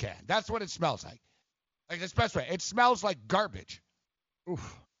garbage can. That's what it smells like. Like, that's the best way. It smells like garbage.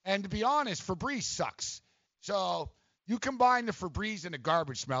 Oof. And to be honest, Febreze sucks. So you combine the Febreze and the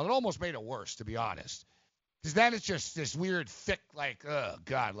garbage smell, it almost made it worse, to be honest. Because then it's just this weird, thick, like, oh,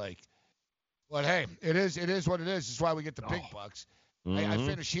 God, like. But, hey, it is what it is. This is why we get the big bucks. I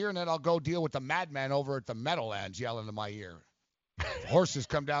finish here, and then I'll go deal with the madman over at the Meadowlands yelling in my ear. Horses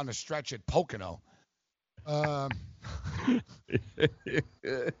come down the stretch at Pocono.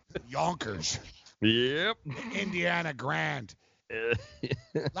 Yonkers. Yep. Indiana Grand.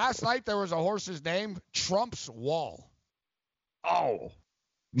 Last night there was a horse's name, Trump's Wall. Oh.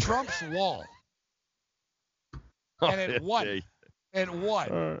 Trump's Wall. And it won. It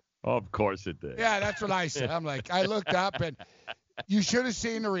won. Of course it did. Yeah, that's what I said. I'm like, I looked up, and you should have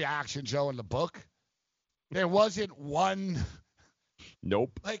seen the reaction, Joe, in the book. There wasn't one.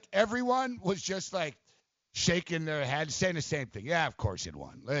 Nope. Like, everyone was just, like, shaking their head, saying the same thing. Yeah, of course it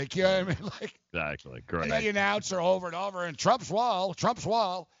won. Like, you know what I mean? Like, exactly. Correct. And the announcer over and over, and Trump's Wall,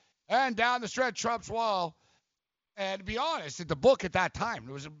 and down the stretch, Trump's Wall. And to be honest, at the book at that time,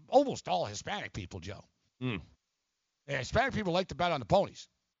 it was almost all Hispanic people, Joe. Mm. Yeah, Hispanic people like to bet on the ponies.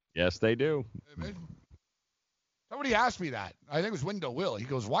 Yes, they do. Somebody asked me that. I think it was Window Will. He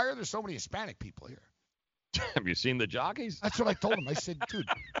goes, why are there so many Hispanic people here? Have you seen the jockeys? That's what I told him. I said, dude.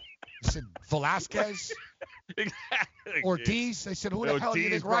 I said, Velasquez? Exactly. Ortiz? I said, who the hell do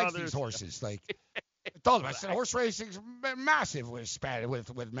you think rides these horses? Like, I told him, I said, horse racing's massive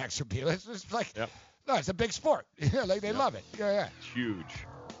with Mexican people. It's just like, no, it's a big sport. Like, they love it. Yeah. It's huge.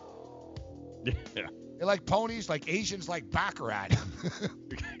 Yeah. They like ponies, like Asians like Baccarat.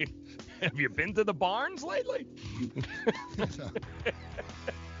 Have you been to the barns lately?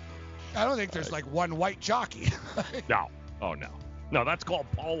 I don't think there's like one white jockey. No. Oh, no. No, that's called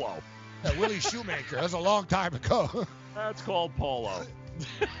polo. Yeah, Willie Shoemaker. That was a long time ago. That's called polo.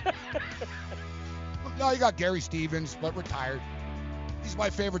 No, you got Gary Stevens, but retired. He's my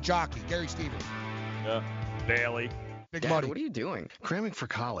favorite jockey, Gary Stevens. Yeah. Bailey. Big Dad, money. what are you doing? Cramming for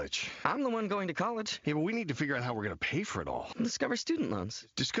college. I'm the one going to college. Yeah, but we need to figure out how we're going to pay for it all. Discover Student Loans.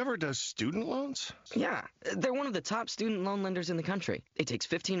 Discover does student loans? Yeah. They're one of the top student loan lenders in the country. It takes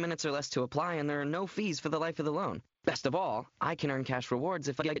 15 minutes or less to apply, and there are no fees for the life of the loan. Best of all, I can earn cash rewards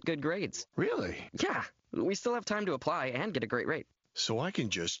if I get good grades. Really? Yeah. We still have time to apply and get a great rate. So I can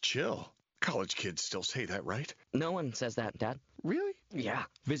just chill. College kids still say that, right? No one says that, Dad. Really? Yeah.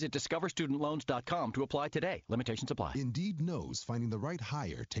 Visit discoverstudentloans.com to apply today. Limitations apply. Indeed knows finding the right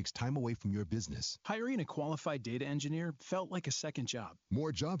hire takes time away from your business. Hiring a qualified data engineer felt like a second job.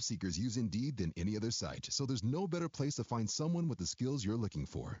 More job seekers use Indeed than any other site, so there's no better place to find someone with the skills you're looking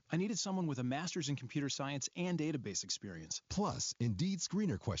for. I needed someone with a master's in computer science and database experience. Plus, Indeed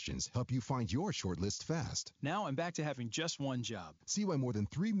screener questions help you find your shortlist fast. Now I'm back to having just one job. See why more than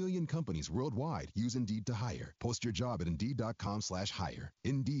 3 million companies worldwide use Indeed to hire. Post your job at Indeed.com/hire.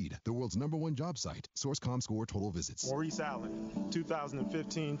 Indeed, the world's #1 job site. Source ComScore total visits. Maurice Allen,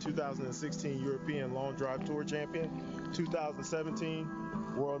 2015-2016 European Long Drive Tour Champion, 2017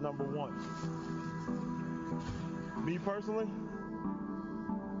 World #1. Me personally,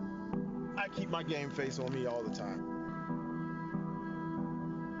 I keep my game face on me all the time.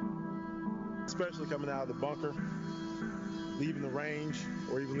 Especially coming out of the bunker, leaving the range,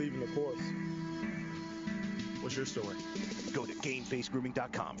 or even leaving the course. What's your story? Go to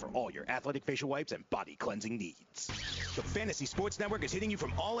GameFaceGrooming.com for all your athletic facial wipes and body cleansing needs. The Fantasy Sports Network is hitting you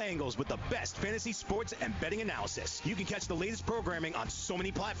from all angles with the best fantasy sports and betting analysis. You can catch the latest programming on so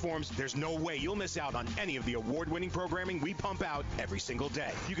many platforms, there's no way you'll miss out on any of the award-winning programming we pump out every single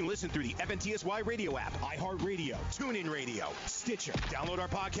day. You can listen through the FNTSY radio app, iHeartRadio, TuneIn Radio, Stitcher. Download our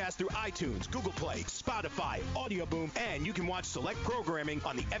podcast through iTunes, Google Play, Spotify, Audio Boom, and you can watch select programming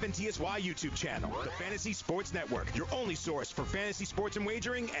on the FNTSY YouTube channel. The Fantasy Sports Network, your only source for fantasy sports and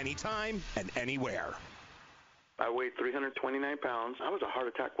wagering anytime and anywhere. I weighed 329 pounds. I was a heart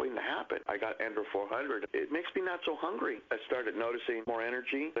attack waiting to happen. I got Andro 400. It makes me not so hungry. I started noticing more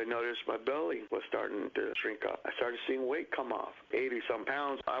energy. I noticed my belly was starting to shrink up. I started seeing weight come off, 80-some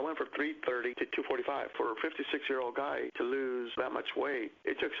pounds. I went from 330 to 245. For a 56-year-old guy to lose that much weight,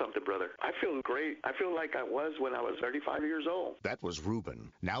 it took something, brother. I feel great. I feel like I was when I was 35 years old. That was Ruben.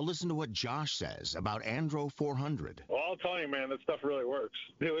 Now listen to what Josh says about Andro 400. Well, I'll tell you, man, that stuff really works.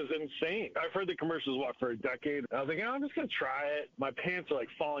 It was insane. I've heard the commercials, for a decade. I was like, I'm just going to try it. My pants are,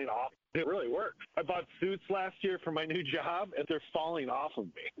 falling off. It really works. I bought suits last year for my new job, and they're falling off of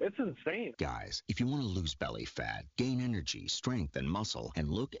me. It's insane. Guys, if you want to lose belly fat, gain energy, strength, and muscle, and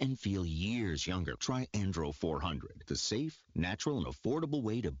look and feel years younger, try Andro 400, the safe, natural, and affordable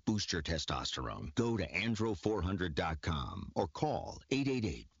way to boost your testosterone. Go to andro400.com or call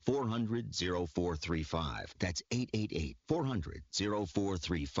 888-400-0435. That's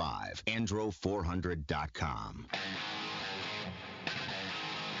 888-400-0435. andro400.com.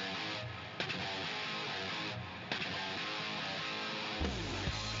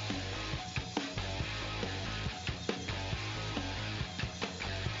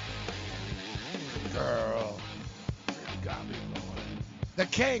 Girl, you got me going. The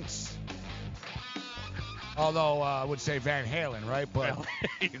Kinks. Although I would say Van Halen, right? But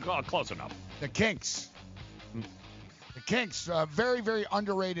you got close enough. The Kinks. The Kinks, very, very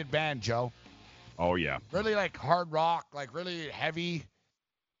underrated band, Joe. Oh, yeah. Really hard rock, really heavy.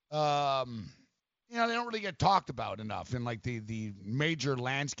 They don't really get talked about enough in the major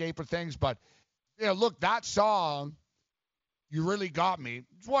landscape of things. But, look, that song, You Really Got Me,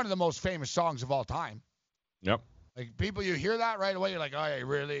 it's one of the most famous songs of all time. Yep. People, you hear that right away, you're like, oh, you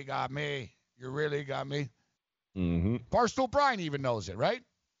really got me. You really got me. Mm-hmm. Barstool Brian even knows it, right?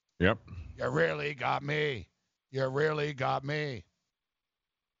 Yep. You really got me. You really got me.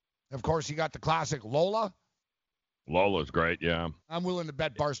 Of course, you got the classic Lola. Lola's great, yeah. I'm willing to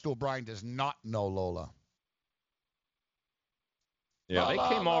bet Barstool Brian does not know Lola. Yeah, they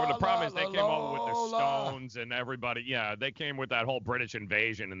came over. The problem is they came over with the Stones and everybody. Yeah, they came with that whole British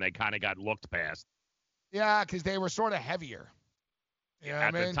invasion, and they kind of got looked past. Yeah, because they were sort of heavier. You know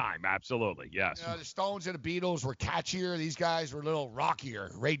At what I mean? the time, absolutely, yes. The Stones and the Beatles were catchier. These guys were a little rockier.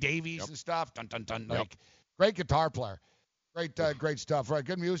 Ray Davies and stuff. Dun, dun, dun. Yep. Great guitar player. Great stuff. Right,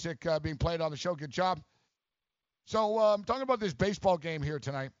 good music being played on the show. Good job. So I'm talking about this baseball game here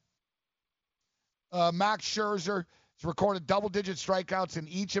tonight. Max Scherzer has recorded double-digit strikeouts in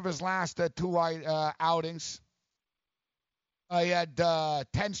each of his last two outings. He had 10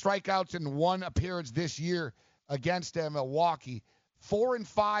 strikeouts in one appearance this year against Milwaukee.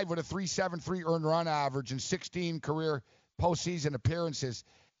 4-5 with a 3.73 earned run average and 16 career postseason appearances.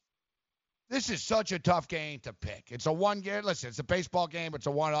 This is such a tough game to pick. It's a one game. Listen, it's a baseball game. It's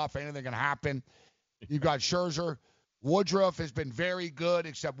a one-off. Anything can happen. You've got Scherzer. Woodruff has been very good,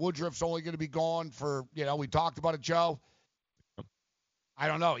 except Woodruff's only going to be gone for, we talked about it, Joe. I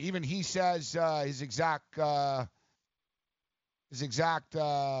don't know. Even he says his exact quote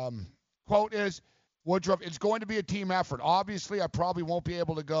is, Woodruff, it's going to be a team effort. Obviously, I probably won't be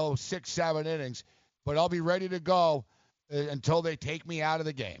able to go 6-7 innings, but I'll be ready to go until they take me out of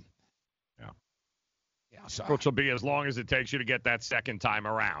the game. Yeah. So, which will be as long as it takes you to get that second time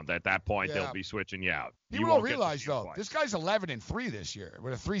around. At that point, they'll be switching you out. People don't realize, though, this guy's 11-3 this year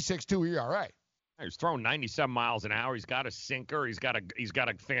with a 3.62 ERA. He's throwing 97 miles an hour. He's got a sinker. He's got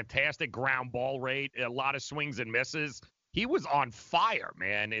a fantastic ground ball rate. A lot of swings and misses. He was on fire,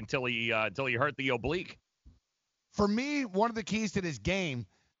 man, until he hurt the oblique. For me, one of the keys to this game,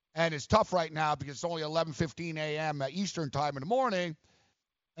 and it's tough right now because it's only 11:15 a.m. Eastern time in the morning,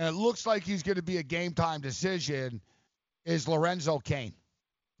 and it looks like he's going to be a game-time decision, is Lorenzo Cain.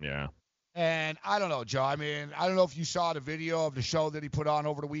 Yeah. And I don't know, Joe. I mean, I don't know if you saw the video of the show that he put on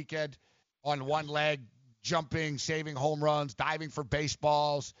over the weekend on one leg, jumping, saving home runs, diving for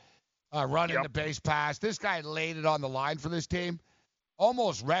baseballs. Running the base pass. This guy laid it on the line for this team,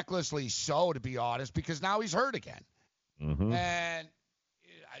 almost recklessly so, to be honest, because now he's hurt again. Mm-hmm. And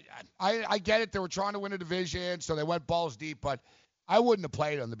I get it. They were trying to win a division, so they went balls deep, but I wouldn't have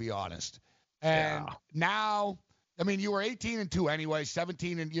played him, to be honest. And now, I mean, you were 18-2 anyway,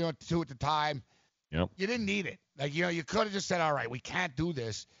 17-2 at the time. Yep. You didn't need it. You could have just said, all right, we can't do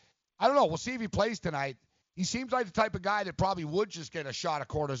this. I don't know. We'll see if he plays tonight. He seems like the type of guy that probably would just get a shot of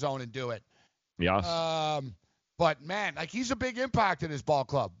cortisone and do it. Yes. But, man, he's a big impact in his ball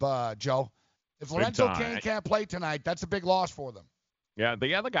club, Joe. If Lorenzo Cain can't play tonight, that's a big loss for them. Yeah,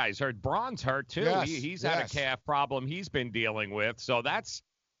 the other guy's hurt. Braun's hurt, too. Yes, he's had a calf problem he's been dealing with. So that's,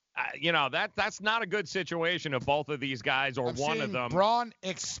 that's not a good situation if both of these guys or one of them. Braun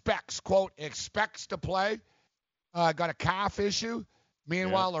expects to play. got a calf issue.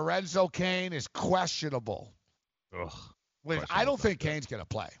 Meanwhile, Lorenzo Cain is questionable. Ugh. I don't think Cain's going to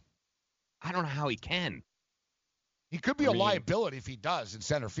play. I don't know how he can. He could be a liability if he does in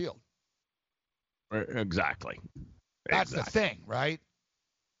center field. Exactly. That's the thing, right?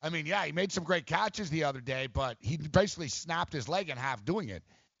 I mean, yeah, he made some great catches the other day, but he basically snapped his leg in half doing it.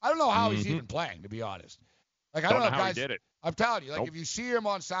 I don't know how he's even playing, to be honest. Like, I don't know how guys, he did it. I'm telling you, like, if you see him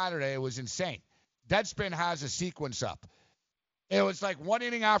on Saturday, it was insane. Deadspin has a sequence up. It was like one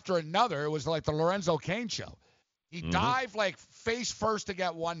inning after another. It was like the Lorenzo Cain show. He dived like face first to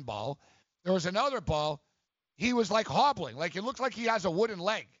get one ball. There was another ball. He was like hobbling. Like it looked like he has a wooden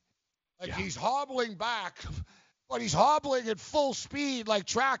leg. Like he's hobbling back, but he's hobbling at full speed like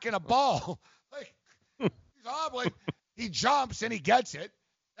tracking a ball. Like he's hobbling. He jumps and he gets it.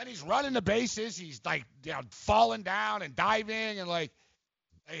 Then he's running the bases. He's like falling down and diving and like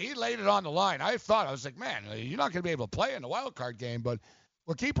he laid it on the line. I was like, man, you're not going to be able to play in the wild card game, but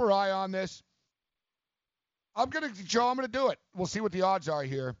we'll keep our eye on this. Joe, I'm going to do it. We'll see what the odds are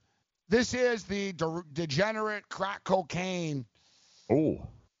here. This is the degenerate crack cocaine. Oh.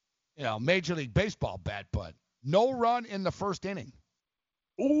 Major League Baseball bet, but no run in the first inning.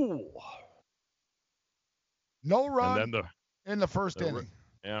 Ooh. No run in the first inning.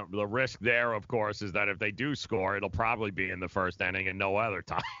 Yeah, the risk there, of course, is that if they do score, it'll probably be in the first inning and no other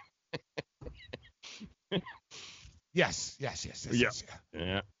time. Yes.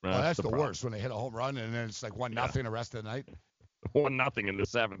 Yeah. Well, that's the worst when they hit a home run and then it's like 1-0 the rest of the night. 1-0 in the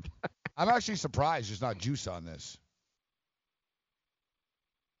seventh. I'm actually surprised there's not juice on this.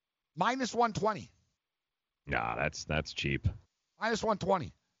 Minus 120. Nah, that's cheap. Minus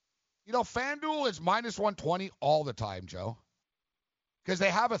 120. FanDuel is minus 120 all the time, Joe. Because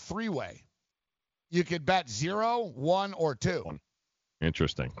they have a three-way. You could bet 0, 1, or 2.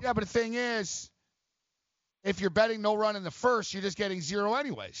 Interesting. Yeah, but the thing is, if you're betting no run in the first, you're just getting 0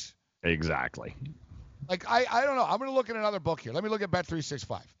 anyways. Exactly. Like, I don't know. I'm going to look at another book here. Let me look at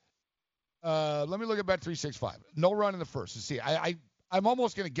Bet365. Let me look at Bet365. No run in the first. Let's see. I'm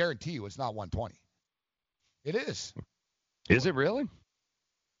almost going to guarantee you it's not 120. It is. Is it really?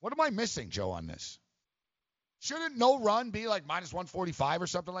 What am I missing, Joe, on this? Shouldn't no run be like minus 145 or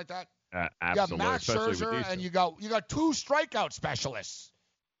something like that? Absolutely. You got Max Scherzer and you got 2 strikeout specialists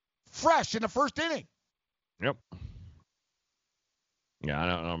fresh in the first inning. Yep. Yeah,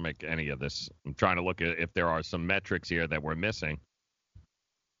 I don't make any of this. I'm trying to look at if there are some metrics here that we're missing.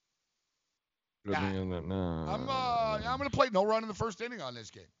 Yeah. I'm going to play no run in the first inning on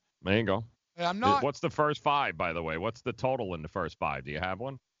this game. There you go. And I'm not. What's the first 5, by the way? What's the total in the first 5? Do you have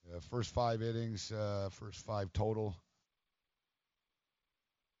one? First 5 innings, first 5 total.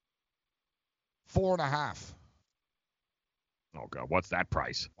 4.5. Oh, God. What's that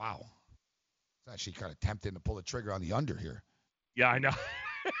price? Wow. It's actually kind of tempting to pull the trigger on the under here. Yeah, I know.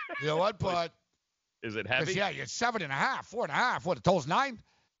 You know what? But is it heavy? Yeah, it's 7.5, 4.5. What, the total's 9?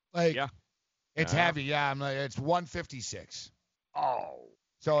 Like, yeah. It's heavy, yeah. It's 156. Oh.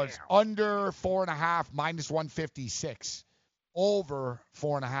 So it's under 4.5, minus 156. Over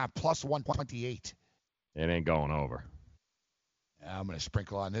 4.5, plus 128. It ain't going over. Yeah, I'm going to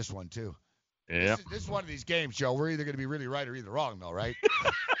sprinkle on this one, too. Yeah. This is one of these games, Joe. We're either going to be really right or either wrong, though, right?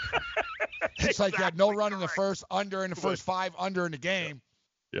 It's like you had no run in the first, under in the first 5, under in the game.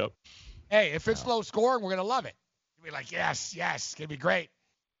 Yep. Hey, if it's low scoring, we're going to love it. You'll be like, yes, it's going to be great.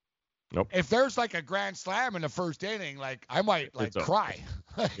 Nope. If there's like a grand slam in the first inning, like I might cry.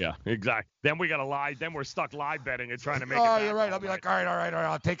 Yeah, exactly. Then we got to lie. Then we're stuck live betting and trying to make it. Oh, you're right. I'll be like, all right.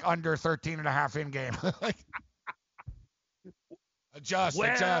 I'll take under 13.5 in game. Adjust.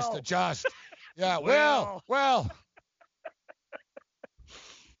 Yeah, well.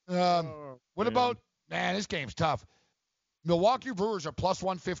 What about, man, this game's tough. Milwaukee Brewers are plus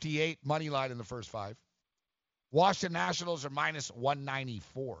 158 money line in the first 5. Washington Nationals are minus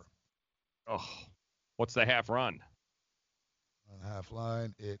 194. Oh, what's the half run? Half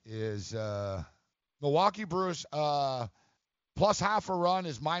line. It is Milwaukee Brewers plus half a run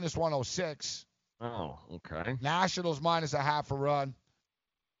is minus 106. Oh, okay. Nationals minus a half a run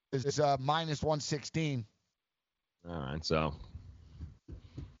is minus 116. All right, so.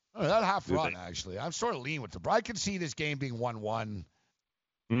 Oh, that half run, actually. I'm sort of lean with the. I can see this game being 1-1.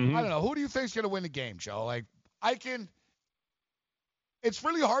 Mm-hmm. I don't know. Who do you think's going to win the game, Joe? Like, it's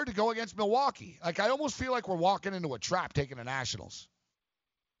really hard to go against Milwaukee. Like, I almost feel like we're walking into a trap taking the Nationals.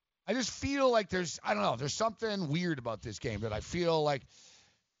 I just feel like there's something weird about this game that I feel like,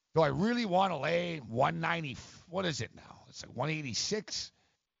 do I really want to lay 190? What is it now? It's like 186.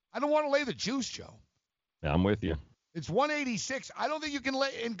 I don't want to lay the juice, Joe. Yeah, I'm with you. It's 186. I don't think you can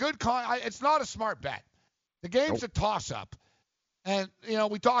lay in good it's not a smart bet. The game's a toss-up. And,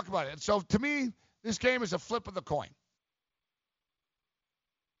 we talk about it. So, to me, this game is a flip of the coin.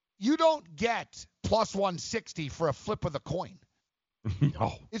 You don't get plus 160 for a flip of the coin.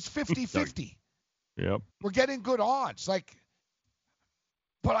 No. It's 50-50. Yep. We're getting good odds.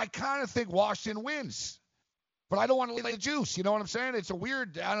 But I kind of think Washington wins. But I don't want to lay the juice. You know what I'm saying? It's a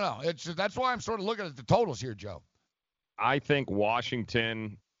weird, I don't know. That's why I'm sort of looking at the totals here, Joe. I think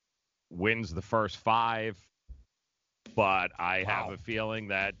Washington wins the first 5, but I have a feeling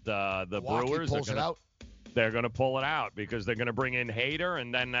that the Milwaukee Brewers pulls it out. They're going to pull it out because they're going to bring in Hader,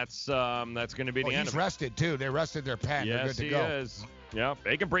 and then that's going to be the end He's of it. rested, too. They rested their pen. They're good to go. Yes, he is. Yeah,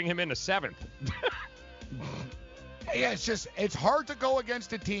 they can bring him in the 7th. Yeah, it's hard to go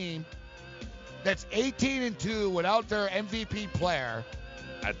against a team that's 18-2 without their MVP player.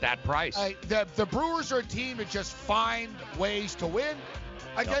 At that price. The Brewers are a team that just find ways to win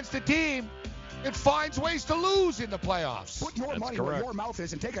against a team that finds ways to lose in the playoffs. Put your money where your mouth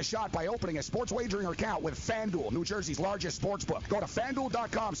is and take a shot by opening a sports wagering account with FanDuel, New Jersey's largest sportsbook. Go to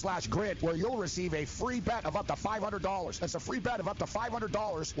FanDuel.com/grid where you'll receive a free bet of up to $500. That's a free bet of up to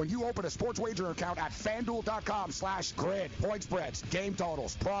 $500 when you open a sports wagering account at FanDuel.com/grid. Point spreads, game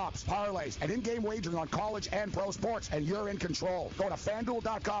totals, props, parlays, and in-game wagering on college and pro sports, and you're in control. Go to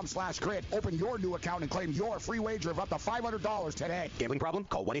FanDuel.com/grid. Open your new account and claim your free wager of up to $500 today. Gambling problem?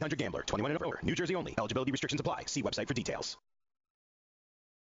 Call 1-800-GAMBLER. 21 and older. New Jersey only. Eligibility restrictions apply. See website for details.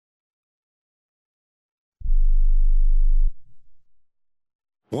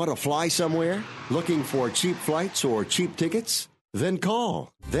 Want to fly somewhere? Looking for cheap flights or cheap tickets? Then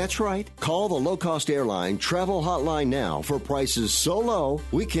call. That's right. Call the low-cost airline travel hotline now for prices so low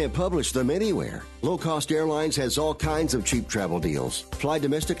we can't publish them anywhere. Low Cost Airlines has all kinds of cheap travel deals. Fly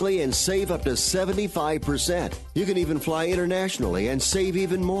domestically and save up to 75%. You can even fly internationally and save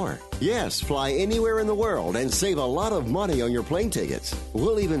even more. Yes, fly anywhere in the world and save a lot of money on your plane tickets.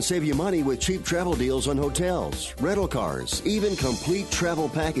 We'll even save you money with cheap travel deals on hotels, rental cars, even complete travel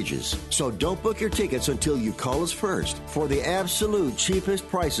packages. So don't book your tickets until you call us first for the absolute cheapest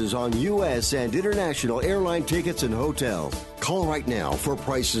prices on U.S. and international airline tickets and hotels. Call right now for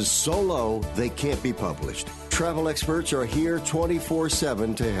prices so low they can't be published. Travel experts are here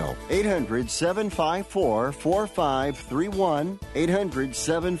 24/7 to help. 800-754-4531.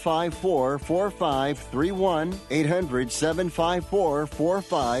 800-754-4531.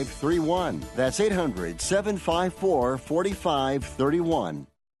 800-754-4531. That's 800-754-4531.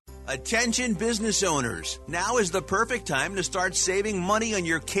 Attention business owners. Now is the perfect time to start saving money on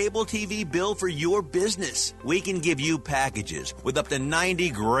your cable TV bill for your business. We can give you packages with up to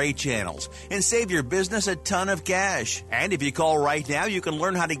 90 great channels and save your business a ton of cash. And if you call right now, you can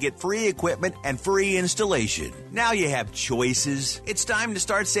learn how to get free equipment and free installation. Now you have choices. It's time to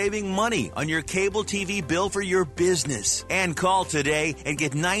start saving money on your cable TV bill for your business. And call today and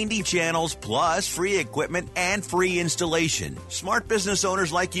get 90 channels plus free equipment and free installation. Smart business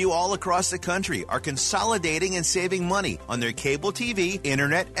owners like you all across the country are consolidating and saving money on their cable TV,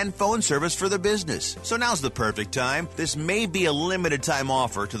 internet, and phone service for the business. So now's the perfect time. This may be a limited time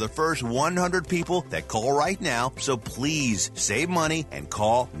offer to the first 100 people that call right now, so please save money and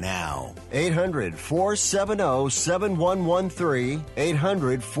call now. 800-470-7113.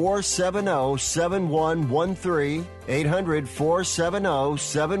 800-470-7113.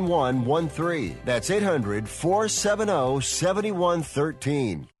 800-470-7113. That's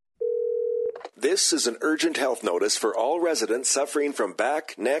 800-470-7113. This is an urgent health notice for all residents suffering from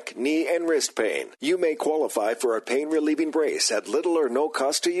back, neck, knee, and wrist pain. You may qualify for a pain-relieving brace at little or no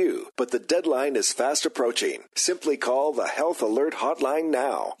cost to you, but the deadline is fast approaching. Simply call the Health Alert Hotline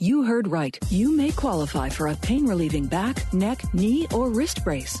now. You heard right. You may qualify for a pain-relieving back, neck, knee, or wrist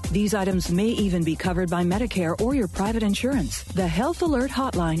brace. These items may even be covered by Medicare or your private insurance. The Health Alert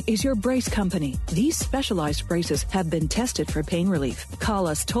Hotline is your brace company. These specialized braces have been tested for pain relief. Call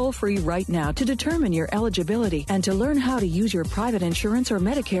us toll-free right now to determine your eligibility and to learn how to use your private insurance or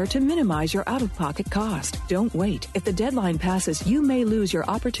Medicare to minimize your out-of-pocket cost. Don't wait. If the deadline passes, you may lose your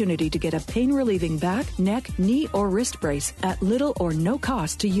opportunity to get a pain-relieving back, neck, knee, or wrist brace at little or no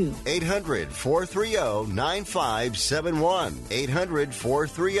cost to you. 800-430-9571.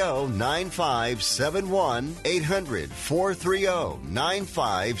 800-430-9571.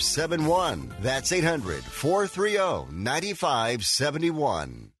 800-430-9571. That's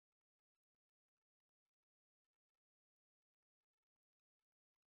 800-430-9571.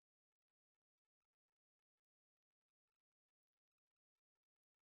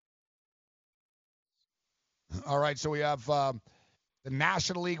 All right, so we have the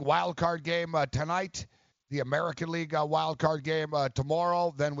National League wild card game tonight, the American League wild card game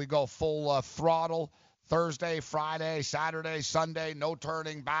tomorrow. Then we go full throttle Thursday, Friday, Saturday, Sunday, no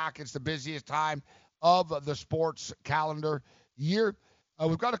turning back. It's the busiest time of the sports calendar year.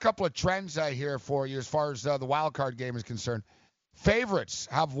 We've got a couple of trends here for you as far as the wild card game is concerned. Favorites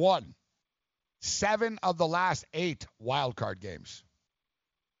have won 7 of the last 8 wild card games.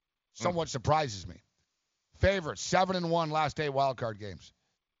 Somewhat surprises me. Favorites 7-1 last 8 wild card games.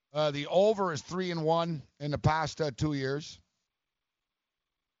 The over is 3-1 in the past 2 years.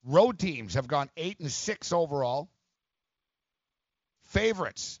 Road teams have gone 8-6 overall.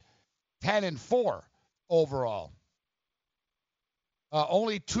 Favorites 10-4 overall.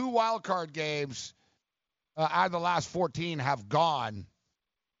 Only 2 wild card games out of the last 14 have gone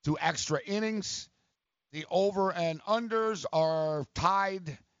to extra innings. The over and unders are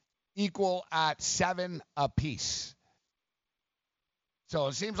tied equal at 7 apiece. So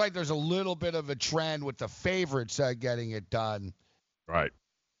it seems like there's a little bit of a trend with the favorites getting it done. Right.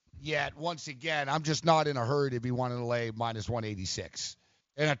 Yet, once again, I'm just not in a hurry to be wanting to lay minus 186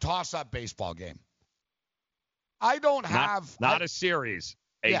 in a toss-up baseball game. I don't have... Not a series.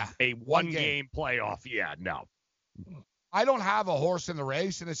 A one-game playoff. Yeah, no. I don't have a horse in the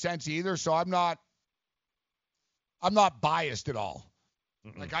race in a sense either, so I'm not biased at all.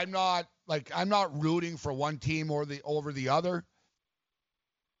 Mm-mm. I'm not rooting for one team over the other.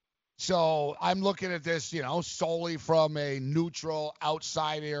 So I'm looking at this, solely from a neutral,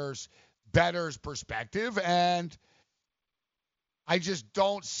 outsiders, bettors perspective, and I just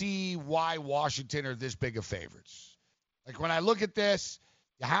don't see why Washington are this big of favorites. Like, when I look at this,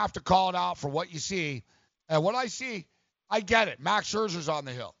 you have to call it out for what you see. And what I see, I get it. Max Scherzer's on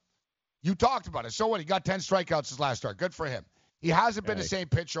the hill. You talked about it. So what? He got 10 strikeouts his last start. Good for him. He hasn't been the same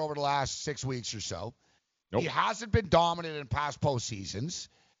pitcher over the last 6 weeks or so. Nope. He hasn't been dominant in past postseasons.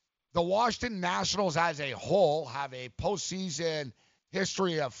 The Washington Nationals as a whole have a postseason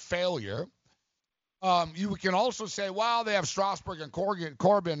history of failure. You can also say, well, they have Strasburg and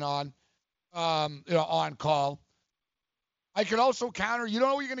Corbin on call. I can also counter, you don't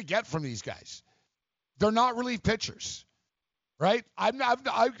know what you're going to get from these guys. They're not relief pitchers, right?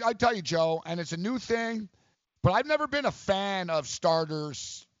 I tell you, Joe, and it's a new thing, but I've never been a fan of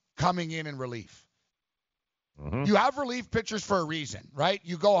starters coming in relief. Mm-hmm. You have relief pitchers for a reason, right?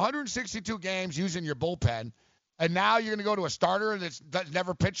 You go 162 games using your bullpen, and now you're going to go to a starter that's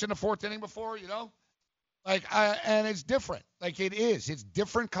never pitched in the 4th inning before, and it's different. It's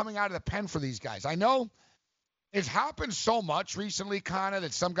different coming out of the pen for these guys. I know it's happened so much recently, kind of,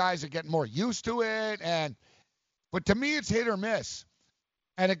 that some guys are getting more used to it, but to me, it's hit or miss.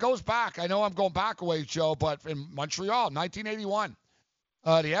 And it goes back. I know I'm going back a ways, Joe, but in Montreal, 1981.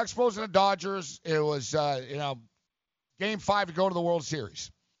 The Expos and the Dodgers, it was, Game 5 to go to the World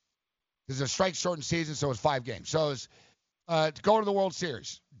Series. There's a strike-shortened season, so it's 5 games. So it's to go to the World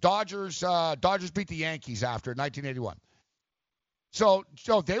Series. Dodgers beat the Yankees after 1981. So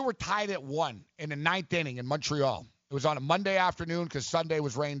they were tied at 1 in the 9th inning in Montreal. It was on a Monday afternoon because Sunday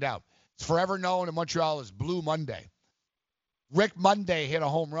was rained out. It's forever known in Montreal as Blue Monday. Rick Monday hit a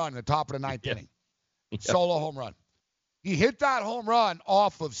home run in the top of the 9th inning. Solo home run. He hit that home run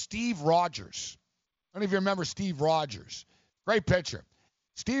off of Steve Rogers. I don't know if you remember Steve Rogers. Great pitcher.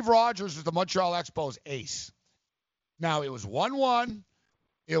 Steve Rogers was the Montreal Expos ace. Now, it was 1-1.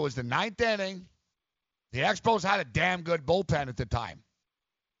 It was the 9th inning. The Expos had a damn good bullpen at the time.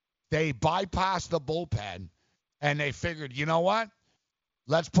 They bypassed the bullpen, and they figured, you know what?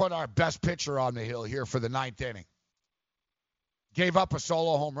 Let's put our best pitcher on the hill here for the 9th inning. Gave up a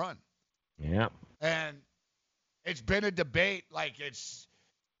solo home run. Yeah. And it's been a debate,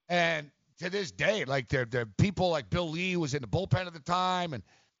 and to this day, the people like Bill Lee was in the bullpen at the time, and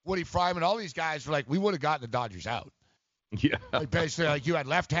Woody Fryman, all these guys were like, we would have gotten the Dodgers out. Yeah. Basically, you had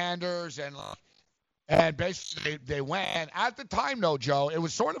left-handers, and basically they went. At the time, though, Joe, it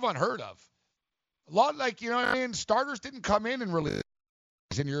was sort of unheard of. A lot starters didn't come in relief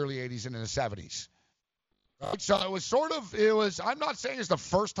in the early 80s and in the 70s. Right? So I'm not saying it's the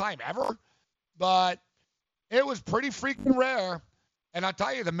first time ever, but it was pretty freaking rare. And I'll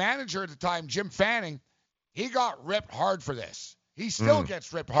tell you, the manager at the time, Jim Fanning, he got ripped hard for this. He still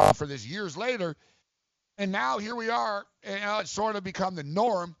gets ripped hard for this years later. And now here we are, it's sort of become the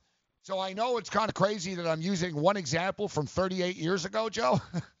norm. So I know it's kind of crazy that I'm using one example from 38 years ago, Joe.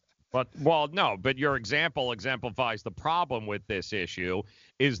 But your example exemplifies the problem with this issue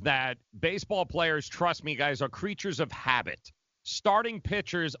is that baseball players, trust me, guys, are creatures of habit. Starting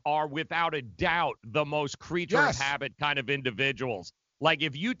pitchers are without a doubt the most creature of habit kind of individuals. Like,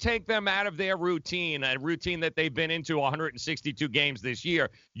 if you take them out of their routine, a routine that they've been into 162 games this year,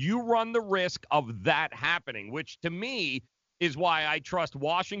 you run the risk of that happening, which to me is why I trust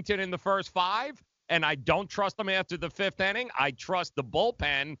Washington in the first 5 and I don't trust them after the 5th inning. I trust the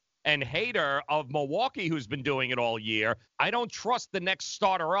bullpen and Hader of Milwaukee, who's been doing it all year. I don't trust the next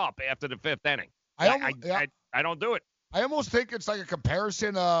starter up after the 5th inning. I don't do it. I almost think it's like a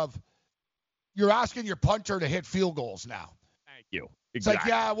comparison of you're asking your punter to hit field goals now. Thank you. It's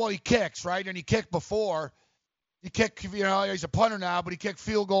Exactly. like, yeah, well, he kicks, right? And he kicked before. He kicked, he's a punter now, but he kicked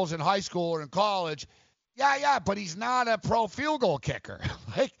field goals in high school or in college. Yeah, but he's not a pro field goal kicker.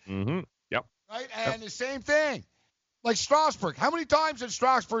 Like, Yep. Right? And the same thing. Like Strasburg. How many times in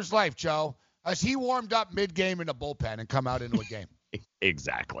Strasburg's life, Joe, has he warmed up mid-game in the bullpen and come out into a game?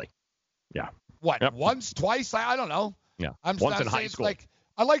 Exactly. Yeah. What, Yep. once, twice? I don't know. Yeah. I'm Once in saying high it's school. Like,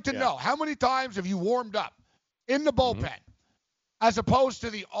 I'd like to know, how many times have you warmed up in the bullpen as opposed to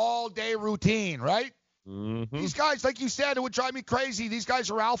the all-day routine, right? These guys, like you said, it would drive me crazy. These guys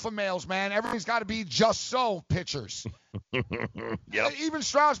are alpha males, man. Everything's got to be just so pitchers. Yep. Even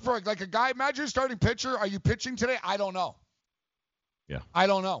Strasburg, like a guy, imagine starting pitcher. Are you pitching today? I don't know. Yeah. I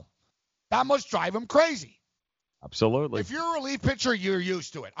don't know. That must drive him crazy. Absolutely. If you're a relief pitcher, you're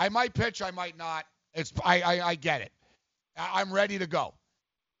used to it. I might pitch, I might not. I get it. I'm ready to go.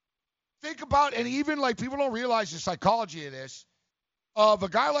 Think about, and even like people don't realize the psychology of this, of a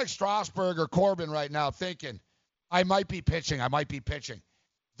guy like Strasburg or Corbin right now thinking, I might be pitching.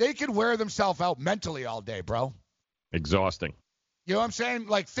 They could wear themselves out mentally all day, bro. Exhausting. You know what I'm saying?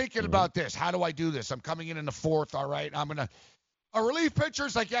 Like thinking about this. How do I do this? I'm coming in the 4th, all right? A relief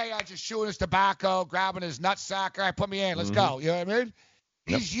pitcher's like, yeah, just chewing his tobacco, grabbing his nutsack. All right, put me in. Let's go. You know what I mean?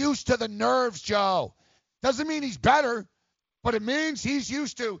 He's used to the nerves, Joe. Doesn't mean he's better, but it means he's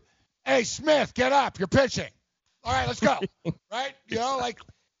used to, hey, Smith, get up. You're pitching. All right, let's go. Right? You know, like,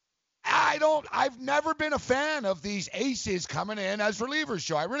 I've never been a fan of these aces coming in as relievers,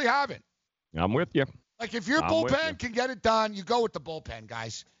 Joe. I really haven't. I'm with you. Like, if your bullpen can get it done, you go with the bullpen,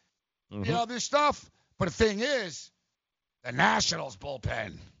 guys. You know, there's stuff. But the thing is, the Nationals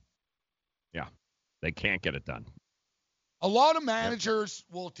bullpen. Yeah, they can't get it done. A lot of managers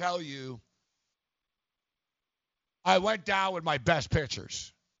will tell you, I went down with my best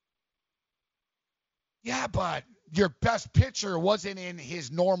pitchers. Yeah, but your best pitcher wasn't in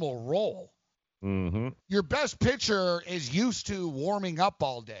his normal role. Your best pitcher is used to warming up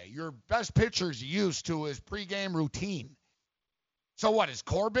all day. Your best pitcher's used to his pregame routine. So what is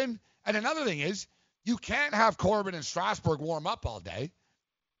Corbin? And another thing is, you can't have Corbin and Strasburg warm up all day.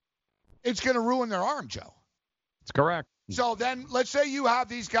 It's going to ruin their arm, Joe. That's correct. So then let's say you have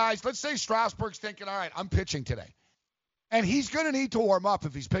these guys. Let's say Strasburg's thinking, all right, I'm pitching today. And he's going to need to warm up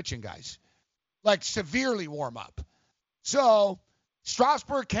if he's pitching, guys. Like severely warm up. So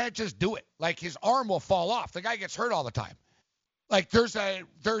Strasburg can't just do it. Like his arm will fall off. The guy gets hurt all the time. Like the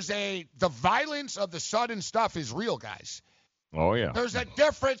violence of the sudden stuff is real, guys. Oh, yeah. There's a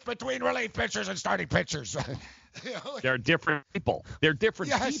difference between relief pitchers and starting pitchers. You know, like, they're different people. They're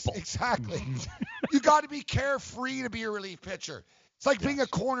different people. Yes, exactly. You got to be carefree to be a relief pitcher. It's like being a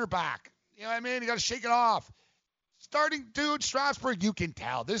cornerback. You know what I mean? You got to shake it off. Starting dude, Strasburg, you can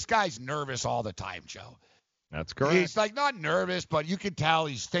tell. This guy's nervous all the time, Joe. That's correct. He's like not nervous, but you can tell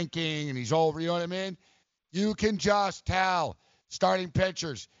he's thinking and he's over. You know what I mean? You can just tell. Starting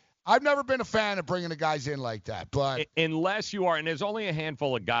pitchers. I've never been a fan of bringing the guys in like that, but unless you are, and there's only a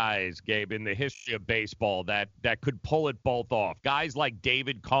handful of guys, Gabe, in the history of baseball that could pull it both off. Guys like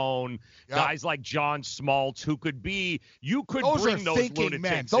David Cohn, guys like John Smoltz, who could be, you could those bring are those thinking lunatics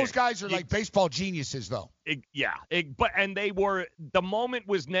men. in. Those guys are like baseball geniuses, though. And they were, the moment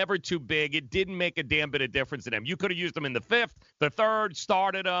was never too big. It didn't make a damn bit of difference to them. You could have used them in the 5th, the 3rd,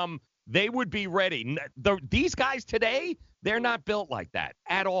 started them. They would be ready. These guys today, they're not built like that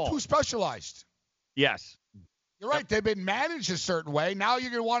at all. Too specialized. Yes. You're right. They've been managed a certain way. Now you're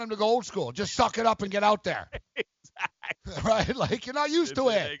going to want them to go old school. Just suck it up and get out there. Exactly. Right? Like, you're not used to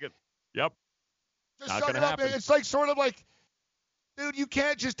it. Yep. Just not suck it gonna up. happen. It's like sort of like, dude, you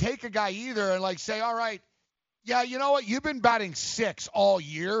can't just take a guy either and like say, all right, yeah, you know what? You've been batting 6 all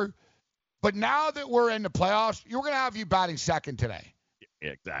year, but now that we're in the playoffs, you're going to have you batting 2nd today.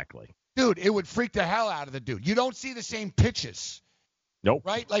 Exactly. Dude, it would freak the hell out of the dude. You don't see the same pitches. Nope.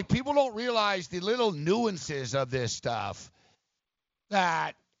 Right? Like, people don't realize the little nuances of this stuff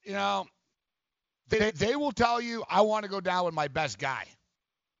that, you know, they will tell you, I want to go down with my best guy.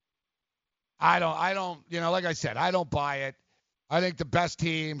 I don't, you know, like I said, I don't buy it. I think the best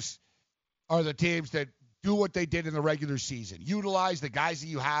teams are the teams that do what they did in the regular season. Utilize the guys that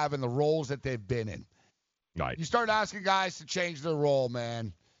you have and the roles that they've been in. Right. You start asking guys to change their role,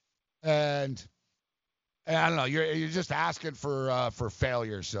 man. And I don't know, you're just asking for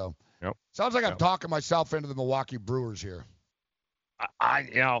failure. So sounds like I'm talking myself into the Milwaukee Brewers here.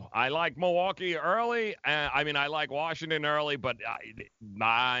 I like Milwaukee early. I like Washington early, but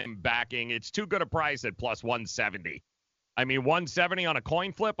I'm backing. It's too good a price at plus 170. 170 on a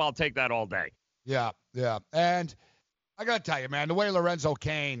coin flip, I'll take that all day. Yeah. And I got to tell you, man, the way Lorenzo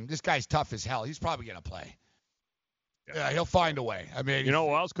Cain, this guy's tough as hell. He's probably going to play. Yeah, he'll find a way. You know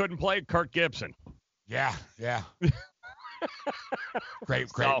who else couldn't play? Kirk Gibson. Yeah. Great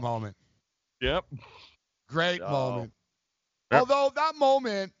moment. Yep. Great moment. Yep. Although that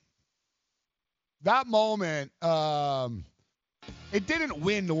moment, it didn't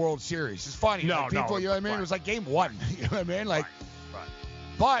win the World Series. It's funny. No, you know what I mean? Right. It was like game 1. You know what I mean? Right.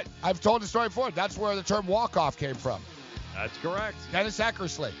 But I've told the story before. That's where the term walk-off came from. That's correct. Dennis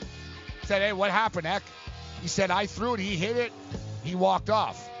Eckersley said, hey, what happened, Eck? He said, I threw it, he hit it, he walked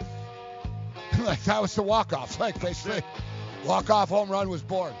off. That was the walk-off. Basically, walk-off home run was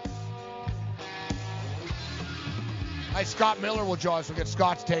born. Hi, Scott Miller will join us. We'll get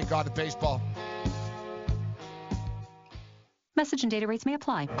Scott's take on the baseball. Message and data rates may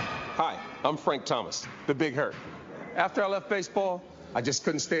apply. Hi, I'm Frank Thomas, the Big Hurt. After I left baseball, I just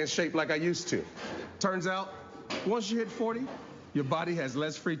couldn't stay in shape like I used to. Turns out, once you hit 40, your body has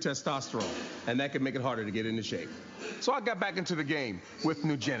less free testosterone, and that can make it harder to get into shape. So I got back into the game with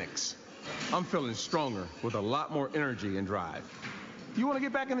Nugenix. I'm feeling stronger with a lot more energy and drive. You want to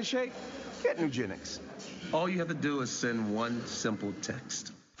get back into shape? Get Nugenix. All you have to do is send one simple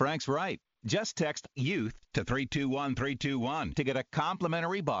text. Frank's right. Just text YOUTH to 321321 to get a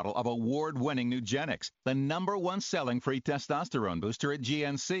complimentary bottle of award-winning Nugenix, the #1 selling free testosterone booster at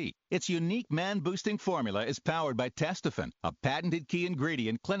GNC. Its unique man-boosting formula is powered by Testofen, a patented key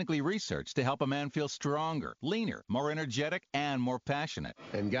ingredient clinically researched to help a man feel stronger, leaner, more energetic, and more passionate.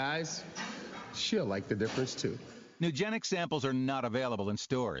 And guys, she'll like the difference too. Nugenix samples are not available in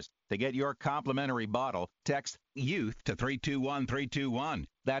stores. To get your complimentary bottle, text YOUTH to 321321.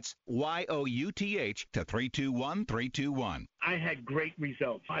 That's YOUTH to 321321. I had great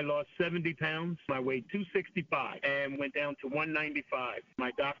results. I lost 70 pounds. I weighed 265 and went down to 195.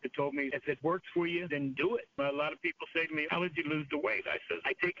 My doctor told me, if it works for you, then do it. A lot of people say to me, how did you lose the weight? I said,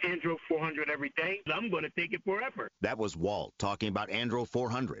 I take Andro 400 every day. I'm going to take it forever. That was Walt talking about Andro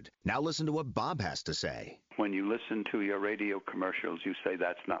 400. Now listen to what Bob has to say. When you listen to your radio commercials, you say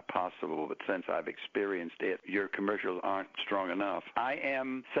that's not possible, but since I've experienced it, your commercials aren't strong enough. I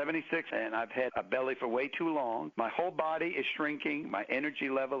am 76, and I've had a belly for way too long. My whole body is shrinking. My energy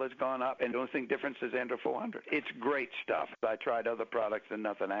level has gone up, and the only thing difference is Andro 400. It's great stuff. I tried other products, and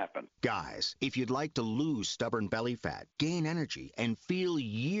nothing happened. Guys, if you'd like to lose stubborn belly fat, gain energy, and feel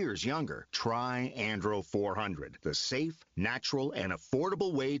years younger, try Andro 400, the safe, natural, and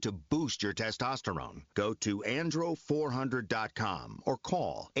affordable way to boost your testosterone. Go to andro400.com or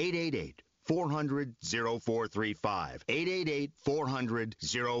call 888-400-0435.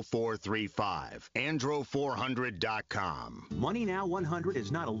 888-400-0435. Andro400.com. Money Now 100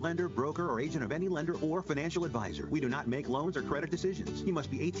 is not a lender, broker, or agent of any lender or financial advisor. We do not make loans or credit decisions. You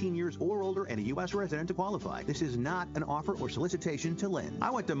must be 18 years or older and a U.S. resident to qualify. This is not an offer or solicitation to lend.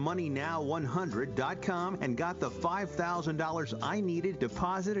 I went to MoneyNow100.com and got the $5,000 I needed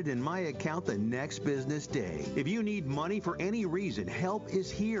deposited in my account the next business day. If you need money for any reason, help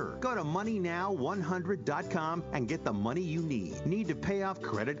is here. Go to MoneyNow100.com and get the money you need. Need to pay off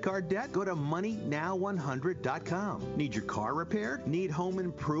credit card debt? Go to MoneyNow100.com. Need your car repaired? Need home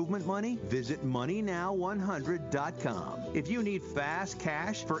improvement money? Visit MoneyNow100.com. If you need fast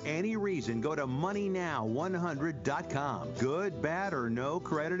cash for any reason, go to MoneyNow100.com. Good, bad, or no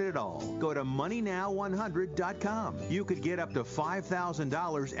credit at all. Go to MoneyNow100.com. You could get up to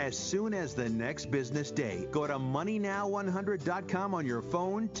 $5,000 as soon as the next business day. Go to MoneyNow100.com on your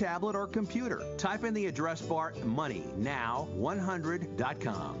phone, tablet, or computer. Type in the address bar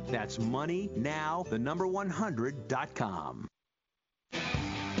MoneyNow100.com. That's MoneyNow, the number 100.com.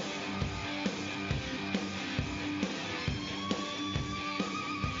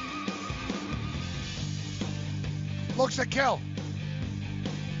 Looks a kill.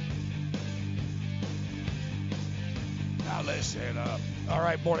 Now listen up. All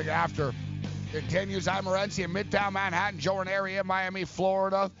right, morning after continues. I'm Morency in Midtown Manhattan, Jordan area, Miami,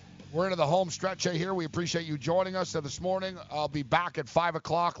 Florida. We're into the home stretch here. We appreciate you joining us this morning. I'll be back at 5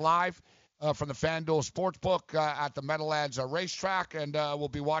 o'clock live from the FanDuel Sportsbook at the Meadowlands racetrack, and we'll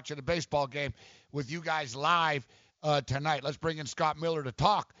be watching a baseball game with you guys live tonight. Let's bring in Scott Miller to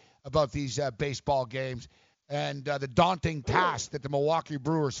talk about these baseball games and the daunting task that the Milwaukee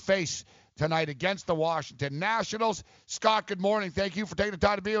Brewers face tonight against the Washington Nationals. Scott, good morning. Thank you for taking the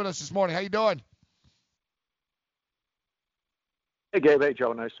time to be with us this morning. How you doing? Hey, Gabe. Hey,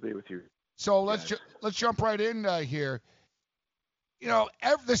 Joe. Nice to be with you. So let's jump right in here.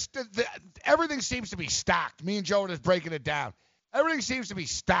 everything seems to be stacked. Me and Joe are just breaking it down. Everything seems to be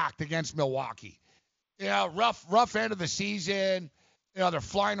stacked against Milwaukee. Rough end of the season. They're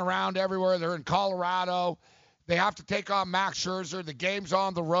flying around everywhere. They're in Colorado. They have to take on Max Scherzer. The game's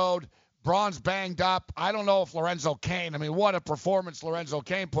on the road. Braun's banged up. I don't know if Lorenzo Cain, what a performance Lorenzo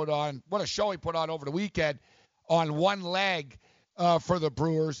Cain put on. What a show he put on over the weekend on one leg for the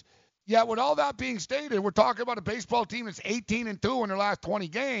Brewers. Yet with all that being stated, we're talking about a baseball team that's 18-2 in their last 20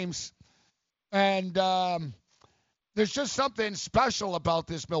 games. And there's just something special about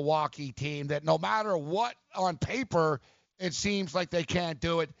this Milwaukee team that no matter what on paper, it seems like they can't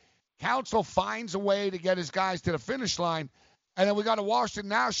do it. Counsell finds a way to get his guys to the finish line. And then we got a Washington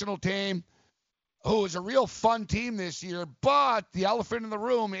National team who is a real fun team this year. But the elephant in the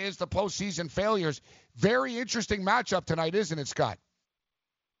room is the postseason failures. Very interesting matchup tonight, isn't it, Scott?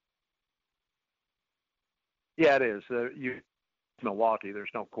 Yeah, it is. Milwaukee, there's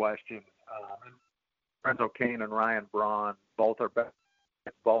no question. Lorenzo Cain and Ryan Braun, both are better.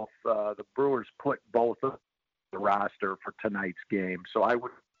 The Brewers put both of the roster for tonight's game. So I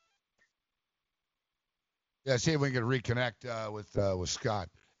would. Yeah, see if we can reconnect with Scott.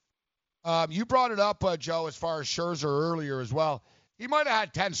 You brought it up, Joe, as far as Scherzer earlier as well. He might have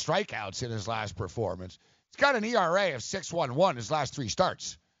had 10 strikeouts in his last performance. He's got an ERA of 6.11 his last 3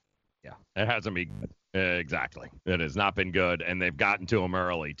 starts. Yeah, it hasn't been good. Exactly. It has not been good, and they've gotten to him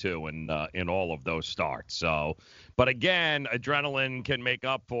early, too, in all of those starts. So, but again, adrenaline can make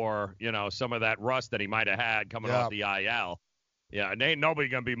up for, some of that rust that he might have had coming off the IL. Yeah, and ain't nobody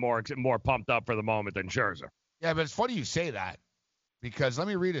going to be more pumped up for the moment than Scherzer. Yeah, but it's funny you say that because let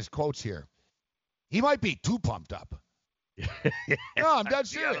me read his quotes here. He might be too pumped up. No, I'm dead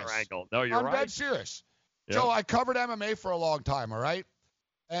serious. The other angle. No, you're right. I'm dead serious. Yeah. Joe, I covered MMA for a long time, all right?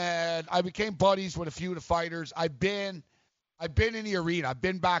 And I became buddies with a few of the fighters. I've been in the arena. I've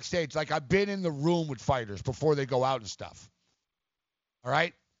been backstage. Like, I've been in the room with fighters before they go out and stuff. All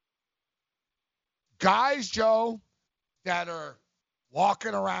right? Guys, Joe, that are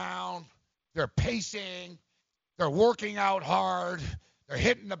walking around, they're pacing, they're working out hard, they're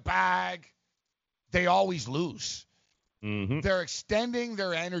hitting the bag, they always lose. Mm-hmm. They're extending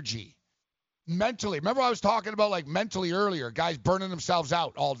their energy mentally. Remember I was talking about mentally earlier, guys burning themselves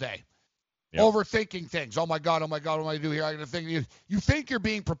out all day, overthinking things. Oh my God, what am I going to do here? I got to think. You think you're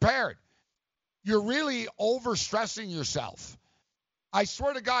being prepared. You're really overstressing yourself. I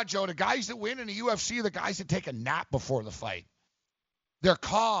swear to God, Joe, the guys that win in the UFC are the guys that take a nap before the fight. They're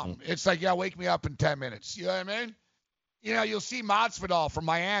calm. It's like, wake me up in 10 minutes. You know what I mean? You'll see Masvidal from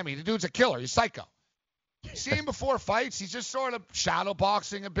Miami. The dude's a killer. He's psycho. You see him before fights. He's just sort of shadow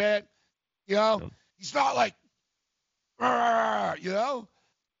boxing a bit. He's not like,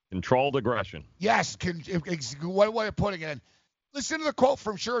 Controlled aggression. Yes. What way of putting it in. Listen to the quote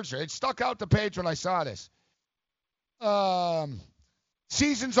from Scherzer. It stuck out the page when I saw this.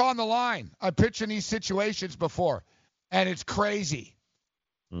 Season's on the line. I've pitched in these situations before, and it's crazy.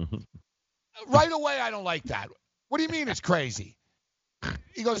 Mm-hmm. Right away, I don't like that. What do you mean it's crazy?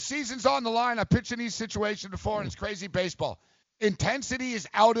 He goes, season's on the line. I pitched in these situations before, and it's crazy baseball. Intensity is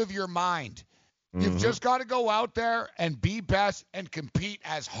out of your mind. Mm-hmm. You've just got to go out there and be best and compete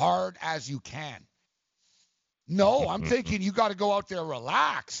as hard as you can. No, I'm thinking you got to go out there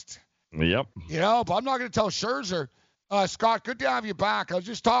relaxed. Yep. But I'm not going to tell Scherzer. Scott, good to have you back. I was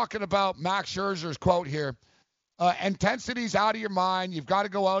just talking about Max Scherzer's quote here. Intensity's out of your mind. You've got to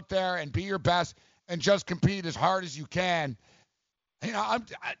go out there and be your best and just compete as hard as you can.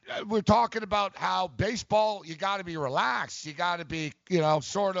 We're talking about how baseball, you got to be relaxed. You got to be,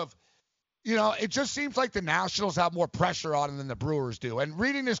 it just seems like the Nationals have more pressure on them than the Brewers do. And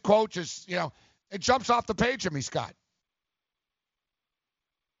reading this quote just, it jumps off the page at me, Scott.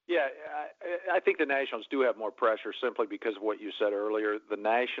 Yeah, I think the Nationals do have more pressure simply because of what you said earlier. The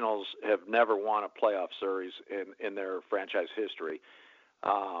Nationals have never won a playoff series in their franchise history.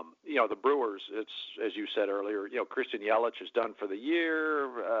 The Brewers, it's, as you said earlier, Christian Yelich is done for the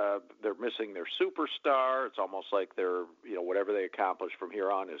year. They're missing their superstar. It's almost like they're, whatever they accomplish from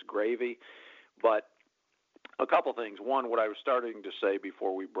here on is gravy. But a couple things. One, what I was starting to say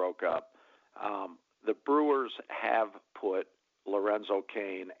before we broke up, the Brewers have put Lorenzo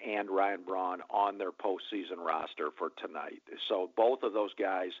Cain and Ryan Braun on their postseason roster for tonight. So both of those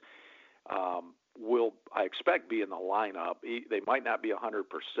guys will, I expect, be in the lineup. They might not be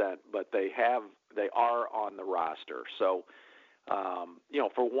 100%, but they are on the roster. So,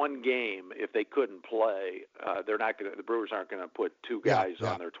 for one game, if they couldn't play, the Brewers aren't going to put two guys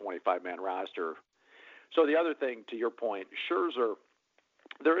on their 25-man roster. So the other thing, to your point, Scherzer,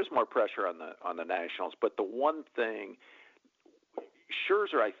 there is more pressure on the Nationals, but the one thing,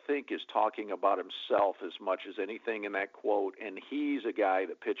 Scherzer, I think, is talking about himself as much as anything in that quote, and he's a guy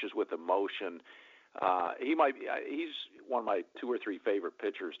that pitches with emotion. He's one of my 2 or 3 favorite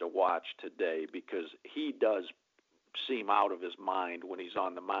pitchers to watch today because he does seem out of his mind when he's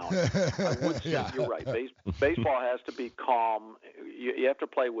on the mound. I would say you're right. Baseball has to be calm. You have to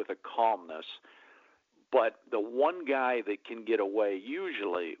play with a calmness. But the one guy that can get away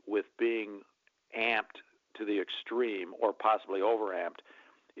usually with being amped to the extreme or possibly overamped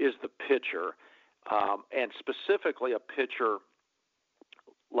is the pitcher, and specifically a pitcher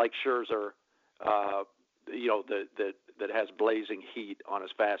like Scherzer, that has blazing heat on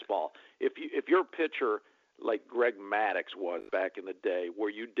his fastball. If you're a pitcher like Greg Maddux was back in the day, where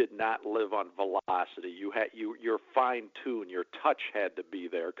you did not live on velocity, your fine tune, your touch had to be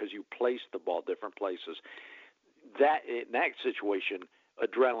there because you placed the ball different places. In that situation,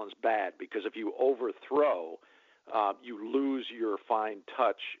 adrenaline's bad because if you overthrow, you lose your fine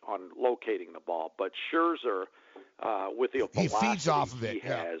touch on locating the ball. But Scherzer, with the velocity he feeds off of it. He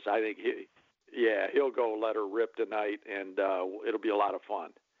has, I think, he'll go let her rip tonight, and it'll be a lot of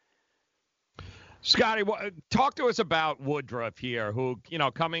fun. Scotty, talk to us about Woodruff here, who,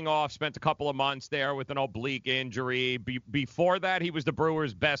 coming off, spent a couple of months there with an oblique injury. Before that, he was the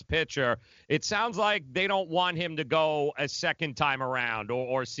Brewers' best pitcher. It sounds like they don't want him to go a second time around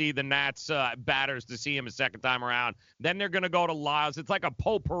or see the Nats batters to see him a second time around. Then they're going to go to Lyles. It's like a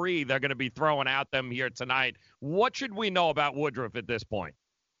potpourri they're going to be throwing at them here tonight. What should we know about Woodruff at this point?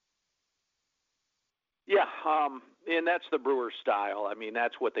 Yeah, and that's the Brewers' style. I mean,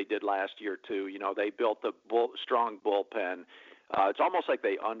 that's what they did last year, too. They built a strong bullpen. It's almost like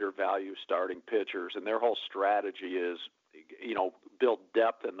they undervalue starting pitchers, and their whole strategy is, build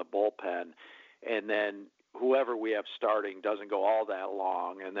depth in the bullpen, and then whoever we have starting doesn't go all that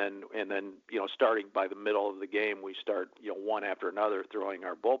long, and then starting by the middle of the game, we start, one after another throwing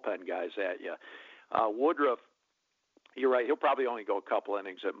our bullpen guys at you. Woodruff, you're right. He'll probably only go a couple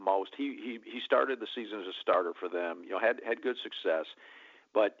innings at most. He started the season as a starter for them. Had good success,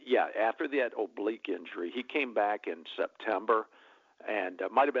 but yeah, after that oblique injury, he came back in September, and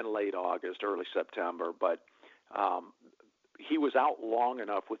might have been late August, early September. But he was out long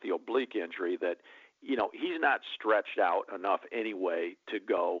enough with the oblique injury that he's not stretched out enough anyway to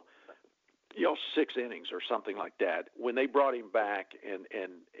go 6 innings or something like that. When they brought him back and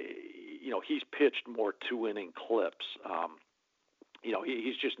he's pitched more 2-inning clips.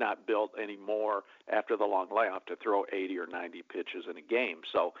 He's just not built anymore after the long layoff to throw 80 or 90 pitches in a game.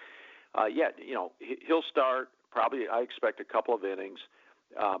 So, he'll start probably. I expect a couple of innings,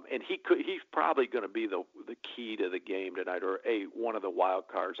 and he's probably going to be the key to the game tonight, or one of the wild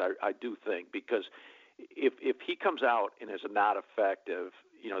cards. I do think, because if he comes out and is not effective,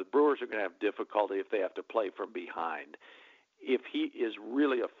 the Brewers are going to have difficulty if they have to play from behind. If he is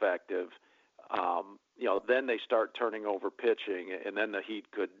really effective, then they start turning over pitching, and then the heat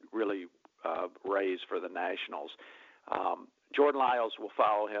could really raise for the Nationals. Jordan Lyles will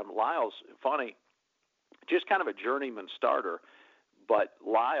follow him. Lyles, funny, just kind of a journeyman starter, but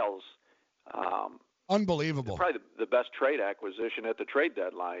Lyles, unbelievable. Probably the best trade acquisition at the trade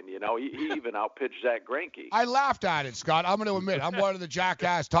deadline. He even outpitched Zach Greinke. I laughed at it, Scott. I'm going to admit, I'm one of the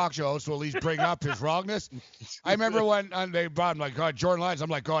jackass talk show hosts who at least bring up his wrongness. I remember when they brought him, like, Jordan Lyles, I'm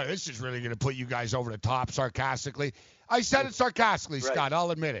like, this is really going to put you guys over the top, sarcastically. I said it sarcastically, right. Scott.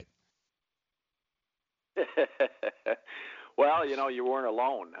 I'll admit it. Well, you weren't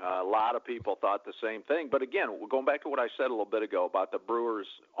alone. A lot of people thought the same thing. But again, going back to what I said a little bit ago about the Brewers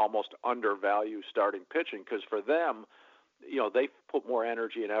almost undervalue starting pitching, because for them, they put more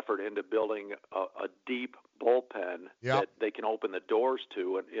energy and effort into building a deep bullpen that they can open the doors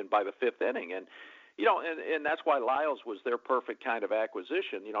to and by the 5th inning. And, and that's why Lyles was their perfect kind of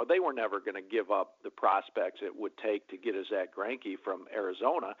acquisition. They were never going to give up the prospects it would take to get a Zach Greinke from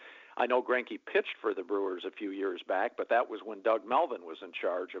Arizona. I know Greinke pitched for the Brewers a few years back, but that was when Doug Melvin was in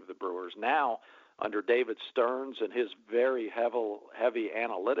charge of the Brewers. Now, under David Stearns and his very heavy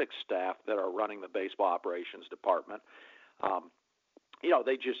analytics staff that are running the baseball operations department,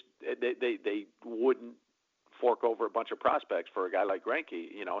 they wouldn't fork over a bunch of prospects for a guy like Greinke,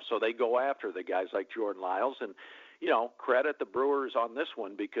 so they go after the guys like Jordan Lyles, and, credit the Brewers on this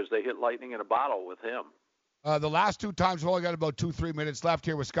one because they hit lightning in a bottle with him. The last 2 times, we've only got about 2-3 minutes left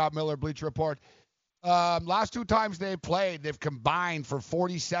here with Scott Miller, Bleacher Report. Last 2 times they played, they've combined for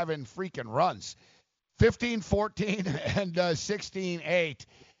 47 freaking runs. 15-14 and 16-8.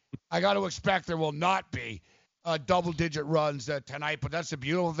 I got to expect there will not be double-digit runs tonight, but that's the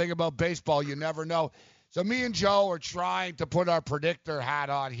beautiful thing about baseball. You never know. So me and Joe are trying to put our predictor hat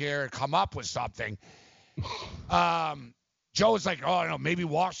on here and come up with something. Joe's like, oh, no, maybe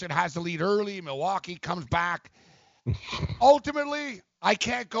Washington has the lead early. Milwaukee comes back. Ultimately, I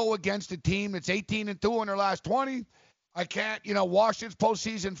can't go against a team that's 18-2 in their last 20. I can't, Washington's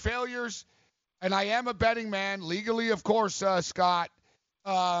postseason failures. And I am a betting man, legally, of course, Scott.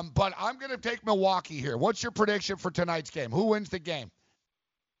 But I'm going to take Milwaukee here. What's your prediction for tonight's game? Who wins the game?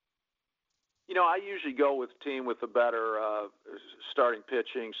 I usually go with a team with a better starting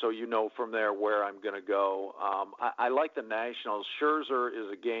pitching, so from there where I'm going to go. I like the Nationals. Scherzer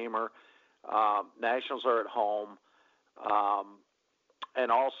is a gamer. Nationals are at home.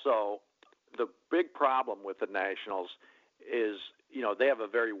 And also, the big problem with the Nationals is, they have a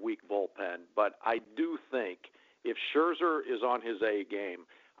very weak bullpen. But I do think if Scherzer is on his A game,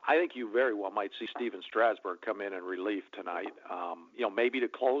 I think you very well might see Steven Strasburg come in relief tonight, maybe to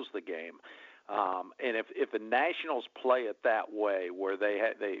close the game. And if the Nationals play it that way, where they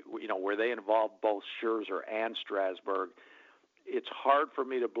involve both Scherzer and Strasburg, it's hard for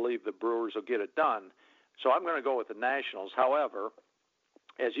me to believe the Brewers will get it done. So I'm going to go with the Nationals. However,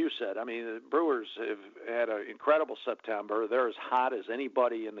 as you said, the Brewers have had an incredible September. They're as hot as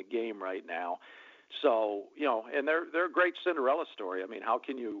anybody in the game right now. So, and they're a great Cinderella story. How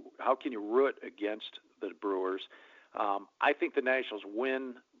can you root against the Brewers? I think the Nationals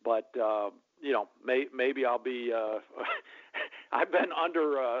win, but maybe I'll be. I've been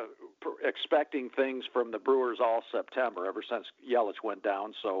expecting things from the Brewers all September, ever since Yelich went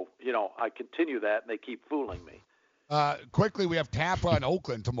down. So I continue that, and they keep fooling me. Quickly, we have Tampa and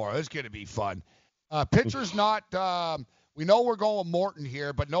Oakland tomorrow. This is going to be fun. Pitcher's not. We know we're going with Morton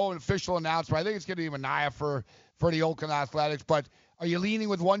here, but no official announcement. I think it's going to be Manaea for the Oakland Athletics. But are you leaning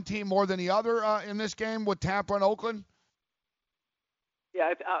with one team more than the other in this game with Tampa and Oakland?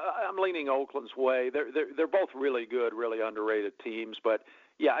 Yeah, I'm leaning Oakland's way. They're both really good, really underrated teams. But,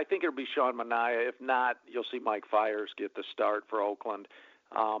 yeah, I think it'll be Sean Manaea. If not, you'll see Mike Fiers get the start for Oakland.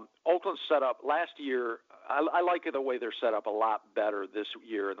 Oakland's set up last year. I like the way they're set up a lot better this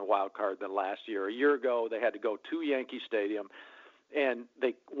year in the wild card than last year. A year ago, they had to go to Yankee Stadium, and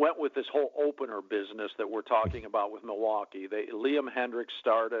they went with this whole opener business that we're talking about with Milwaukee. Liam Hendriks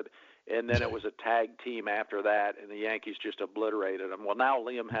started, and then it was a tag team after that, and the Yankees just obliterated them. Well, now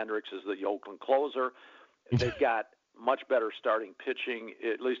Liam Hendriks is the Oakland closer. They've got much better starting pitching.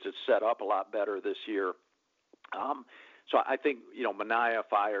 At least it's set up a lot better this year. So I think, Manaea,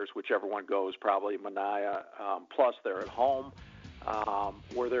 Fiers, whichever one goes, probably Manaea. Plus, they're at home,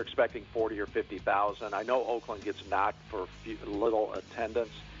 where they're expecting 40 or 50,000. I know Oakland gets knocked for little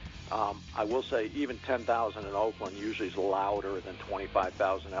attendance. I will say even 10,000 in Oakland usually is louder than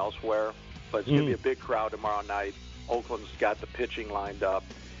 25,000 elsewhere. But it's going to be a big crowd tomorrow night. Oakland's got the pitching lined up.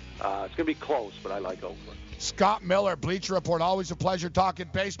 It's going to be close, but I like Oakland. Scott Miller, Bleacher Report. Always a pleasure talking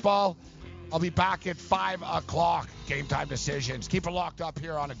baseball. I'll be back at 5 o'clock. Game Time Decisions. Keep it locked up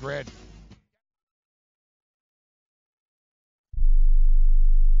here on the Grid.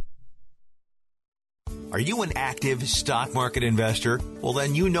 Are you an active stock market investor? Well,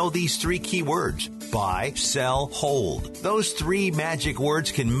 then you know these three key words: buy, sell, hold. Those three magic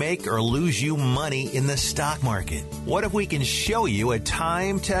words can make or lose you money in the stock market. What if we can show you a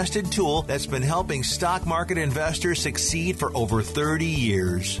time-tested tool that's been helping stock market investors succeed for over 30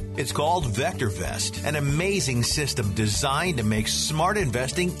 years? It's called VectorVest, an amazing system designed to make smart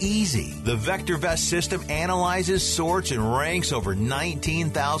investing easy. The VectorVest system analyzes, sorts, and ranks over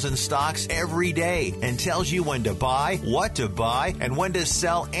 19,000 stocks every day and tells you when to buy, what to buy, and when to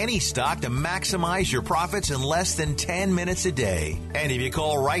sell any stock to maximize your profits in less than 10 minutes a day. And if you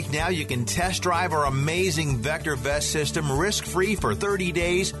call right now, you can test drive our amazing VectorVest system risk-free for 30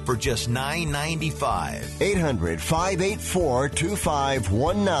 days for just $9.95.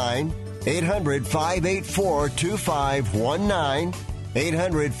 800-584-2519. 800-584-2519.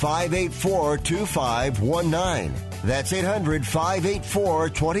 800-584-2519. That's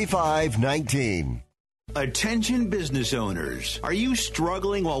 800-584-2519. Attention business owners. Are you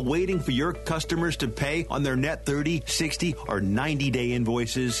struggling while waiting for your customers to pay on their net 30, 60, or 90-day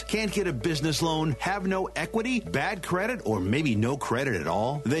invoices? Can't get a business loan? Have no equity? Bad credit? Or maybe no credit at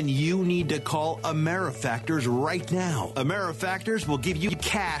all? Then you need to call AmeriFactors right now. AmeriFactors will give you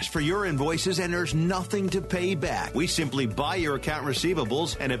cash for your invoices and there's nothing to pay back. We simply buy your account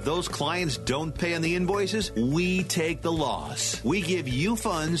receivables, and if those clients don't pay on the invoices, we take the loss. We give you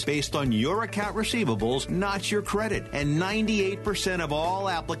funds based on your account receivables credentials, not your credit. And 98% of all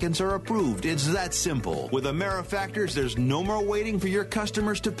applicants are approved. It's that simple. With AmeriFactors, there's no more waiting for your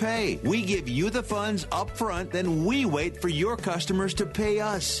customers to pay. We give you the funds up front, then we wait for your customers to pay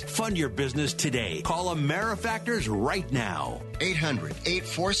us. Fund your business today. Call AmeriFactors right now.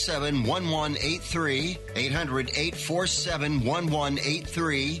 800-847-1183.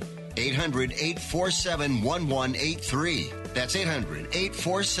 800-847-1183. 800-847-1183. That's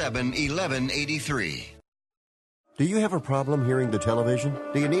 800-847-1183. Do you have a problem hearing the television?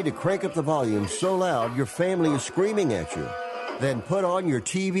 Do you need to crank up the volume so loud your family is screaming at you? Then put on your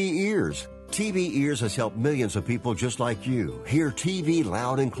TV ears. TV Ears has helped millions of people just like you hear TV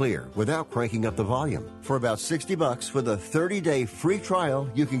loud and clear without cranking up the volume. For about $60 with a 30-day free trial,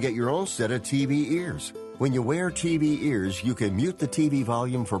 you can get your own set of TV Ears. When you wear TV Ears, you can mute the TV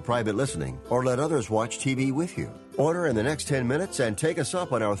volume for private listening or let others watch TV with you. Order in the next 10 minutes and take us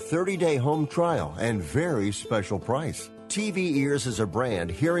up on our 30-day home trial and very special price. TV Ears is a brand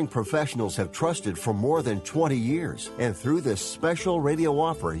hearing professionals have trusted for more than 20 years. And through this special radio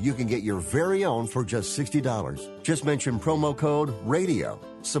offer, you can get your very own for just $60. Just mention promo code RADIO.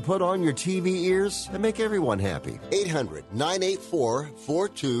 So put on your TV ears and make everyone happy.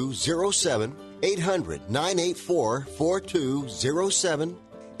 800-984-4207. 800-984-4207.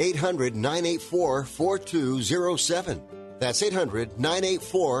 800-984-4207. That's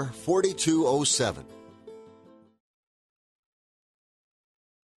 800-984-4207.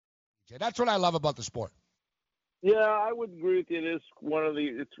 That's what I love about the sport. Yeah, I would agree with you. It's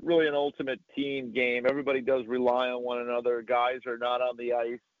really an ultimate team game. Everybody does rely on one another. Guys are not on the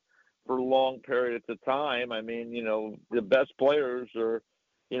ice for long periods of time. I mean, the best players are,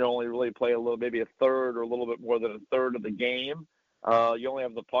 only really play maybe a third or a little bit more than a third of the game. You only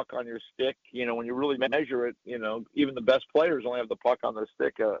have the puck on your stick. When you really measure it, even the best players only have the puck on their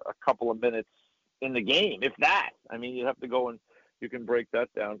stick a couple of minutes in the game, if that. I mean, you have to go and you can break that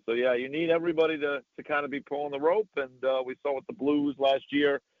down. So, yeah, you need everybody to kind of be pulling the rope. And we saw with the Blues last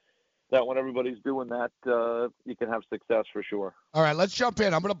year that when everybody's doing that, you can have success for sure. All right, let's jump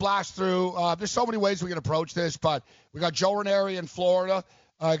in. I'm going to blast through. There's so many ways we can approach this, but we got Joe Ranieri in Florida.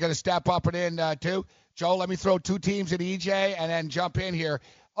 Going to step up and in, too. Joe, let me throw two teams at EJ and then jump in here.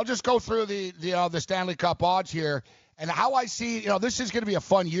 I'll just go through the Stanley Cup odds here and how I see, this is going to be a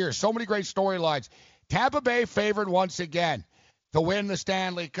fun year. So many great storylines. Tampa Bay favored once again to win the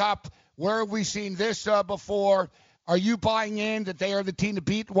Stanley Cup. Where have we seen this before? Are you buying in that they are the team to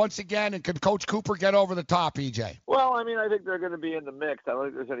beat once again? And can Coach Cooper get over the top, EJ? Well, I mean, I think they're going to be in the mix. I don't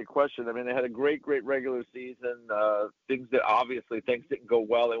think there's any question. I mean, they had a great regular season. Things didn't go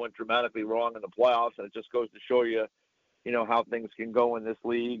well. They went dramatically wrong in the playoffs, and it just goes to show you, how things can go in this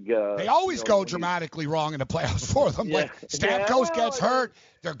league. They always go dramatically wrong in the playoffs for them. Yeah. Like Stamkos gets hurt.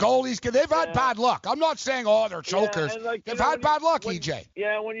 Their goalies they've had bad luck. I'm not saying, they're chokers. They've had bad luck, EJ.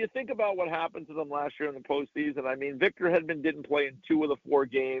 Yeah, when you think about what happened to them last year in the postseason, I mean, Victor Hedman didn't play in 2 of the 4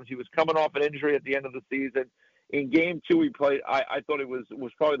 games. He was coming off an injury at the end of the season. In Game 2, he played. I thought it was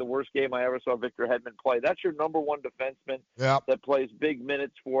probably the worst game I ever saw Victor Hedman play. That's your number one defenseman that plays big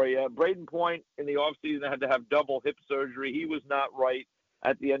minutes for you. Braden Point in the offseason had to have double hip surgery. He was not right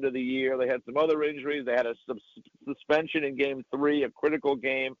at the end of the year. They had some other injuries. They had a suspension in Game 3, a critical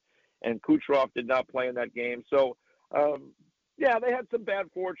game, and Kucherov did not play in that game. So, they had some bad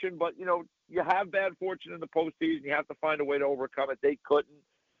fortune, but, you have bad fortune in the postseason. You have to find a way to overcome it. They couldn't.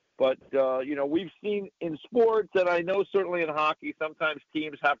 But, we've seen in sports, and I know certainly in hockey, sometimes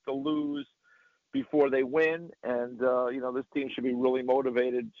teams have to lose before they win. And, this team should be really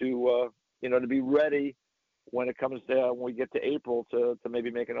motivated to be ready when it comes to when we get to April to maybe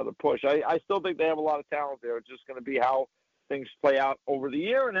make another push. I still think they have a lot of talent there. It's just going to be how things play out over the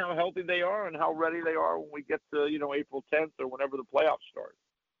year and how healthy they are and how ready they are when we get to, April 10th or whenever the playoffs start.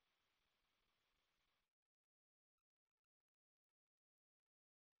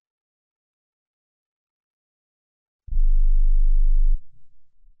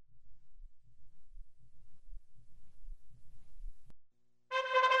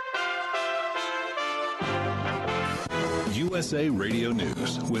 USA Radio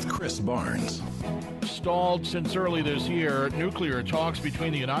News with Chris Barnes. Stalled since early this year, nuclear talks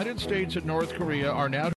between the United States and North Korea are now